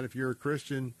do that. If you're a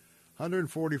Christian,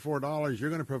 $144, you're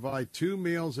going to provide 2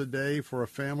 meals a day for a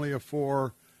family of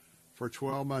 4 for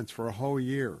 12 months, for a whole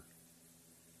year.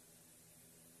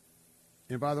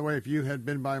 And by the way, if you had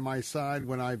been by my side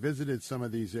when I visited some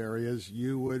of these areas,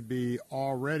 you would be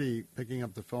already picking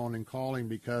up the phone and calling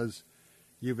because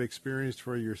you've experienced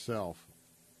for yourself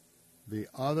the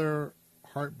other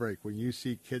heartbreak when you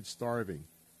see kids starving,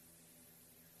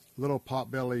 little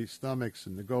pot-belly stomachs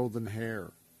and the golden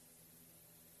hair.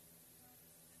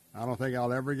 I don't think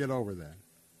I'll ever get over that.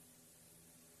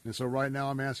 And so right now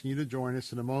I'm asking you to join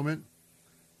us in a moment.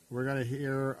 We're going to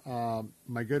hear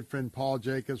my good friend Paul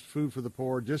Jacobs, Food for the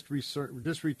Poor, just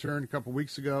returned a couple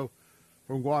weeks ago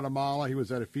from Guatemala. He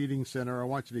was at a feeding center. I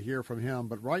want you to hear from him.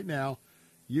 But right now,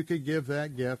 you could give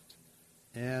that gift.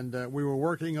 And we were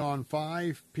working on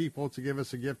 5 people to give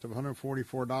us a gift of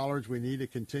 $144. We need to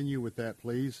continue with that,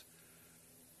 please.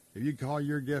 If you call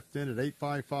your gift in at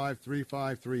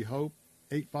 855-353-HOPE,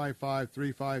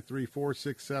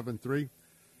 855-353-4673.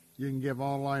 You can give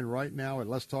online right now at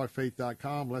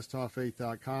letstalkfaith.com,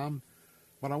 letstalkfaith.com.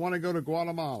 But I want to go to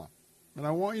Guatemala, and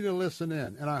I want you to listen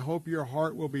in, and I hope your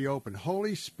heart will be open.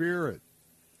 Holy Spirit,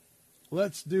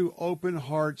 let's do open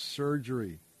heart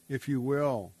surgery, if you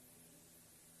will.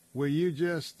 Will you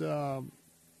just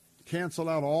cancel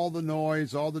out all the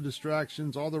noise, all the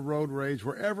distractions, all the road rage,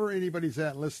 wherever anybody's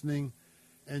at listening,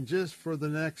 and just for the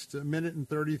next minute and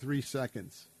 33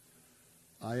 seconds,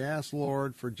 I ask,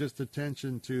 Lord, for just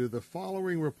attention to the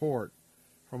following report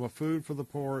from a Food for the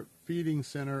Poor feeding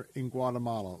center in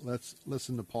Guatemala. Let's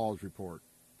listen to Paul's report.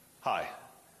 Hi,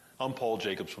 I'm Paul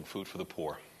Jacobs from Food for the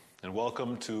Poor, and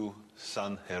welcome to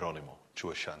San Jeronimo,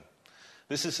 Chuashan.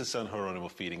 This is the San Jeronimo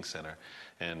Feeding Center,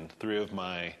 and 3 of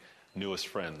my newest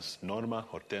friends, Norma,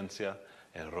 Hortensia,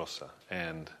 and Rosa,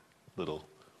 and little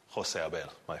Jose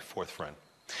Abel, my 4th friend.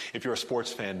 If you're a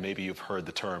sports fan, maybe you've heard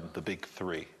the term the Big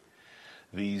 3.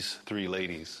 These 3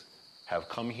 ladies have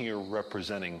come here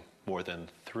representing more than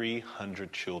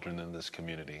 300 children in this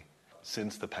community.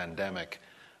 Since the pandemic,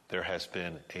 there has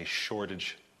been a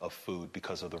shortage of food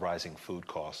because of the rising food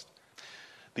cost.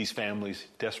 These families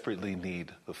desperately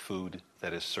need the food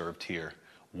that is served here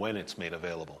when it's made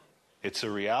available. It's a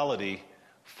reality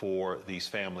for these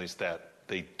families that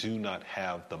they do not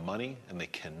have the money and they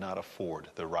cannot afford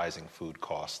the rising food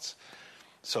costs.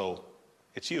 So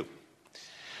it's you.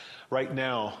 Right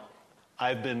now,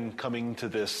 I've been coming to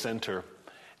this center,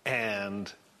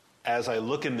 and as I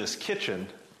look in this kitchen,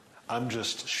 I'm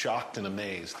just shocked and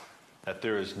amazed that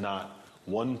there is not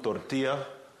one tortilla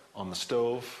on the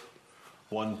stove,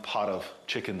 one pot of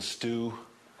chicken stew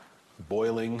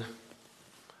boiling,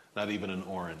 not even an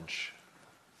orange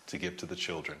to give to the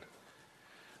children.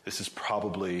 This is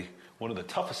probably one of the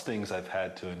toughest things I've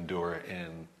had to endure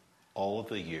in all of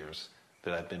the years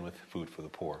that I've been with Food for the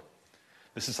Poor.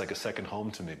 This is like a second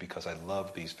home to me because I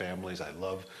love these families. I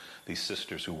love these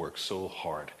sisters who work so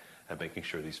hard at making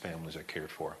sure these families are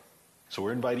cared for. So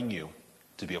we're inviting you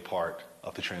to be a part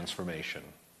of the transformation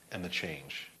and the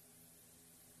change.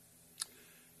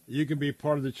 You can be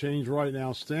part of the change right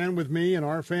now. Stand with me and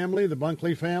our family, the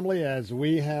Bunkley family, as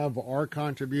we have our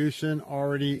contribution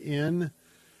already in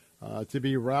to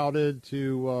be routed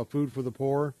to Food for the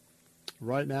Poor.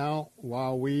 Right now,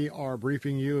 while we are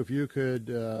briefing you, if you could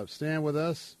stand with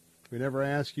us. We never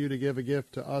ask you to give a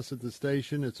gift to us at the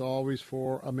station. It's always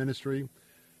for a ministry.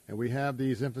 And we have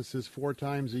these emphases 4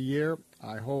 times a year.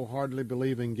 I wholeheartedly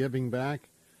believe in giving back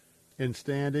and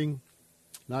standing,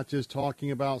 not just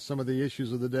talking about some of the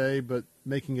issues of the day, but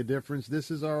making a difference. This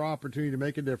is our opportunity to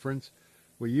make a difference.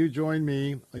 Will you join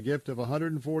me? A gift of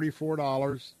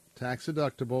 $144, tax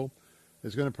deductible,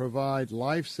 is going to provide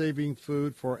life-saving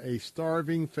food for a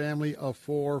starving family of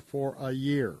 4 for a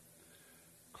year.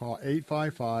 Call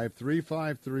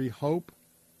 855-353-HOPE,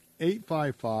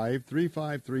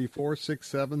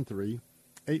 855-353-4673,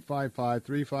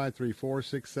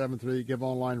 855-353-4673. Give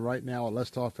online right now at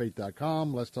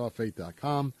letstalkfaith.com,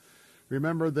 letstalkfaith.com.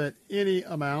 Remember that any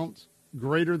amount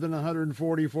greater than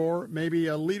 $144, maybe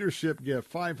a leadership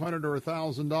gift, $500 or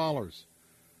 $1,000,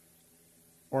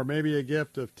 or maybe a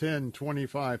gift of $10,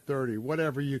 $25, $30,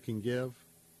 whatever you can give.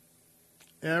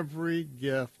 Every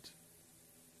gift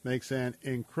makes an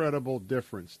incredible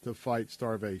difference to fight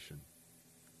starvation.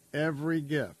 Every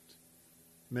gift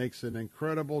makes an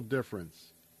incredible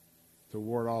difference to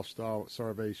ward off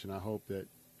starvation. I hope that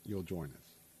you'll join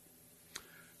us.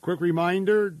 Quick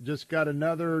reminder, just got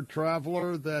another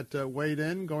traveler that weighed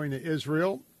in going to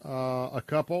Israel, a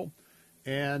couple.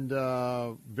 And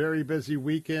very busy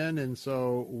weekend, and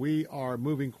so we are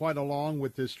moving quite along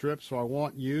with this trip. So I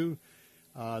want you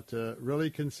to really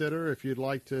consider if you'd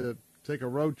like to take a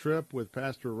road trip with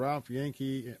Pastor Ralph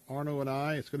Yankee Arno and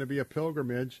I. It's going to be a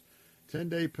pilgrimage,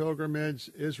 10-day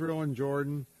pilgrimage, Israel and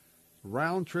Jordan,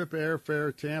 round-trip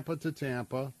airfare, Tampa to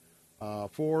Tampa,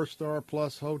 4-star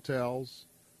plus hotels,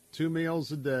 2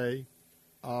 meals a day,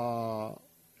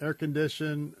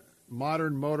 air-conditioned,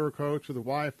 modern motor coach with a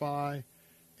Wi-Fi,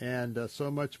 and so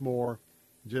much more.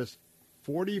 Just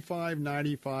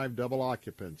 $45.95 double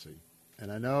occupancy.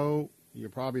 And I know you're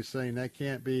probably saying that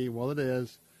can't be. Well, it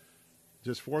is.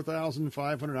 Just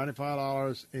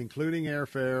 $4,595, including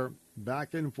airfare,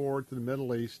 back and forth to the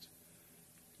Middle East.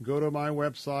 Go to my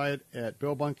website at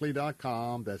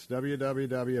BillBunkley.com. That's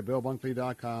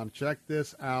www.BillBunkley.com. Check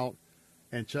this out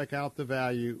and check out the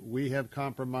value. We have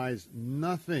compromised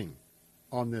nothing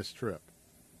on this trip.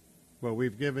 Well,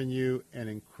 we've given you an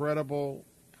incredible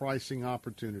pricing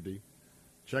opportunity.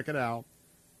 Check it out.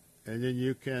 And then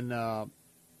you can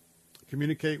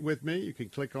communicate with me. You can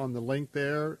click on the link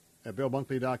there at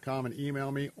BillBunkley.com and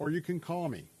email me, or you can call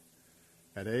me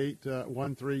at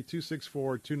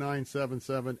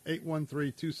 813-264-2977,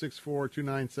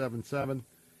 813-264-2977.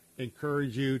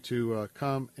 Encourage you to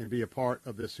come and be a part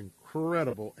of this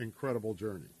incredible, incredible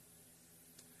journey.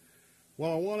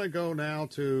 Well, I want to go now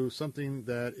to something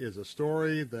that is a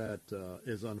story that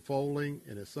is unfolding,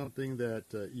 and it's something that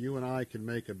you and I can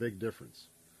make a big difference.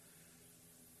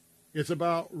 It's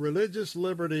about religious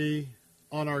liberty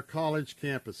on our college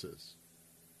campuses.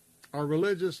 Our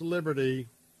religious liberty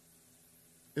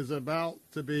is about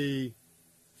to be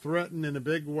threatened in a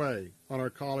big way on our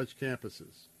college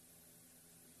campuses.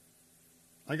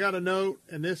 I got a note,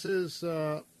 and this is,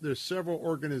 there's several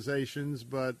organizations,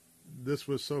 but this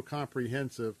was so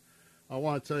comprehensive. I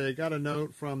want to tell you, I got a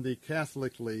note from the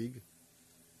Catholic League,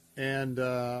 and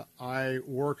I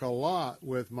work a lot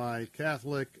with my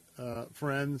Catholic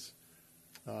friends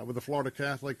with the Florida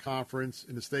Catholic Conference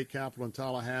in the state capitol in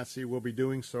Tallahassee. We'll be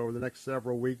doing so over the next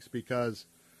several weeks because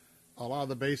a lot of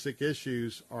the basic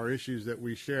issues are issues that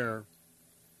we share.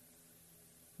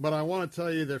 But I want to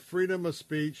tell you that freedom of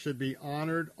speech should be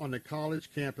honored on the college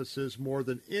campuses more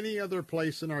than any other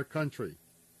place in our country.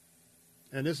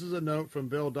 And this is a note from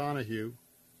Bill Donahue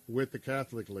with the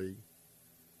Catholic League.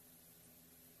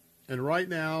 And right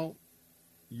now,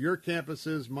 your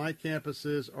campuses, my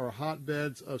campuses, are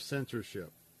hotbeds of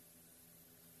censorship.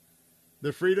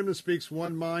 The freedom to speak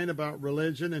one's mind about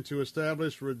religion and to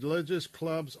establish religious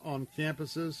clubs on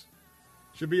campuses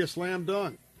should be a slam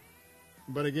dunk.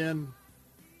 But again,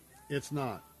 it's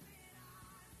not.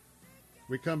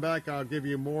 We come back, I'll give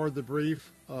you more of the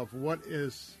brief of what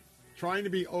is trying to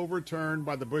be overturned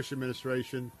by the Bush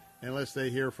administration unless they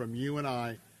hear from you and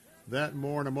I. That and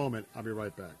more in a moment. I'll be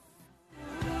right back.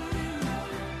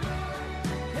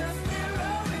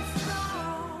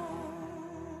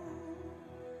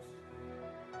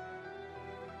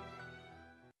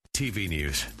 TV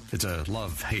news. It's a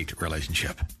love-hate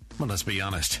relationship. Well, let's be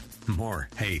honest. More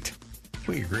hate.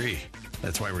 We agree.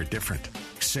 That's why we're different.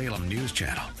 Salem News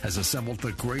Channel has assembled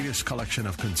the greatest collection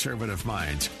of conservative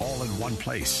minds all in one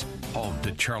place. Home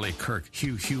to Charlie Kirk,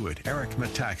 Hugh Hewitt, Eric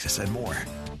Metaxas, and more.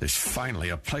 There's finally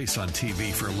a place on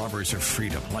TV for lovers of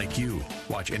freedom like you.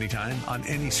 Watch anytime, on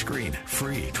any screen,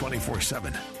 free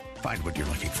 24/7. Find what you're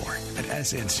looking for at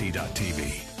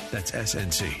snc.tv. That's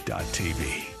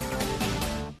snc.tv.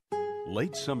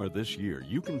 Late summer this year,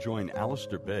 you can join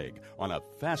Alistair Begg on a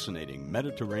fascinating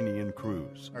Mediterranean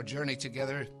cruise. Our journey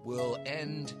together will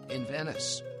end in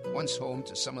Venice, once home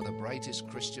to some of the brightest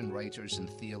Christian writers and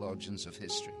theologians of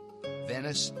history.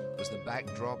 Venice was the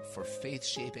backdrop for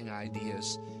faith-shaping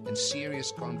ideas and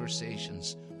serious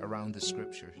conversations around the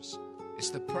Scriptures. It's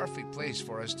the perfect place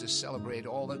for us to celebrate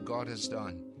all that God has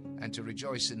done and to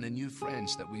rejoice in the new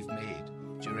friends that we've made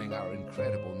during our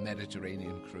incredible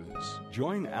Mediterranean cruise.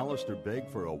 Join Alistair Begg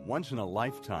for a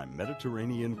once-in-a-lifetime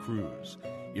Mediterranean cruise.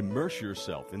 Immerse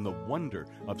yourself in the wonder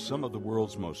of some of the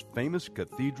world's most famous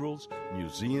cathedrals,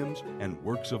 museums, and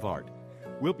works of art.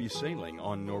 We'll be sailing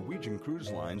on Norwegian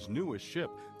Cruise Line's newest ship,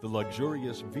 the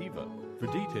luxurious Viva. For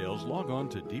details, log on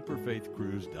to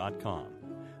deeperfaithcruise.com.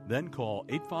 Then call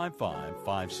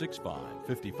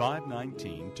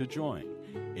 855-565-5519 to join.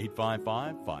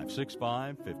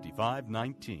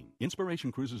 855-565-5519.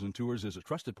 Inspiration Cruises and Tours is a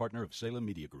trusted partner of Salem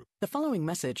Media Group. The following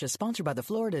message is sponsored by the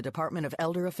Florida Department of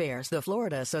Elder Affairs, the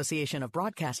Florida Association of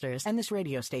Broadcasters, and this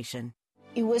radio station.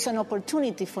 It was an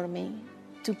opportunity for me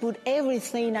to put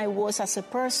everything I was as a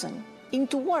person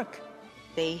into work.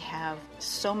 They have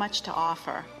so much to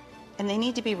offer, and they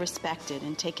need to be respected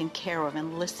and taken care of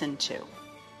and listened to.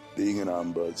 Being an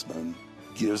ombudsman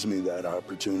gives me that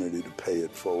opportunity to pay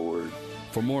it forward.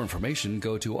 For more information,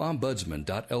 go to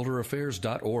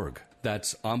ombudsman.elderaffairs.org.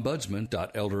 That's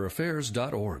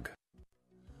ombudsman.elderaffairs.org.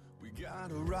 We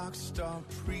got a rock star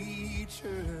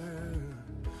preacher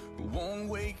who won't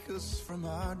wake us from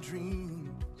our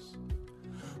dreams.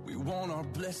 We want our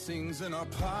blessings in our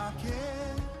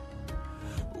pocket.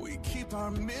 We keep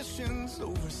our missions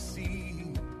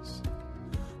overseas.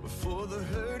 For the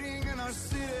hurting in our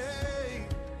city,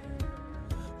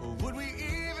 or would we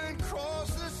even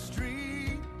cross the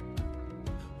street?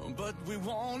 But we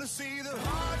want to see the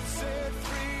heart set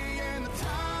free and the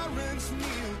tyrants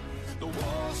kneel, the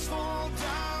walls fall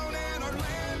down and our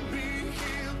land be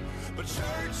healed. But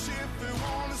church, if we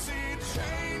want to see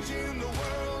change in the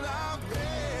world out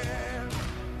there,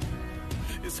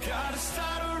 it's got to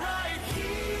start right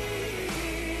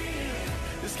here.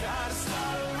 It's got to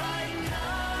start right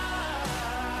now.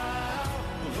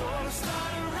 Lord,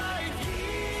 start right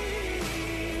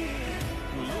here.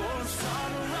 Lord,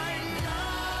 start right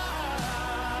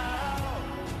now.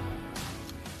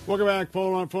 Welcome back.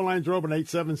 Phone lines are open,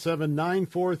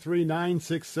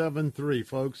 877-943-9673,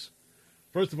 folks.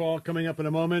 First of all, coming up in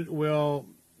a moment, we'll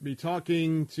be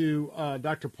talking to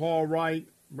Dr. Paul Wright,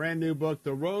 brand new book,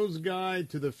 The Rose Guide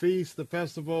to the Feasts, the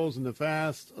Festivals, and the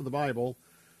Fasts of the Bible.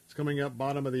 It's coming up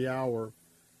bottom of the hour.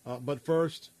 But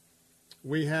first,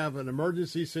 we have an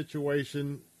emergency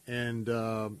situation, and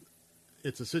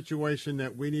it's a situation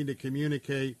that we need to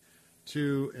communicate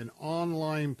to an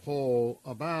online poll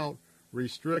about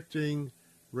restricting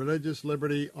religious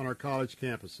liberty on our college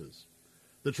campuses.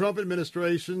 The Trump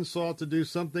administration sought to do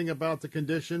something about the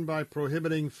condition by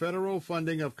prohibiting federal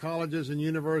funding of colleges and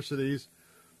universities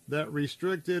that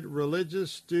restricted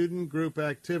religious student group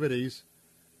activities.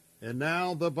 And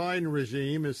now the Biden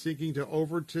regime is seeking to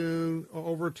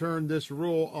overturn this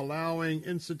rule, allowing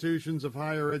institutions of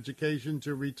higher education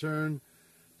to return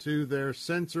to their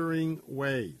censoring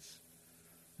ways.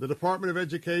 The Department of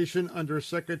Education under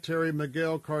Secretary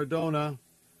Miguel Cardona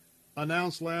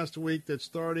announced last week that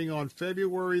starting on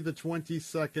February the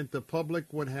 22nd, the public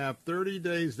would have 30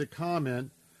 days to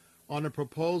comment on a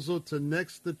proposal to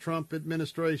nix the Trump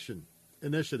administration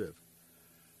initiative.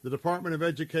 The Department of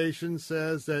Education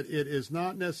says that it is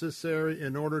not necessary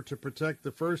in order to protect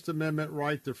the First Amendment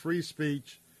right to free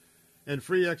speech and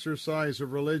free exercise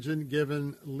of religion,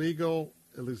 given legal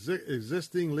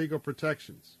existing legal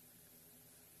protections.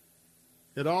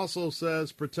 It also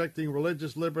says protecting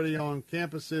religious liberty on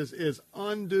campuses is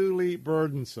unduly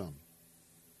burdensome.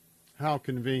 How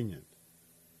convenient.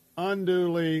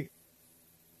 Unduly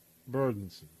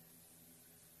burdensome.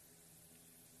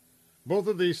 Both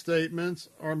of these statements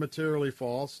are materially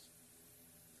false.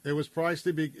 It was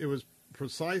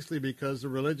precisely because the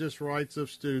religious rights of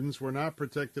students were not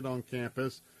protected on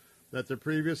campus that the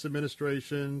previous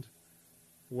administration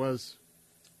was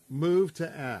moved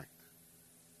to act.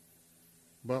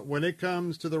 But when it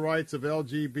comes to the rights of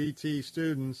LGBT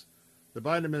students, the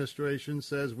Biden administration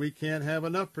says we can't have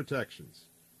enough protections.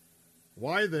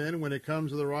 Why then, when it comes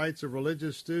to the rights of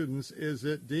religious students, is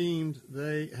it deemed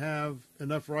they have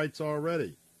enough rights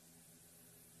already?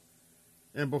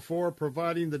 And before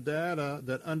providing the data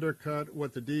that undercut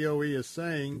what the DOE is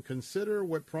saying, consider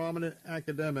what prominent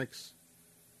academics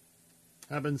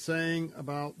have been saying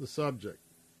about the subject.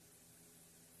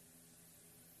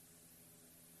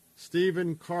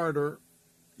 Stephen Carter,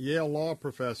 Yale law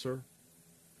professor,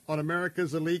 on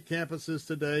America's elite campuses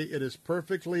today, it is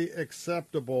perfectly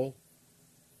acceptable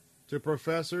to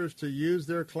professors to use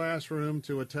their classroom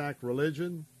to attack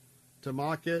religion, to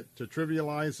mock it, to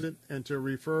trivialize it, and to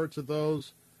refer to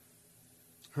those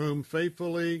whom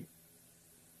faithfully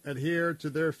adhere to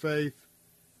their faith.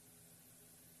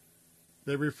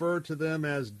 They refer to them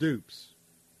as dupes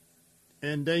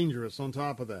and dangerous on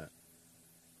top of that.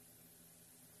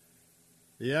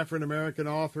 The African-American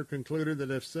author concluded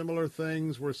that if similar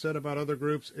things were said about other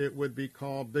groups, it would be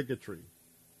called bigotry.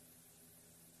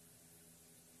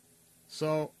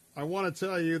 So I want to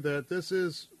tell you that this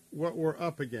is what we're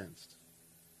up against.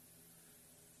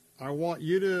 I want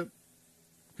you to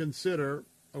consider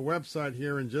a website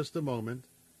here in just a moment,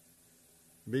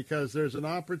 because there's an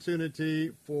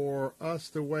opportunity for us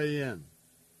to weigh in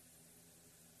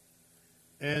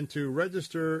and to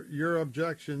register your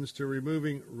objections to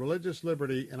removing religious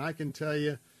liberty. And I can tell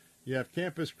you, you have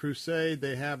Campus Crusade,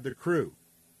 they have the Crew,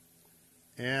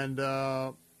 and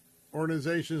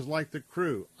organizations like the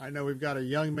Crew. I know we've got a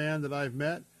young man that I've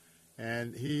met,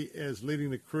 and he is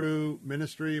leading the Crew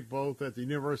ministry both at the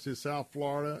University of South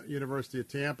Florida, University of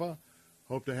Tampa.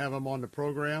 Hope to have him on the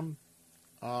program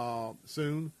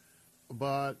soon.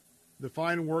 But the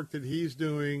fine work that he's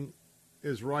doing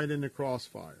is right in the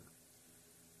crossfire.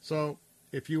 So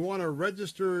if you want to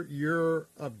register your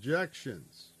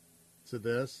objections to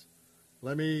this,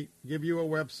 let me give you a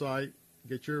website.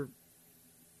 Get your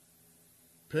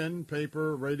pen,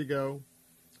 paper, ready to go.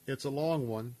 It's a long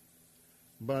one.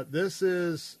 But this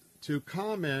is to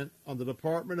comment on the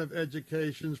Department of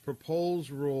Education's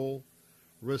proposed rule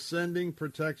rescinding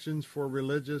protections for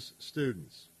religious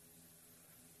students.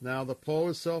 Now, the poll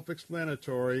is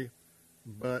self-explanatory,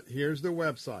 but here's the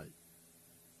website.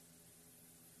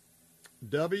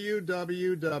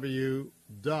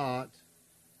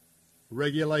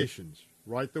 www.regulations.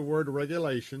 Write the word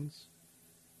regulations.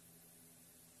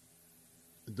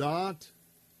 .gov.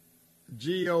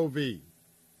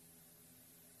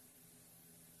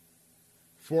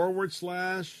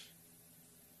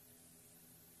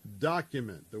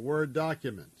 /document. The word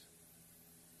document.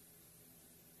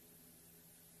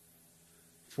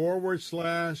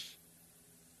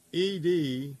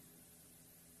 /ED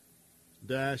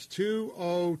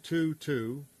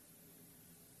 -2022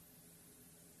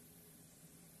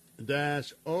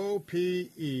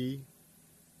 -OPE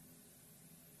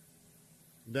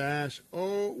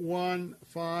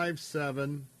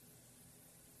 -0157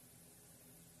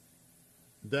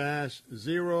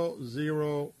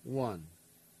 -001.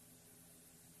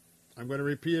 I'm going to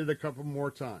repeat it a couple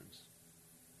more times.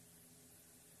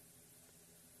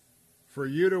 For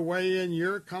you to weigh in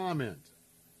your comment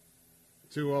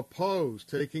to oppose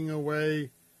taking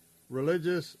away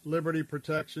religious liberty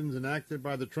protections enacted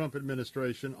by the Trump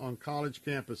administration on college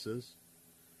campuses,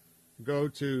 go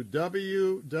to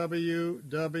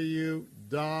regulations.gov/document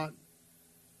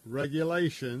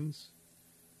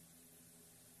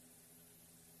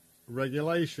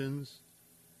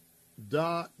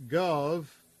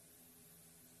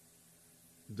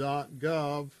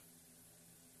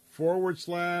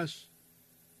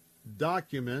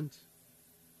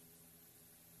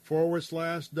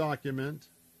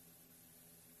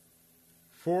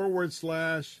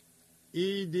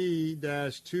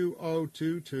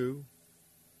 /ED-2022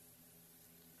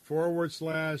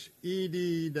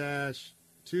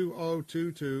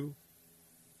 /ED-2022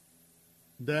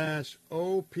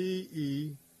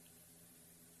 -OPE,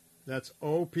 that's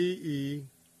OPE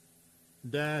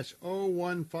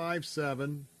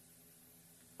 -0157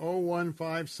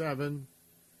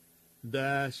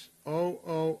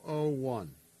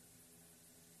 -0001.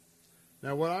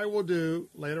 Now, what I will do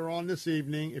later on this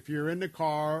evening, if you're in the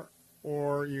car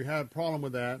or you have a problem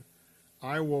with that,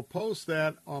 I will post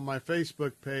that on my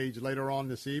Facebook page later on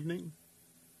this evening.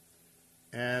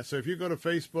 And so if you go to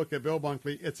Facebook at Bill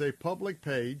Bunkley, it's a public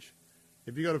page.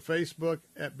 If you go to Facebook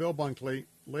at Bill Bunkley,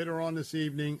 later on this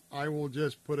evening, I will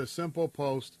just put a simple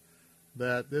post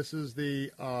that this is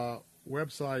the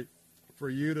website for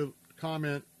you to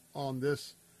comment on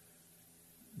this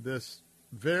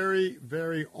very,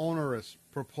 very onerous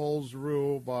proposed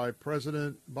rule by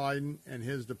President Biden and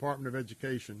his Department of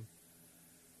Education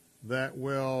that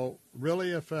will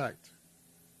really affect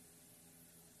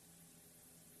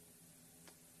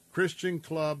Christian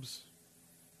clubs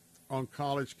on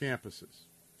college campuses,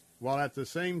 while at the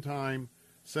same time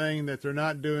saying that they're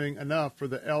not doing enough for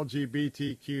the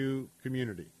LGBTQ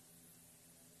community.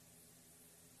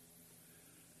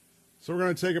 So we're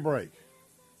going to take a break.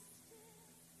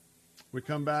 We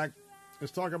come back,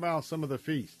 let's talk about some of the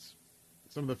feasts,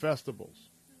 some of the festivals.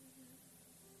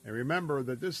 And remember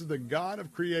that this is the God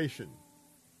of creation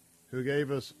who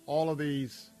gave us all of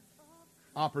these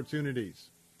opportunities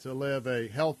to live a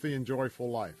healthy and joyful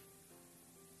life.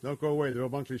 Don't go away. The Bill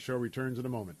Bunkley Show returns in a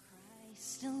moment.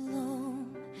 Christ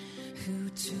alone, who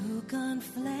took on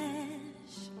flesh,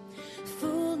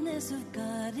 fullness of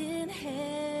God in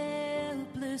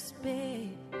helpless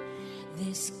babe,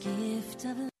 this gift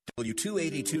of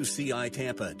W282CI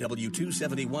Tampa,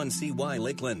 W271CY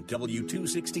Lakeland,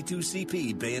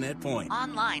 W262CP Bayonet Point.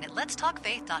 Online at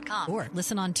letstalkfaith.com or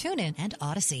listen on TuneIn and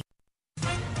Odyssey.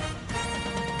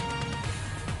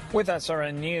 With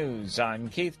SRN News, I'm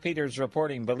Keith Peters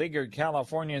reporting beleaguered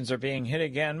Californians are being hit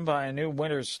again by a new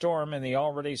winter storm in the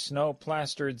already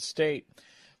snow-plastered state.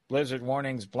 Blizzard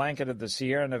warnings blanketed the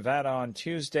Sierra Nevada on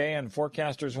Tuesday, and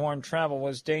forecasters warned travel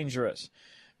was dangerous.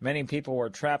 Many people were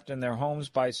trapped in their homes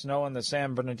by snow in the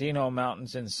San Bernardino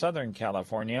Mountains in Southern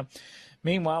California.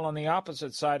 Meanwhile, on the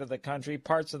opposite side of the country,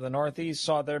 parts of the Northeast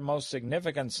saw their most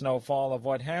significant snowfall of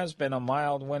what has been a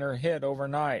mild winter hit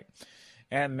overnight.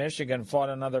 And Michigan fought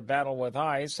another battle with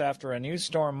ice after a new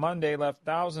storm Monday left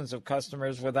thousands of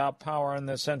customers without power in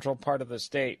the central part of the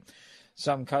state.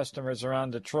 Some customers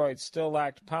around Detroit still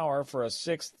lacked power for a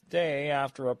sixth day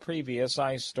after a previous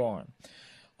ice storm.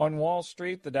 On Wall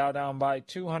Street, the Dow down by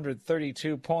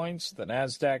 232 points, the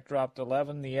Nasdaq dropped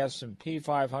 11, the S&P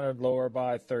 500 lower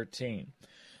by 13.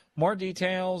 More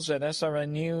details at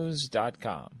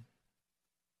srnnews.com.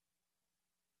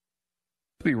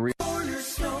 Be real.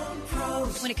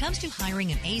 When it comes to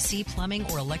hiring an AC, plumbing,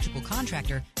 or electrical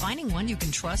contractor, finding one you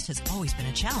can trust has always been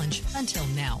a challenge until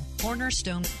now.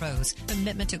 Cornerstone Pros.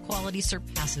 Commitment to quality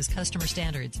surpasses customer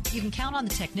standards. You can count on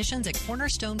the technicians at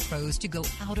Cornerstone Pros to go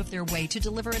out of their way to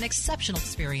deliver an exceptional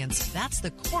experience. That's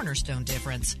the Cornerstone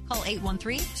difference. Call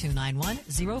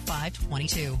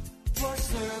 813-291-0522. For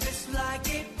service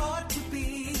like it ought to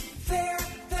be, fair,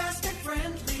 fast, and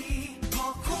friendly.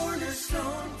 Call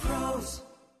Cornerstone Pros.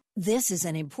 This is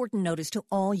an important notice to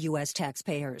all U.S.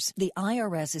 taxpayers. The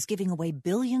IRS is giving away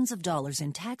billions of dollars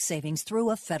in tax savings through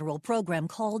a federal program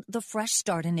called the Fresh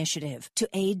Start Initiative to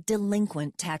aid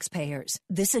delinquent taxpayers.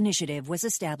 This initiative was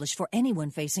established for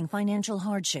anyone facing financial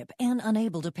hardship and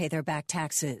unable to pay their back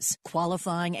taxes.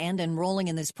 Qualifying and enrolling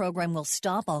in this program will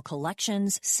stop all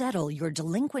collections, settle your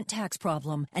delinquent tax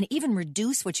problem, and even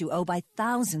reduce what you owe by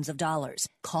thousands of dollars.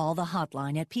 Call the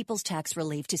hotline at People's Tax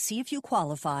Relief to see if you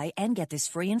qualify and get this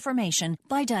free information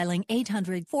by dialing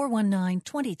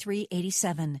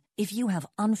 800-419-2387. If you have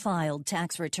unfiled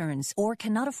tax returns or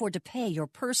cannot afford to pay your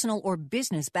personal or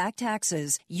business back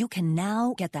taxes, you can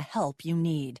now get the help you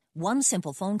need. One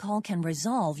simple phone call can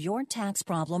resolve your tax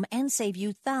problem and save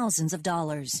you thousands of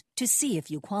dollars. To see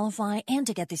if you qualify and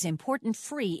to get this important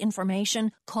free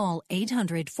information, call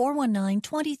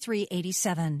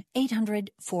 800-419-2387.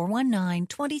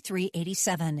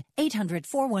 800-419-2387.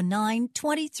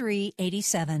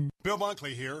 800-419-2387. Bill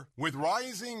Bunkley here. With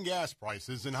rising gas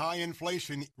prices and high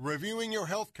inflation, reviewing your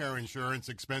health care insurance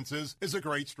expenses is a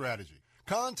great strategy.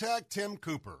 Contact Tim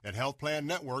Cooper at Health Plan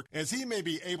Network, as he may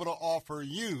be able to offer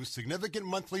you significant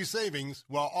monthly savings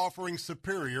while offering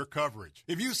superior coverage.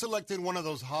 If you selected one of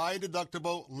those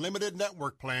high-deductible, limited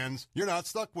network plans, you're not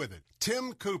stuck with it.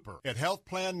 Tim Cooper at Health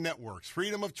Plan Network's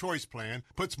Freedom of Choice plan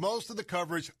puts most of the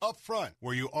coverage up front,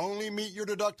 where you only meet your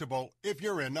deductible if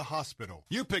you're in the hospital.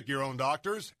 You pick your own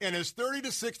doctors and is 30 to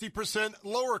 60%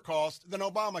 lower cost than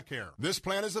Obamacare. This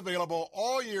plan is available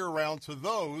all year round to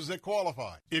those that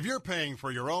qualify. If you're paying paying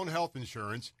for your own health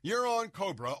insurance, you're on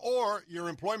COBRA, or your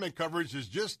employment coverage is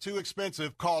just too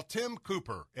expensive, call Tim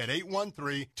Cooper at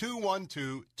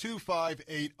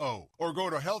 813-212-2580 or go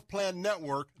to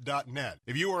healthplannetwork.net.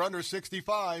 If you are under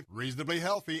 65, reasonably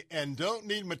healthy, and don't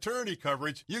need maternity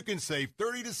coverage, you can save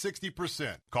 30 to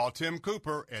 60%. Call Tim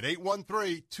Cooper at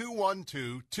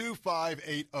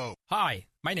 813-212-2580. Hi,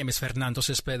 my name is Fernando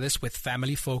Cespedes with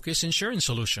Family Focus Insurance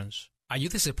Solutions. Are you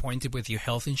disappointed with your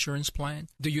health insurance plan?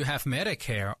 Do you have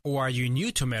Medicare or are you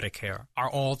new to Medicare? Are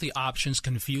all the options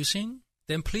confusing?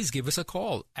 Then please give us a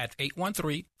call at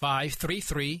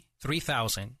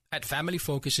 813-533-3000. At Family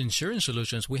Focus Insurance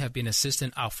Solutions, we have been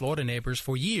assisting our Florida neighbors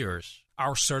for years.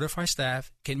 Our certified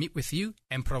staff can meet with you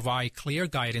and provide clear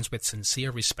guidance with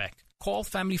sincere respect. Call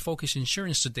Family Focus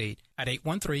Insurance today at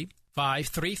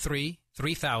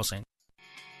 813-533-3000.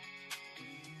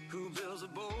 Who builds a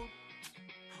boat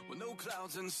with no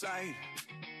clouds in sight?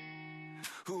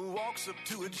 Who walks up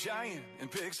to a giant and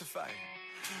picks a fight?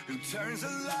 Who turns a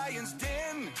lion's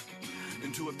den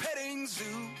into a petting zoo?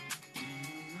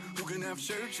 Who can have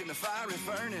church in a fiery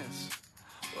furnace?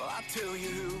 Well, I tell you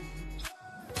who.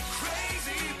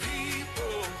 Crazy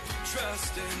people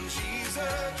trust in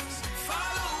Jesus,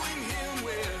 following him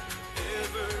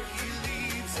wherever he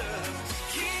leads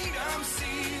us. Kingdom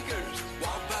seekers,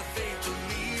 walk by faith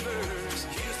believers.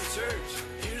 Here's the church,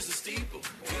 here's the steeple,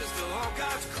 here's the all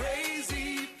God's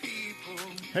crazy people.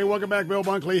 Hey, welcome back. Bill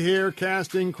Bunkley here,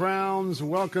 casting crowns.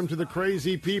 Welcome to the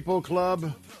Crazy People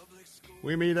Club.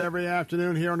 We meet every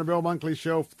afternoon here on the Bill Bunkley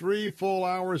Show. 3 full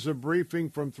hours of briefing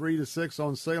from 3 to 6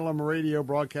 on Salem Radio,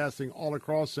 broadcasting all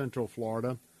across Central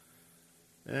Florida.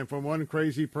 And from one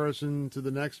crazy person to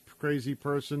the next crazy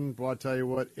person, well, I tell you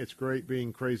what, it's great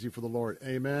being crazy for the Lord.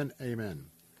 Amen, amen.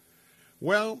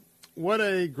 Well, what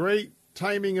a great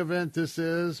timing event this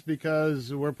is,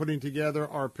 because we're putting together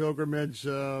our pilgrimage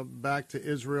back to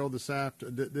Israel this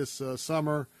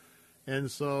summer.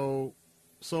 And so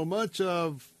much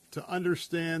of to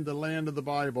understand the land of the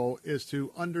Bible is to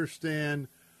understand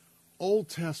Old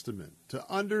Testament, to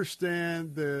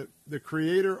understand the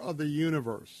creator of the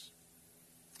universe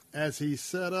as he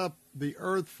set up the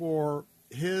earth for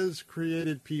his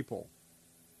created people.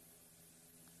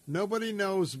 Nobody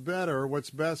knows better what's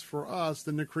best for us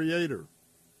than the creator.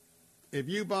 If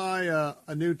you buy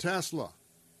a new Tesla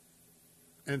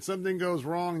and something goes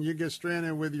wrong, you get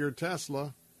stranded with your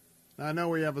Tesla. I know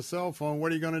we have a cell phone.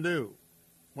 What are you going to do?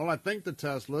 Well, I think the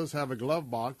Teslas have a glove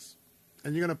box,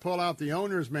 and you're going to pull out the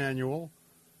owner's manual,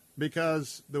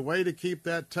 because the way to keep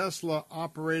that Tesla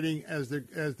operating as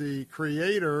the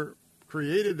creator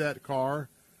created that car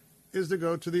is to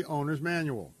go to the owner's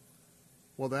manual.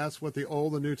 Well, that's what the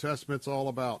Old and New Testament's all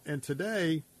about. And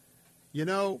today, you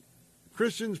know,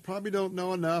 Christians probably don't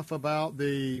know enough about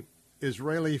the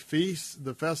Israeli feasts,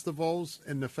 the festivals,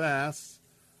 and the fasts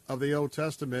of the Old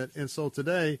Testament. And so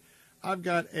today, I've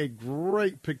got a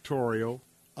great pictorial,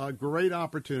 a great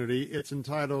opportunity. It's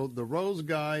entitled The Rose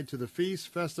Guide to the Feasts,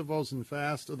 Festivals, and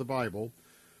Fasts of the Bible.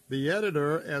 The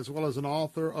editor, as well as an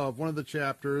author of one of the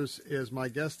chapters, is my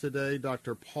guest today,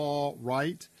 Dr. Paul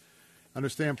Wright. I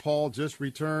understand Paul just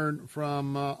returned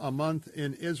from a month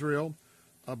in Israel,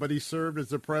 but he served as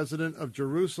the president of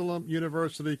Jerusalem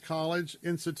University College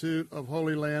Institute of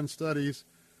Holy Land Studies,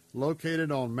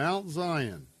 located on Mount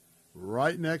Zion,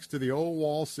 right next to the old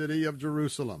wall city of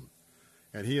Jerusalem.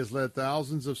 And he has led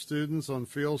thousands of students on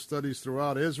field studies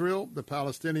throughout Israel, the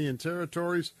Palestinian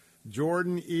territories,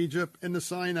 Jordan, Egypt, and the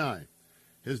Sinai.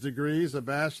 His degrees: a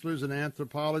bachelor's in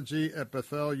anthropology at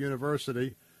Bethel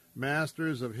University,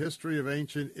 master's of history of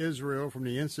ancient Israel from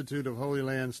the Institute of Holy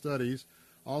Land Studies,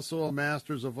 also a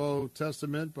master's of Old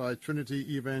Testament by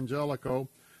Trinity Evangelical,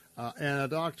 and a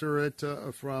doctorate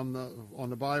on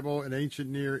the Bible and Ancient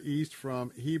Near East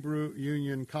from Hebrew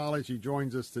Union College. He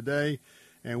joins us today.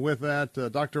 And with that,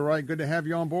 Dr. Wright, good to have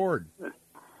you on board.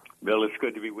 Bill, it's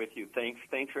good to be with you. Thanks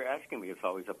for asking me. It's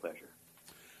always a pleasure.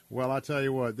 Well, I tell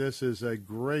you what, this is a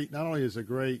great, not only is a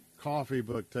great coffee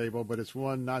book table, but it's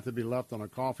one not to be left on a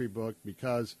coffee book,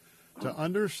 because to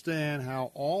understand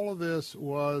how all of this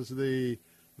was the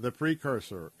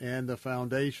precursor and the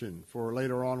foundation for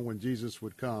later on when Jesus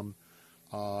would come.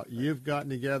 You've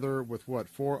gotten together with,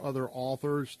 4 other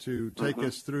authors to take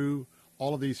us through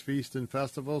all of these feasts and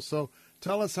festivals. So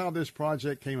tell us how this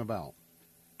project came about.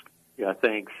 Yeah,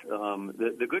 thanks.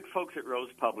 The good folks at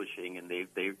Rose Publishing, and they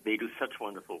do such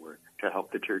wonderful work to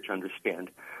help the church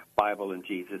understand Bible and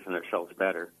Jesus and ourselves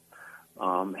better,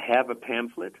 have a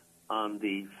pamphlet on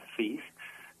the feasts,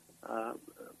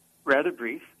 rather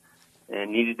brief,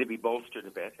 and needed to be bolstered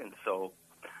a bit. And so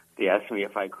they asked me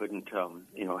if I couldn't,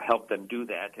 help them do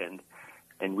that. And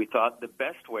And we thought the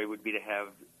best way would be to have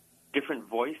different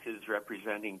voices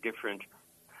representing different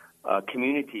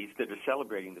communities that are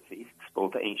celebrating the feasts,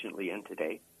 both anciently and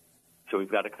today. So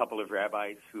we've got a couple of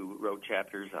rabbis who wrote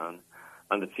chapters on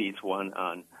the feast, one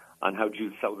on how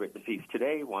Jews celebrate the feast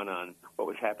today, one on what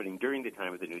was happening during the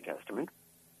time of the New Testament.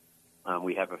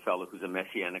 We have a fellow who's a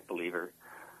Messianic believer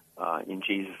in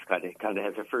Jesus, kind of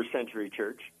has a first-century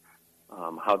church,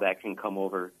 how that can come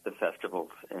over the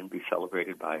festivals and be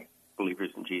celebrated by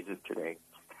believers in Jesus today.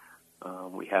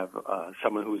 We have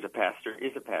someone who is a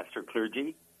pastor,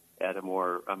 clergy, at a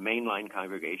more mainline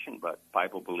congregation, but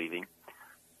Bible-believing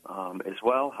as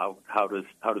well. How do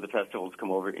the festivals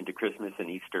come over into Christmas and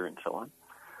Easter and so on?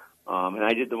 And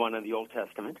I did the one on the Old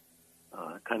Testament,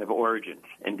 kind of origins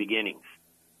and beginnings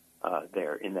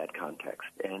there in that context.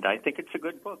 And I think it's a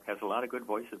good book, has a lot of good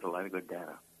voices, a lot of good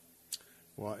data.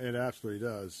 Well, it absolutely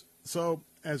does. So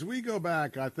as we go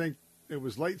back, I think it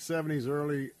was late 70s,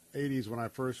 early 80s when I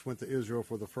first went to Israel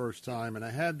for the first time, and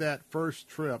I had that first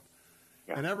trip.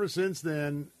 Yeah. And ever since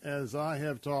then, as I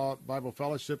have taught Bible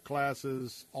fellowship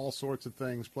classes, all sorts of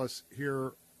things, plus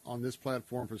here on this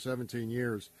platform for 17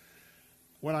 years,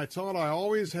 when I taught, I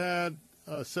always had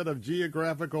a set of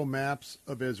geographical maps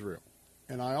of Israel.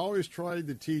 And I always tried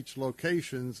to teach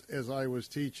locations as I was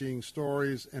teaching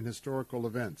stories and historical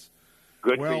events.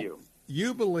 Good for you.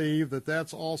 You believe that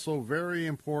that's also very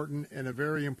important and a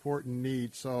very important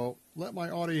need. So let my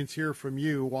audience hear from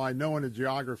you why knowing the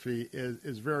geography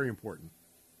is very important.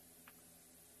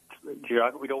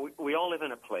 We all live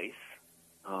in a place.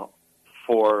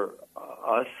 For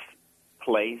us,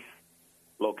 place,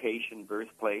 location,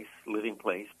 birthplace, living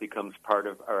place becomes part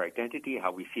of our identity,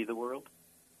 how we see the world,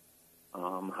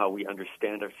 how we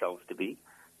understand ourselves to be.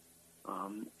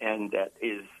 And that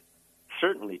is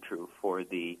certainly true for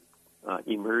the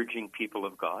emerging people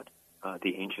of God,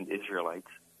 the ancient Israelites,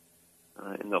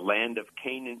 in the land of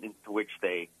Canaan into which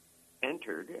they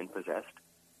entered and possessed,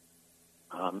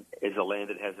 is a land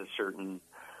that has a certain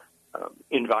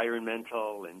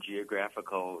environmental and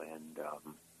geographical and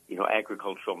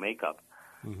agricultural makeup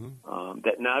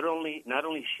that not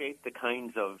only shape the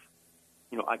kinds of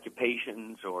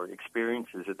occupations or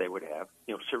experiences that they would have,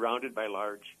 surrounded by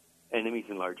large enemies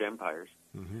and large empires.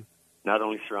 Not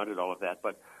only surrounded all of that,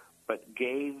 but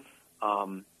gave,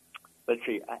 let's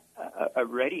say, a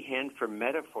ready hand for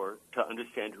metaphor to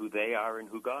understand who they are and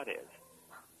who God is.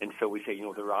 And so we say,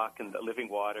 the rock and the living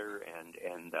water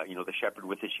and the shepherd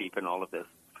with the sheep and all of this.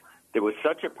 There was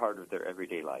such a part of their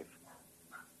everyday life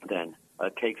then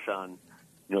takes on,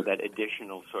 that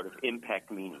additional sort of impact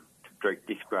meaning to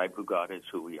describe who God is,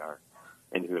 who we are,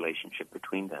 and the relationship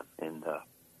between them. And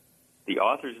the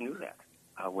authors knew that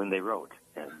when they wrote.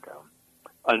 And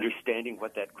understanding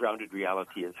what that grounded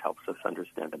reality is helps us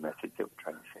understand the message they were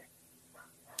trying to say.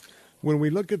 When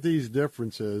we look at these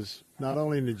differences, not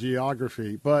only in the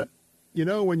geography, but,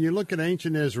 when you look at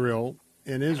ancient Israel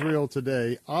and Israel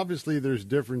today, obviously there's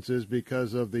differences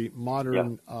because of the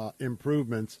modern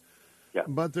improvements,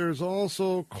 but there's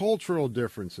also cultural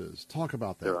differences. Talk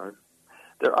about that.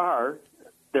 There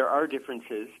are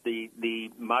differences. The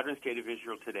modern state of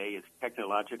Israel today is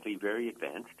technologically very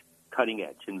advanced, cutting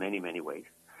edge in many, many ways.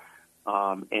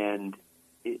 And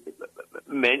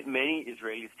many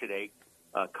Israelis today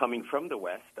coming from the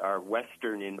West are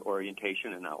Western in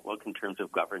orientation and outlook in terms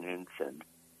of governance and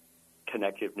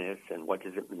connectiveness and what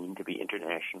does it mean to be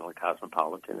international or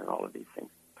cosmopolitan and all of these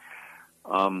things.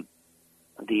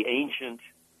 The ancient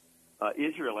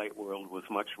Israelite world was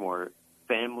much more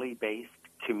family-based,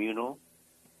 communal.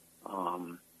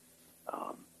 I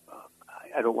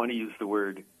don't want to use the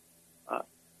word, I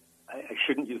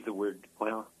shouldn't use the word,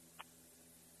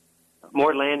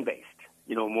 more land-based,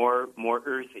 more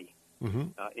earthy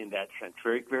in that sense.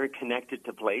 Very, very connected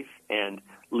to place and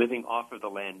living off of the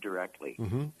land directly.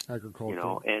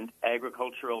 Agricultural. And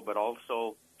agricultural, but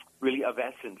also really of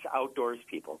essence, outdoors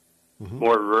people.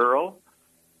 More rural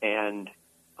and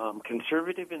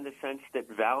conservative in the sense that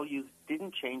values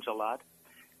didn't change a lot.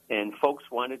 And folks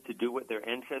wanted to do what their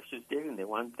ancestors did, and they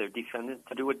wanted their descendants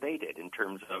to do what they did in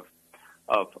terms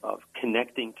of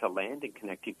connecting to land and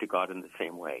connecting to God in the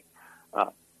same way.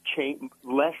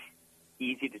 Less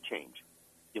easy to change,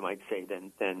 you might say,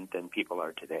 than people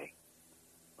are today.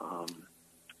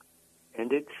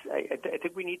 And I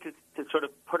think we need to sort of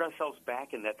put ourselves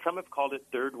back in that. Some have called it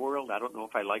third world. I don't know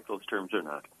if I like those terms or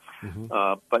not.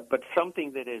 But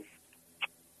something that is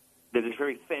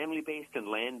very family-based and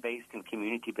land-based and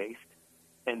community-based.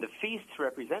 And the feasts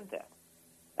represent that,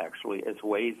 actually, as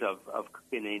ways of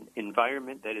in an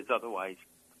environment that is otherwise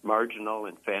marginal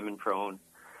and famine-prone,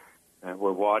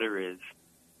 where water is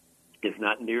is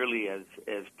not nearly as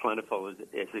plentiful as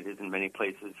it is in many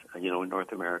places, in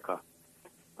North America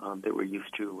that we're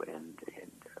used to. And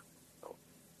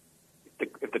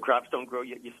if the crops don't grow,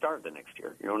 you starve the next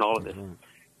year. And all of this.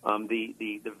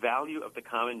 The value of the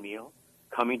common meal,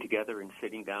 coming together and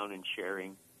sitting down and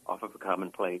sharing off of a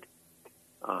common plate.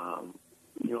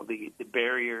 The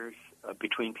barriers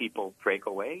between people break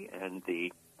away, and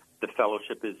the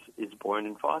fellowship is born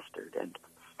and fostered. And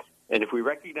if we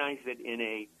recognize that in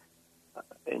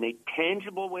a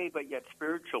tangible way, but yet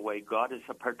spiritual way, God is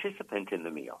a participant in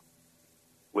the meal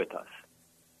with us,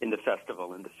 in the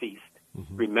festival, in the feast,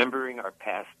 remembering our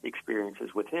past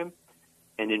experiences with Him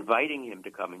and inviting Him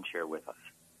to come and share with us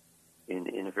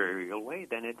in a very real way,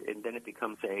 then it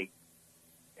becomes a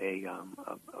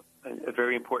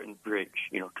very important bridge,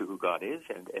 to who God is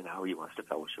and how He wants to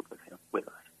fellowship with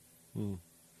us. When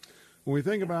we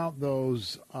think about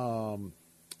those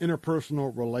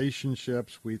interpersonal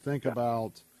relationships, we think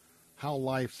about how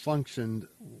life functioned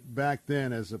back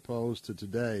then as opposed to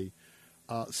today.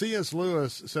 C.S.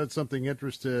 Lewis said something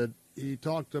interesting. He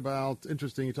talked about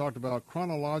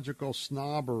chronological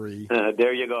snobbery.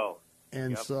 There you go.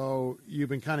 And so you've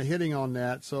been kind of hitting on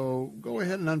that. So go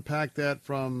ahead and unpack that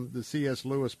from the C.S.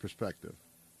 Lewis perspective.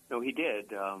 No, he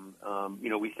did.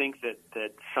 We think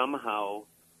that somehow,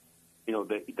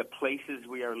 the places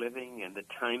we are living and the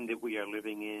time that we are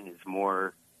living in is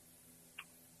more,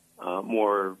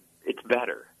 it's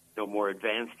better, more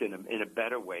advanced in a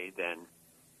better way than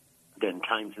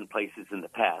times and places in the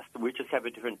past. We just have a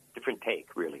different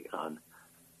take, really, on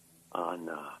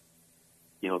the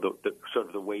sort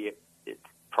of the way it's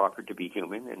proper to be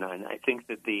human. And I think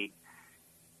that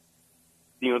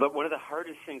one of the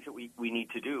hardest things that we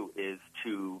need to do is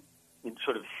to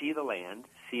sort of see the land,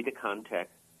 see the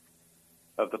context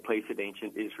of the place that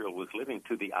ancient Israel was living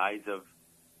through the eyes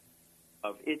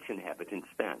of its inhabitants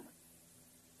then.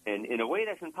 And in a way,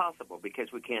 that's impossible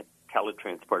because we can't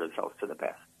teletransport ourselves to the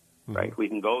past, right? We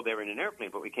can go there in an airplane,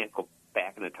 but we can't go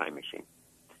back in a time machine.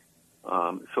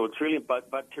 So it's really,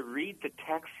 but to read the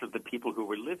texts of the people who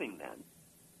were living then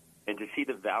and to see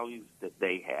the values that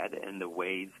they had and the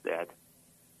ways that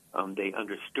they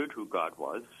understood who God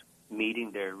was,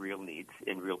 meeting their real needs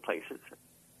in real places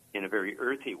in a very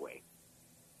earthy way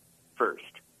first,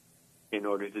 in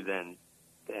order to then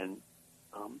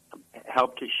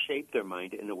help to shape their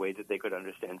mind in a way that they could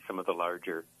understand some of the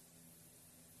larger,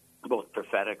 both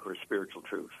prophetic or spiritual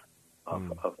truth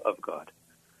of God.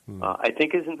 I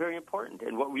think isn't very important.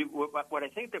 And what I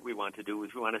think that we want to do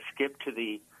is we want to skip to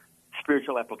the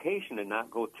spiritual application and not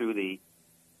go through the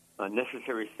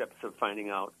necessary steps of finding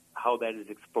out how that is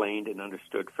explained and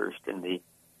understood first in the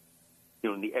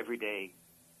everyday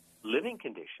living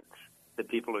conditions that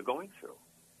people are going through.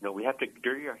 We have to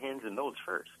dirty our hands in those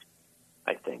first,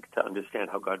 I think, to understand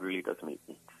how God really does meet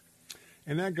needs.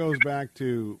 And that goes back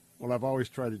to what I've always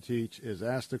tried to teach is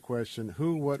ask the question,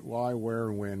 who, what, why, where,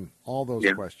 and when, all those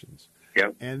questions.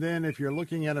 Yeah. And then if you're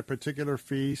looking at a particular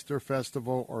feast or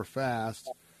festival or fast,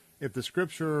 if the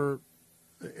Scripture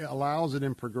allows it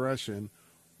in progression,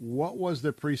 what was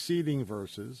the preceding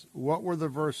verses? What were the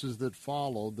verses that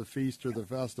followed the feast or the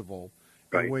festival?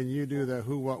 Right. And when you do the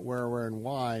who, what, where, and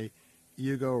why,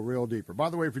 you go real deeper.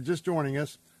 By the way, if you're just joining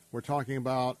us, we're talking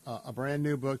about a brand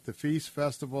new book, The Feasts,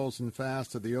 Festivals, and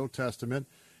Fasts of the Old Testament,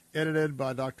 edited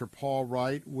by Dr. Paul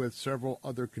Wright with several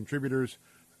other contributors.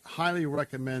 Highly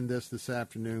recommend this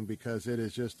afternoon because it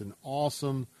is just an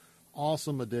awesome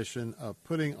edition of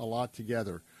putting a lot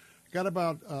together. Got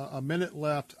about a minute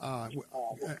left,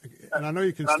 and I know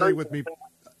you can stay with me.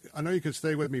 I know you can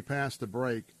stay with me past the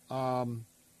break.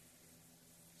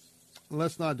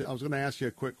 Let's not. I was going to ask you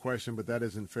a quick question, but that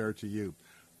isn't fair to you.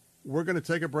 We're going to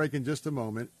take a break in just a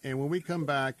moment, and when we come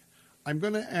back, I'm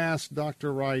going to ask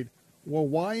Dr. Wright, well,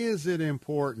 why is it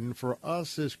important for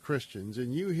us as Christians,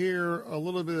 and you hear a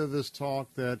little bit of this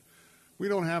talk that we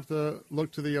don't have to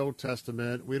look to the Old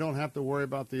Testament, we don't have to worry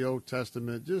about the Old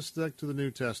Testament, just stick to the New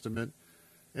Testament.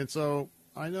 And so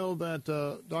I know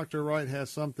that Dr. Wright has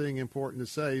something important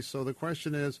to say, so the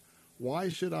question is, why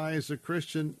should I as a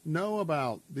Christian know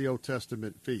about the Old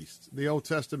Testament feasts, the Old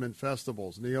Testament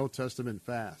festivals, and the Old Testament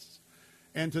fasts,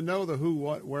 and to know the who,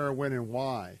 what, where, when, and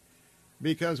why?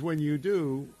 Because when you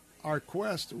do, our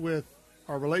quest with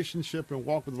our relationship and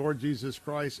walk with the Lord Jesus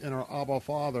Christ and our Abba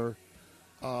Father,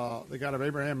 the God of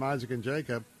Abraham, Isaac, and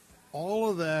Jacob,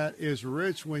 all of that is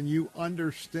rich when you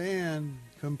understand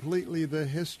completely the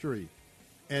history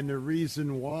and the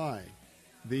reason why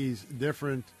these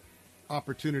different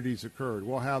opportunities occurred.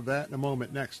 We'll have that in a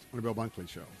moment next on the Bill Bunkley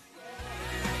Show.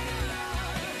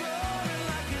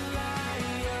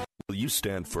 Will you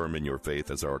stand firm in your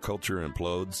faith as our culture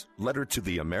implodes? Letter to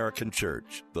the American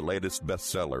Church, the latest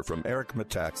bestseller from Eric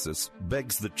Metaxas,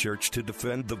 begs the church to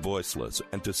defend the voiceless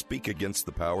and to speak against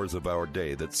the powers of our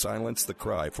day that silence the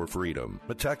cry for freedom.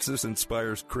 Metaxas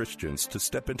inspires Christians to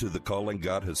step into the calling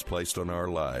God has placed on our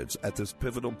lives at this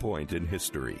pivotal point in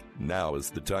history. Now is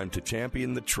the time to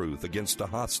champion the truth against a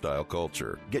hostile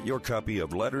culture. Get your copy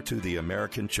of Letter to the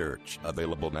American Church,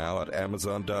 available now at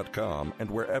Amazon.com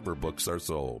and wherever books are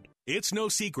sold. It's no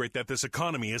secret that this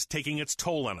economy is taking its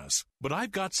toll on us, but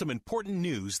I've got some important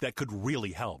news that could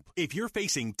really help. If you're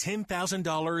facing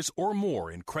 $10,000 or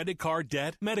more in credit card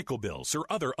debt, medical bills, or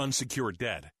other unsecured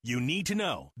debt, you need to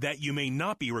know that you may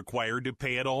not be required to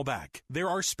pay it all back. There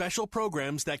are special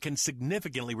programs that can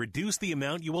significantly reduce the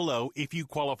amount you will owe if you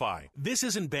qualify. This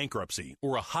isn't bankruptcy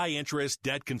or a high-interest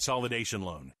debt consolidation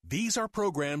loan. These are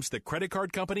programs that credit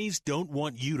card companies don't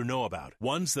want you to know about.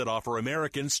 Ones that offer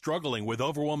Americans struggling with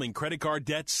overwhelming credit card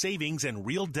debt savings and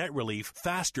real debt relief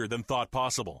faster than thought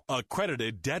possible.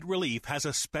 Accredited Debt Relief has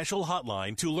a special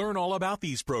hotline to learn all about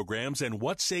these programs and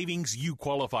what savings you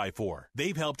qualify for.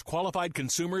 They've helped qualified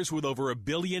consumers with over $1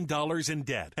 billion in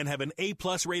debt and have an A+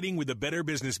 rating with the Better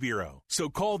Business Bureau. So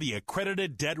call the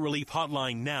Accredited Debt Relief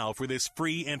hotline now for this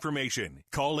free information.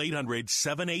 Call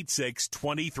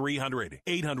 800-786-2300.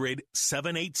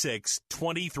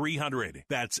 800-786-2300.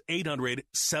 That's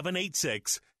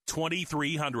 800-786-2300.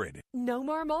 No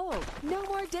more mold, no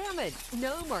more damage,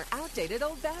 no more outdated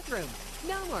old bathroom,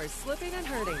 no more slipping and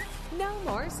hurting, no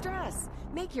more stress.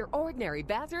 Make your ordinary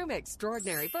bathroom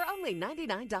extraordinary for only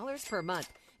 $99 per month.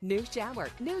 New shower,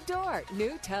 new door,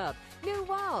 new tub, new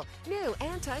wall, new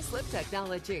anti-slip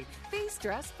technology. Be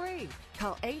stress-free.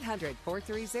 Call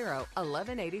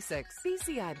 800-430-1186.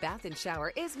 BCI Bath and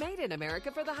Shower is made in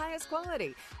America for the highest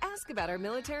quality. Ask about our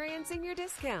military and senior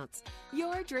discounts.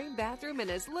 Your dream bathroom in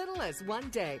as little as 1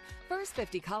 day. First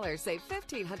 50 callers save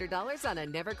 $1,500 on a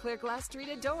Never-Clear glass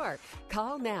treated door.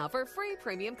 Call now for free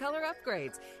premium color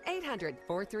upgrades.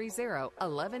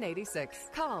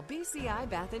 800-430-1186. Call BCI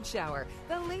Bath and Shower,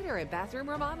 the leader in bathroom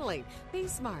remodeling. Be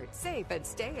smart, safe, and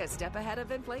stay a step ahead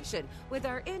of inflation with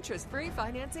our interest-free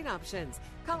financing options.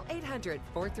 Call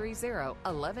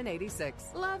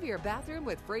 800-430-1186. Love your bathroom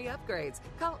with free upgrades.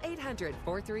 Call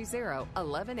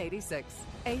 800-430-1186.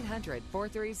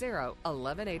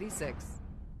 800-430-1186.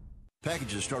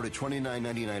 Packages start at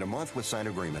 $29.99 a month with signed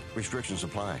agreement. Restrictions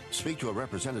apply. Speak to a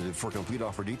representative for complete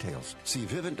offer details. See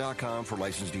Vivint.com for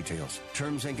license details.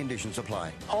 Terms and conditions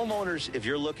apply. Homeowners, if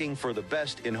you're looking for the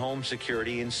best in home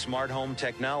security and smart home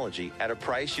technology at a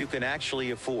price you can actually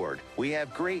afford, we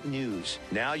have great news.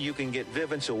 Now you can get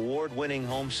Vivint's award-winning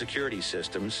home security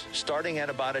systems starting at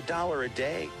about $1 a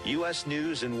day. U.S.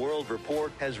 News and World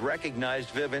Report has recognized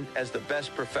Vivint as the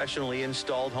best professionally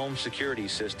installed home security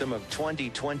system of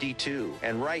 2022.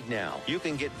 And right now, you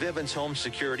can get Vivint's home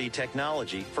security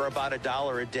technology for about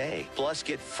 $1 a day. Plus,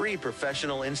 get free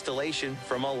professional installation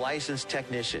from a licensed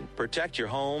technician. Protect your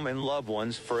home and loved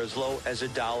ones for as low as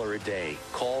 $1 a day.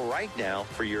 Call right now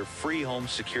for your free home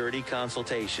security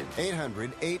consultation.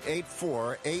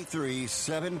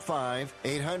 800-884-8375.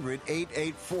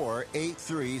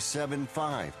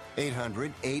 800-884-8375.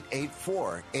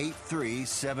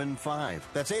 800-884-8375.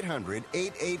 That's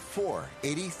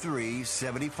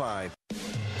 800-884-8375.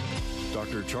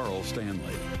 Dr. Charles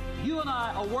Stanley. You and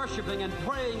I are worshiping and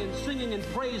praying and singing and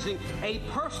praising a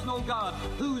personal God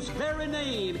whose very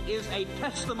name is a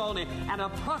testimony and a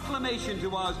proclamation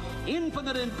to us,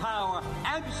 infinite in power,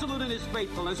 absolute in his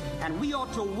faithfulness, and we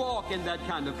ought to walk in that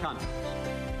kind of confidence.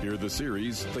 Hear the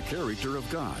series, The Character of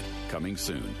God, coming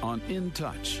soon on In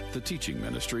Touch, the teaching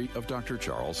ministry of Dr.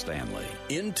 Charles Stanley.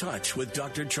 In Touch with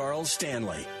Dr. Charles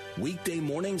Stanley, weekday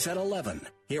mornings at 11,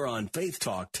 here on Faith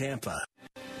Talk Tampa.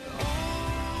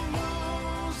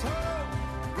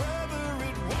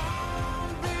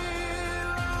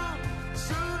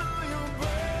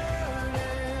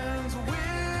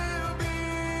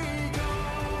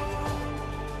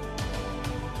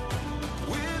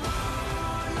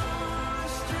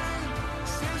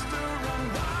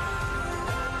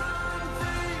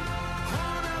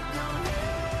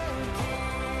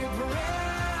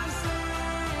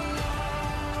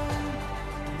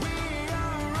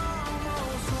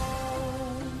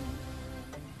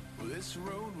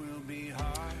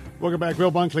 Welcome back.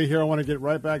 Bill Bunkley here. I want to get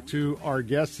right back to our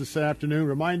guests this afternoon,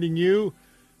 reminding you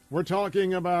we're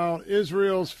talking about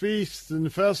Israel's feasts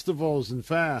and festivals and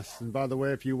fasts. And by the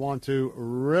way, if you want to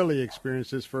really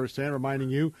experience this firsthand, reminding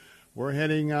you we're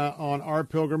heading on our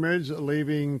pilgrimage,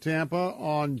 leaving Tampa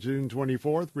on June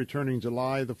 24th, returning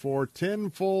July the 4th,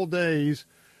 10 full days.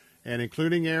 And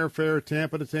including airfare,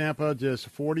 Tampa to Tampa,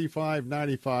 just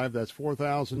 $45.95. That's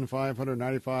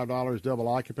 $4,595 double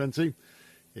occupancy.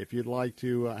 If you'd like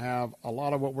to have a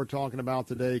lot of what we're talking about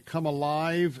today come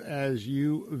alive as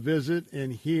you visit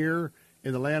and hear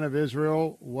in the land of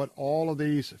Israel what all of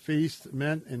these feasts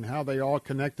meant and how they all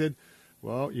connected,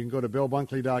 well, you can go to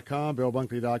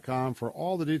BillBunkley.com for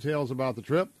all the details about the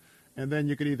trip. And then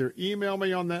you can either email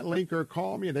me on that link or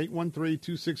call me at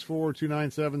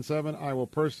 813-264-2977. I will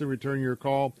personally return your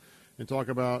call and talk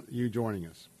about you joining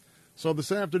us. So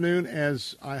this afternoon,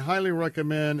 as I highly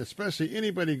recommend, especially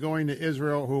anybody going to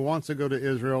Israel who wants to go to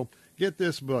Israel, get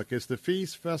this book. It's The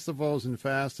Feasts, Festivals, and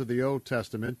Fasts of the Old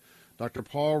Testament. Dr.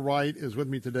 Paul Wright is with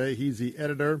me today. He's the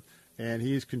editor, and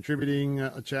he's contributing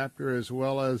a chapter as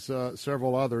well as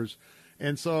several others.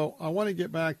 And so I want to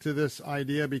get back to this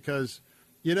idea because,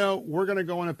 you know, we're going to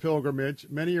go on a pilgrimage.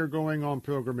 Many are going on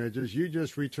pilgrimages. You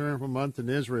just returned from a month in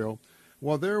Israel.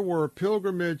 Well, there were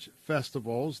pilgrimage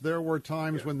festivals. There were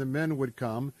times when the men would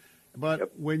come.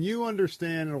 But when you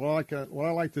understand, and what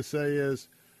I like to say is,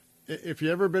 if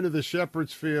you've ever been to the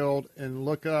shepherd's field and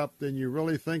look up, then you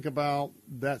really think about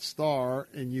that star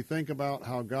and you think about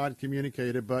how God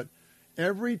communicated. But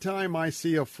every time I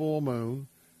see a full moon,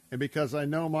 and because I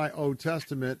know my Old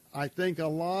Testament, I think a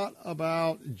lot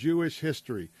about Jewish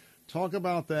history. Talk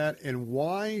about that, and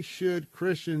why should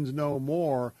Christians know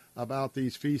more about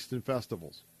these feasts and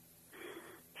festivals?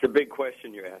 It's a big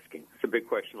question you're asking. It's a big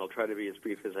question. I'll try to be as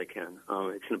brief as I can.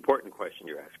 It's an important question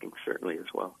you're asking, certainly,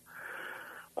 as well.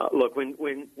 Look,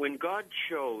 when God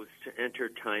chose to enter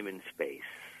time and space,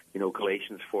 you know,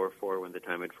 Galatians 4:4, when the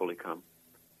time had fully come,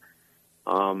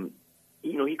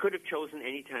 you know, he could have chosen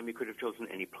any time, he could have chosen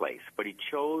any place, but he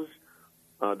chose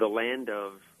the land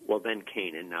of, well, then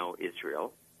Canaan, now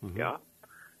Israel. Mm-hmm. Yeah,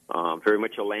 very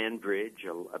much a land bridge,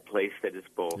 a place that is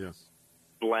both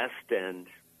blessed and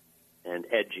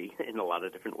edgy in a lot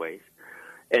of different ways,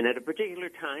 and at a particular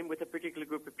time with a particular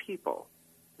group of people.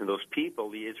 And those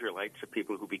people, the Israelites, are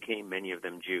people who became, many of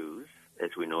them, Jews,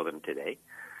 as we know them today.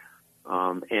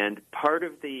 And part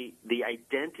of the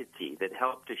identity that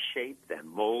helped to shape them,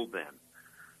 mold them,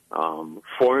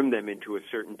 form them into a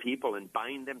certain people and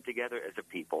bind them together as a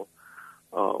people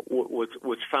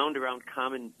was found around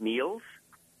common meals,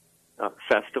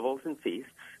 festivals, and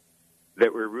feasts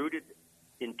that were rooted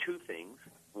in two things.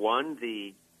 One,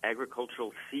 the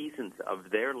agricultural seasons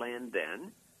of their land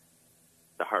then,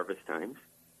 the harvest times,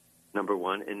 number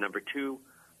one, and number two,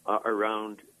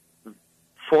 around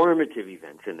formative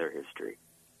events in their history,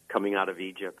 coming out of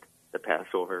Egypt, the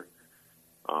Passover,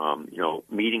 you know,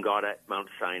 meeting God at Mount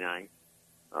Sinai,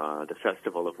 the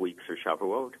Festival of Weeks or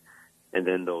Shavuot, and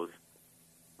then those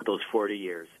 40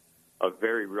 years of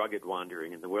very rugged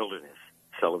wandering in the wilderness,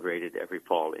 celebrated every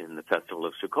fall in the Festival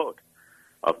of Sukkot,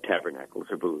 of Tabernacles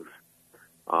or Booths.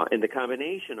 And the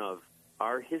combination of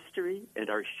our history and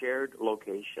our shared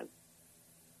location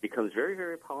becomes very,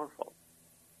 very powerful.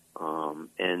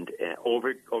 And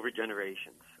over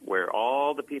generations, where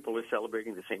all the people are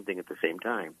celebrating the same thing at the same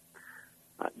time.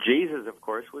 Jesus, of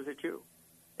course, was a Jew,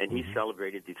 and he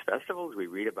celebrated these festivals. We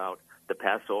read about the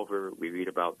Passover, we read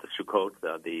about the Sukkot,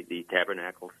 the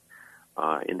Tabernacles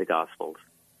in the Gospels,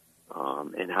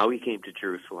 and how he came to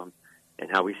Jerusalem, and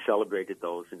how he celebrated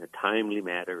those in a timely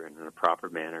manner and in a proper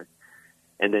manner,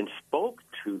 and then spoke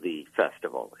to the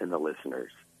festival and the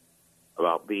listeners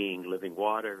about being living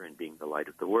water and being the light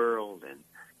of the world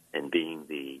and being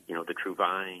the true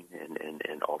vine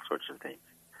and all sorts of things.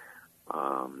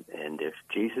 And if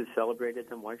Jesus celebrated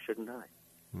them, why shouldn't I?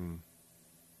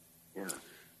 Yeah.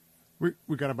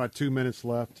 We got about 2 minutes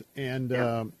left,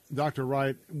 and Dr.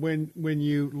 Wright, when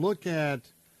you look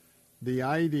at the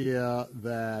idea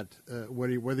that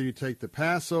whether you take the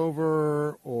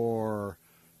Passover or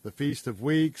the Feast of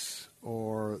Weeks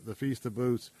or the Feast of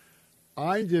Booths,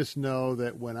 I just know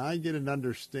that when I get an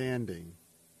understanding,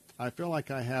 I feel like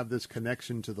I have this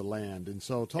connection to the land. And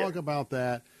so talk about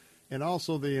that, and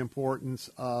also the importance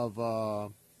of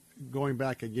going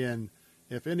back again.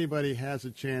 If anybody has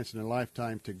a chance in their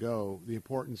lifetime to go, the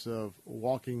importance of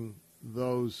walking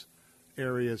those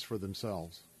areas for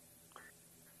themselves.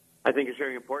 I think it's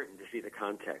very important to see the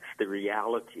context, the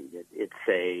reality.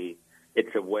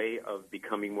 It's a way of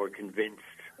becoming more convinced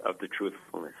of the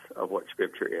truthfulness of what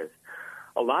Scripture is.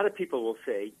 A lot of people will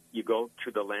say, you go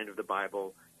to the land of the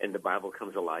Bible, and the Bible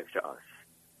comes alive to us.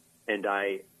 And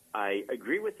I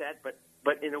agree with that,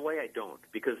 but in a way I don't,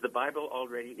 because the Bible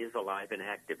already is alive and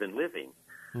active and living.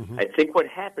 Mm-hmm. I think what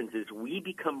happens is we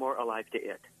become more alive to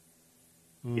it.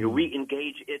 Mm-hmm. You know, we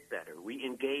engage it better. We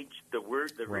engage the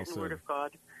written word of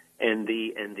God, and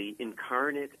the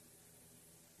incarnate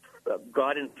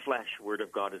God in flesh, Word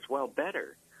of God as well,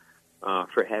 better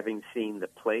for having seen the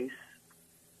place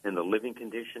and the living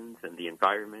conditions and the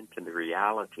environment and the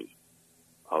reality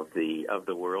of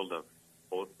the world, of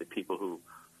both the people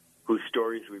whose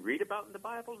stories we read about in the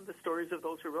Bible and the stories of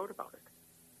those who wrote about it.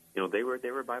 You know, they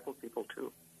were Bible people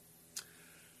too.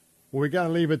 Well, we got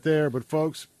to leave it there, but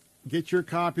folks, get your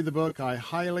copy of the book. I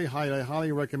highly, highly,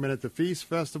 highly recommend it. The Feasts,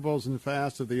 Festivals, and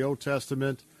Fasts of the Old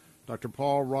Testament. Dr.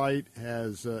 Paul Wright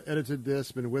has edited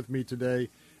this, been with me today.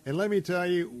 And let me tell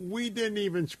you, we didn't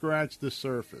even scratch the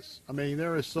surface. I mean,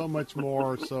 there is so much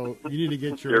more, so you need to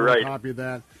get your own copy of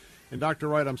that. And Dr.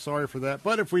 Wright, I'm sorry for that.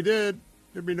 But if we did,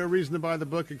 there'd be no reason to buy the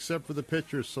book except for the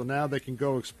pictures, so now they can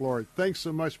go explore it. Thanks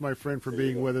so much, my friend, for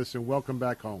being with us, and welcome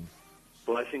back home.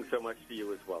 Blessings so much to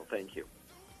you as well. Thank you.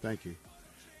 Thank you.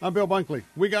 I'm Bill Bunkley.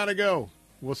 We got to go.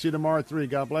 We'll see you tomorrow at 3.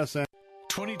 God bless.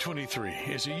 2023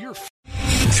 is a year.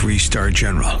 3-star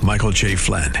General Michael J.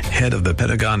 Flynn, head of the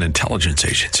Pentagon Intelligence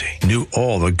Agency, knew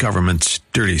all the government's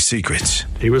dirty secrets.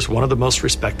 He was one of the most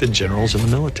respected generals in the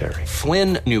military.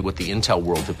 Flynn knew what the intel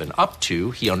world had been up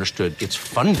to. He understood its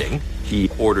funding. He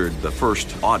ordered the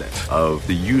first audit of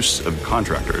the use of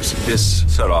contractors. This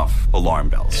set off alarm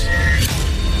bells.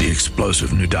 The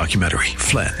explosive new documentary,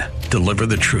 Flynn, Deliver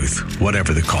the Truth,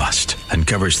 Whatever the Cost,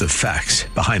 uncovers the facts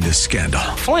behind this scandal.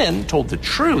 Flynn told the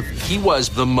truth. He was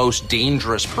the most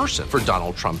dangerous person for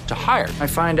Donald Trump to hire. I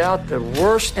find out the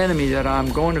worst enemy that I'm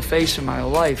going to face in my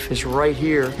life is right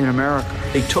here in America.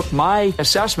 They took my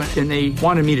assessment and they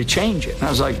wanted me to change it. And I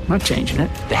was like, I'm not changing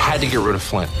it. They had to get rid of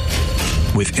Flynn.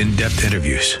 With in-depth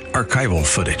interviews, archival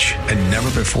footage, and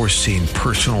never-before-seen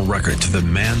personal records of the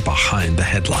man behind the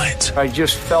headlines. I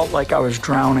just felt like I was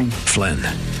drowning. Flynn,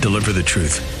 Deliver the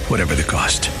Truth, Whatever the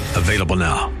Cost. Available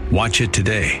now. Watch it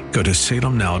today. Go to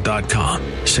salemnow.com.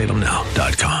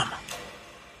 salemnow.com.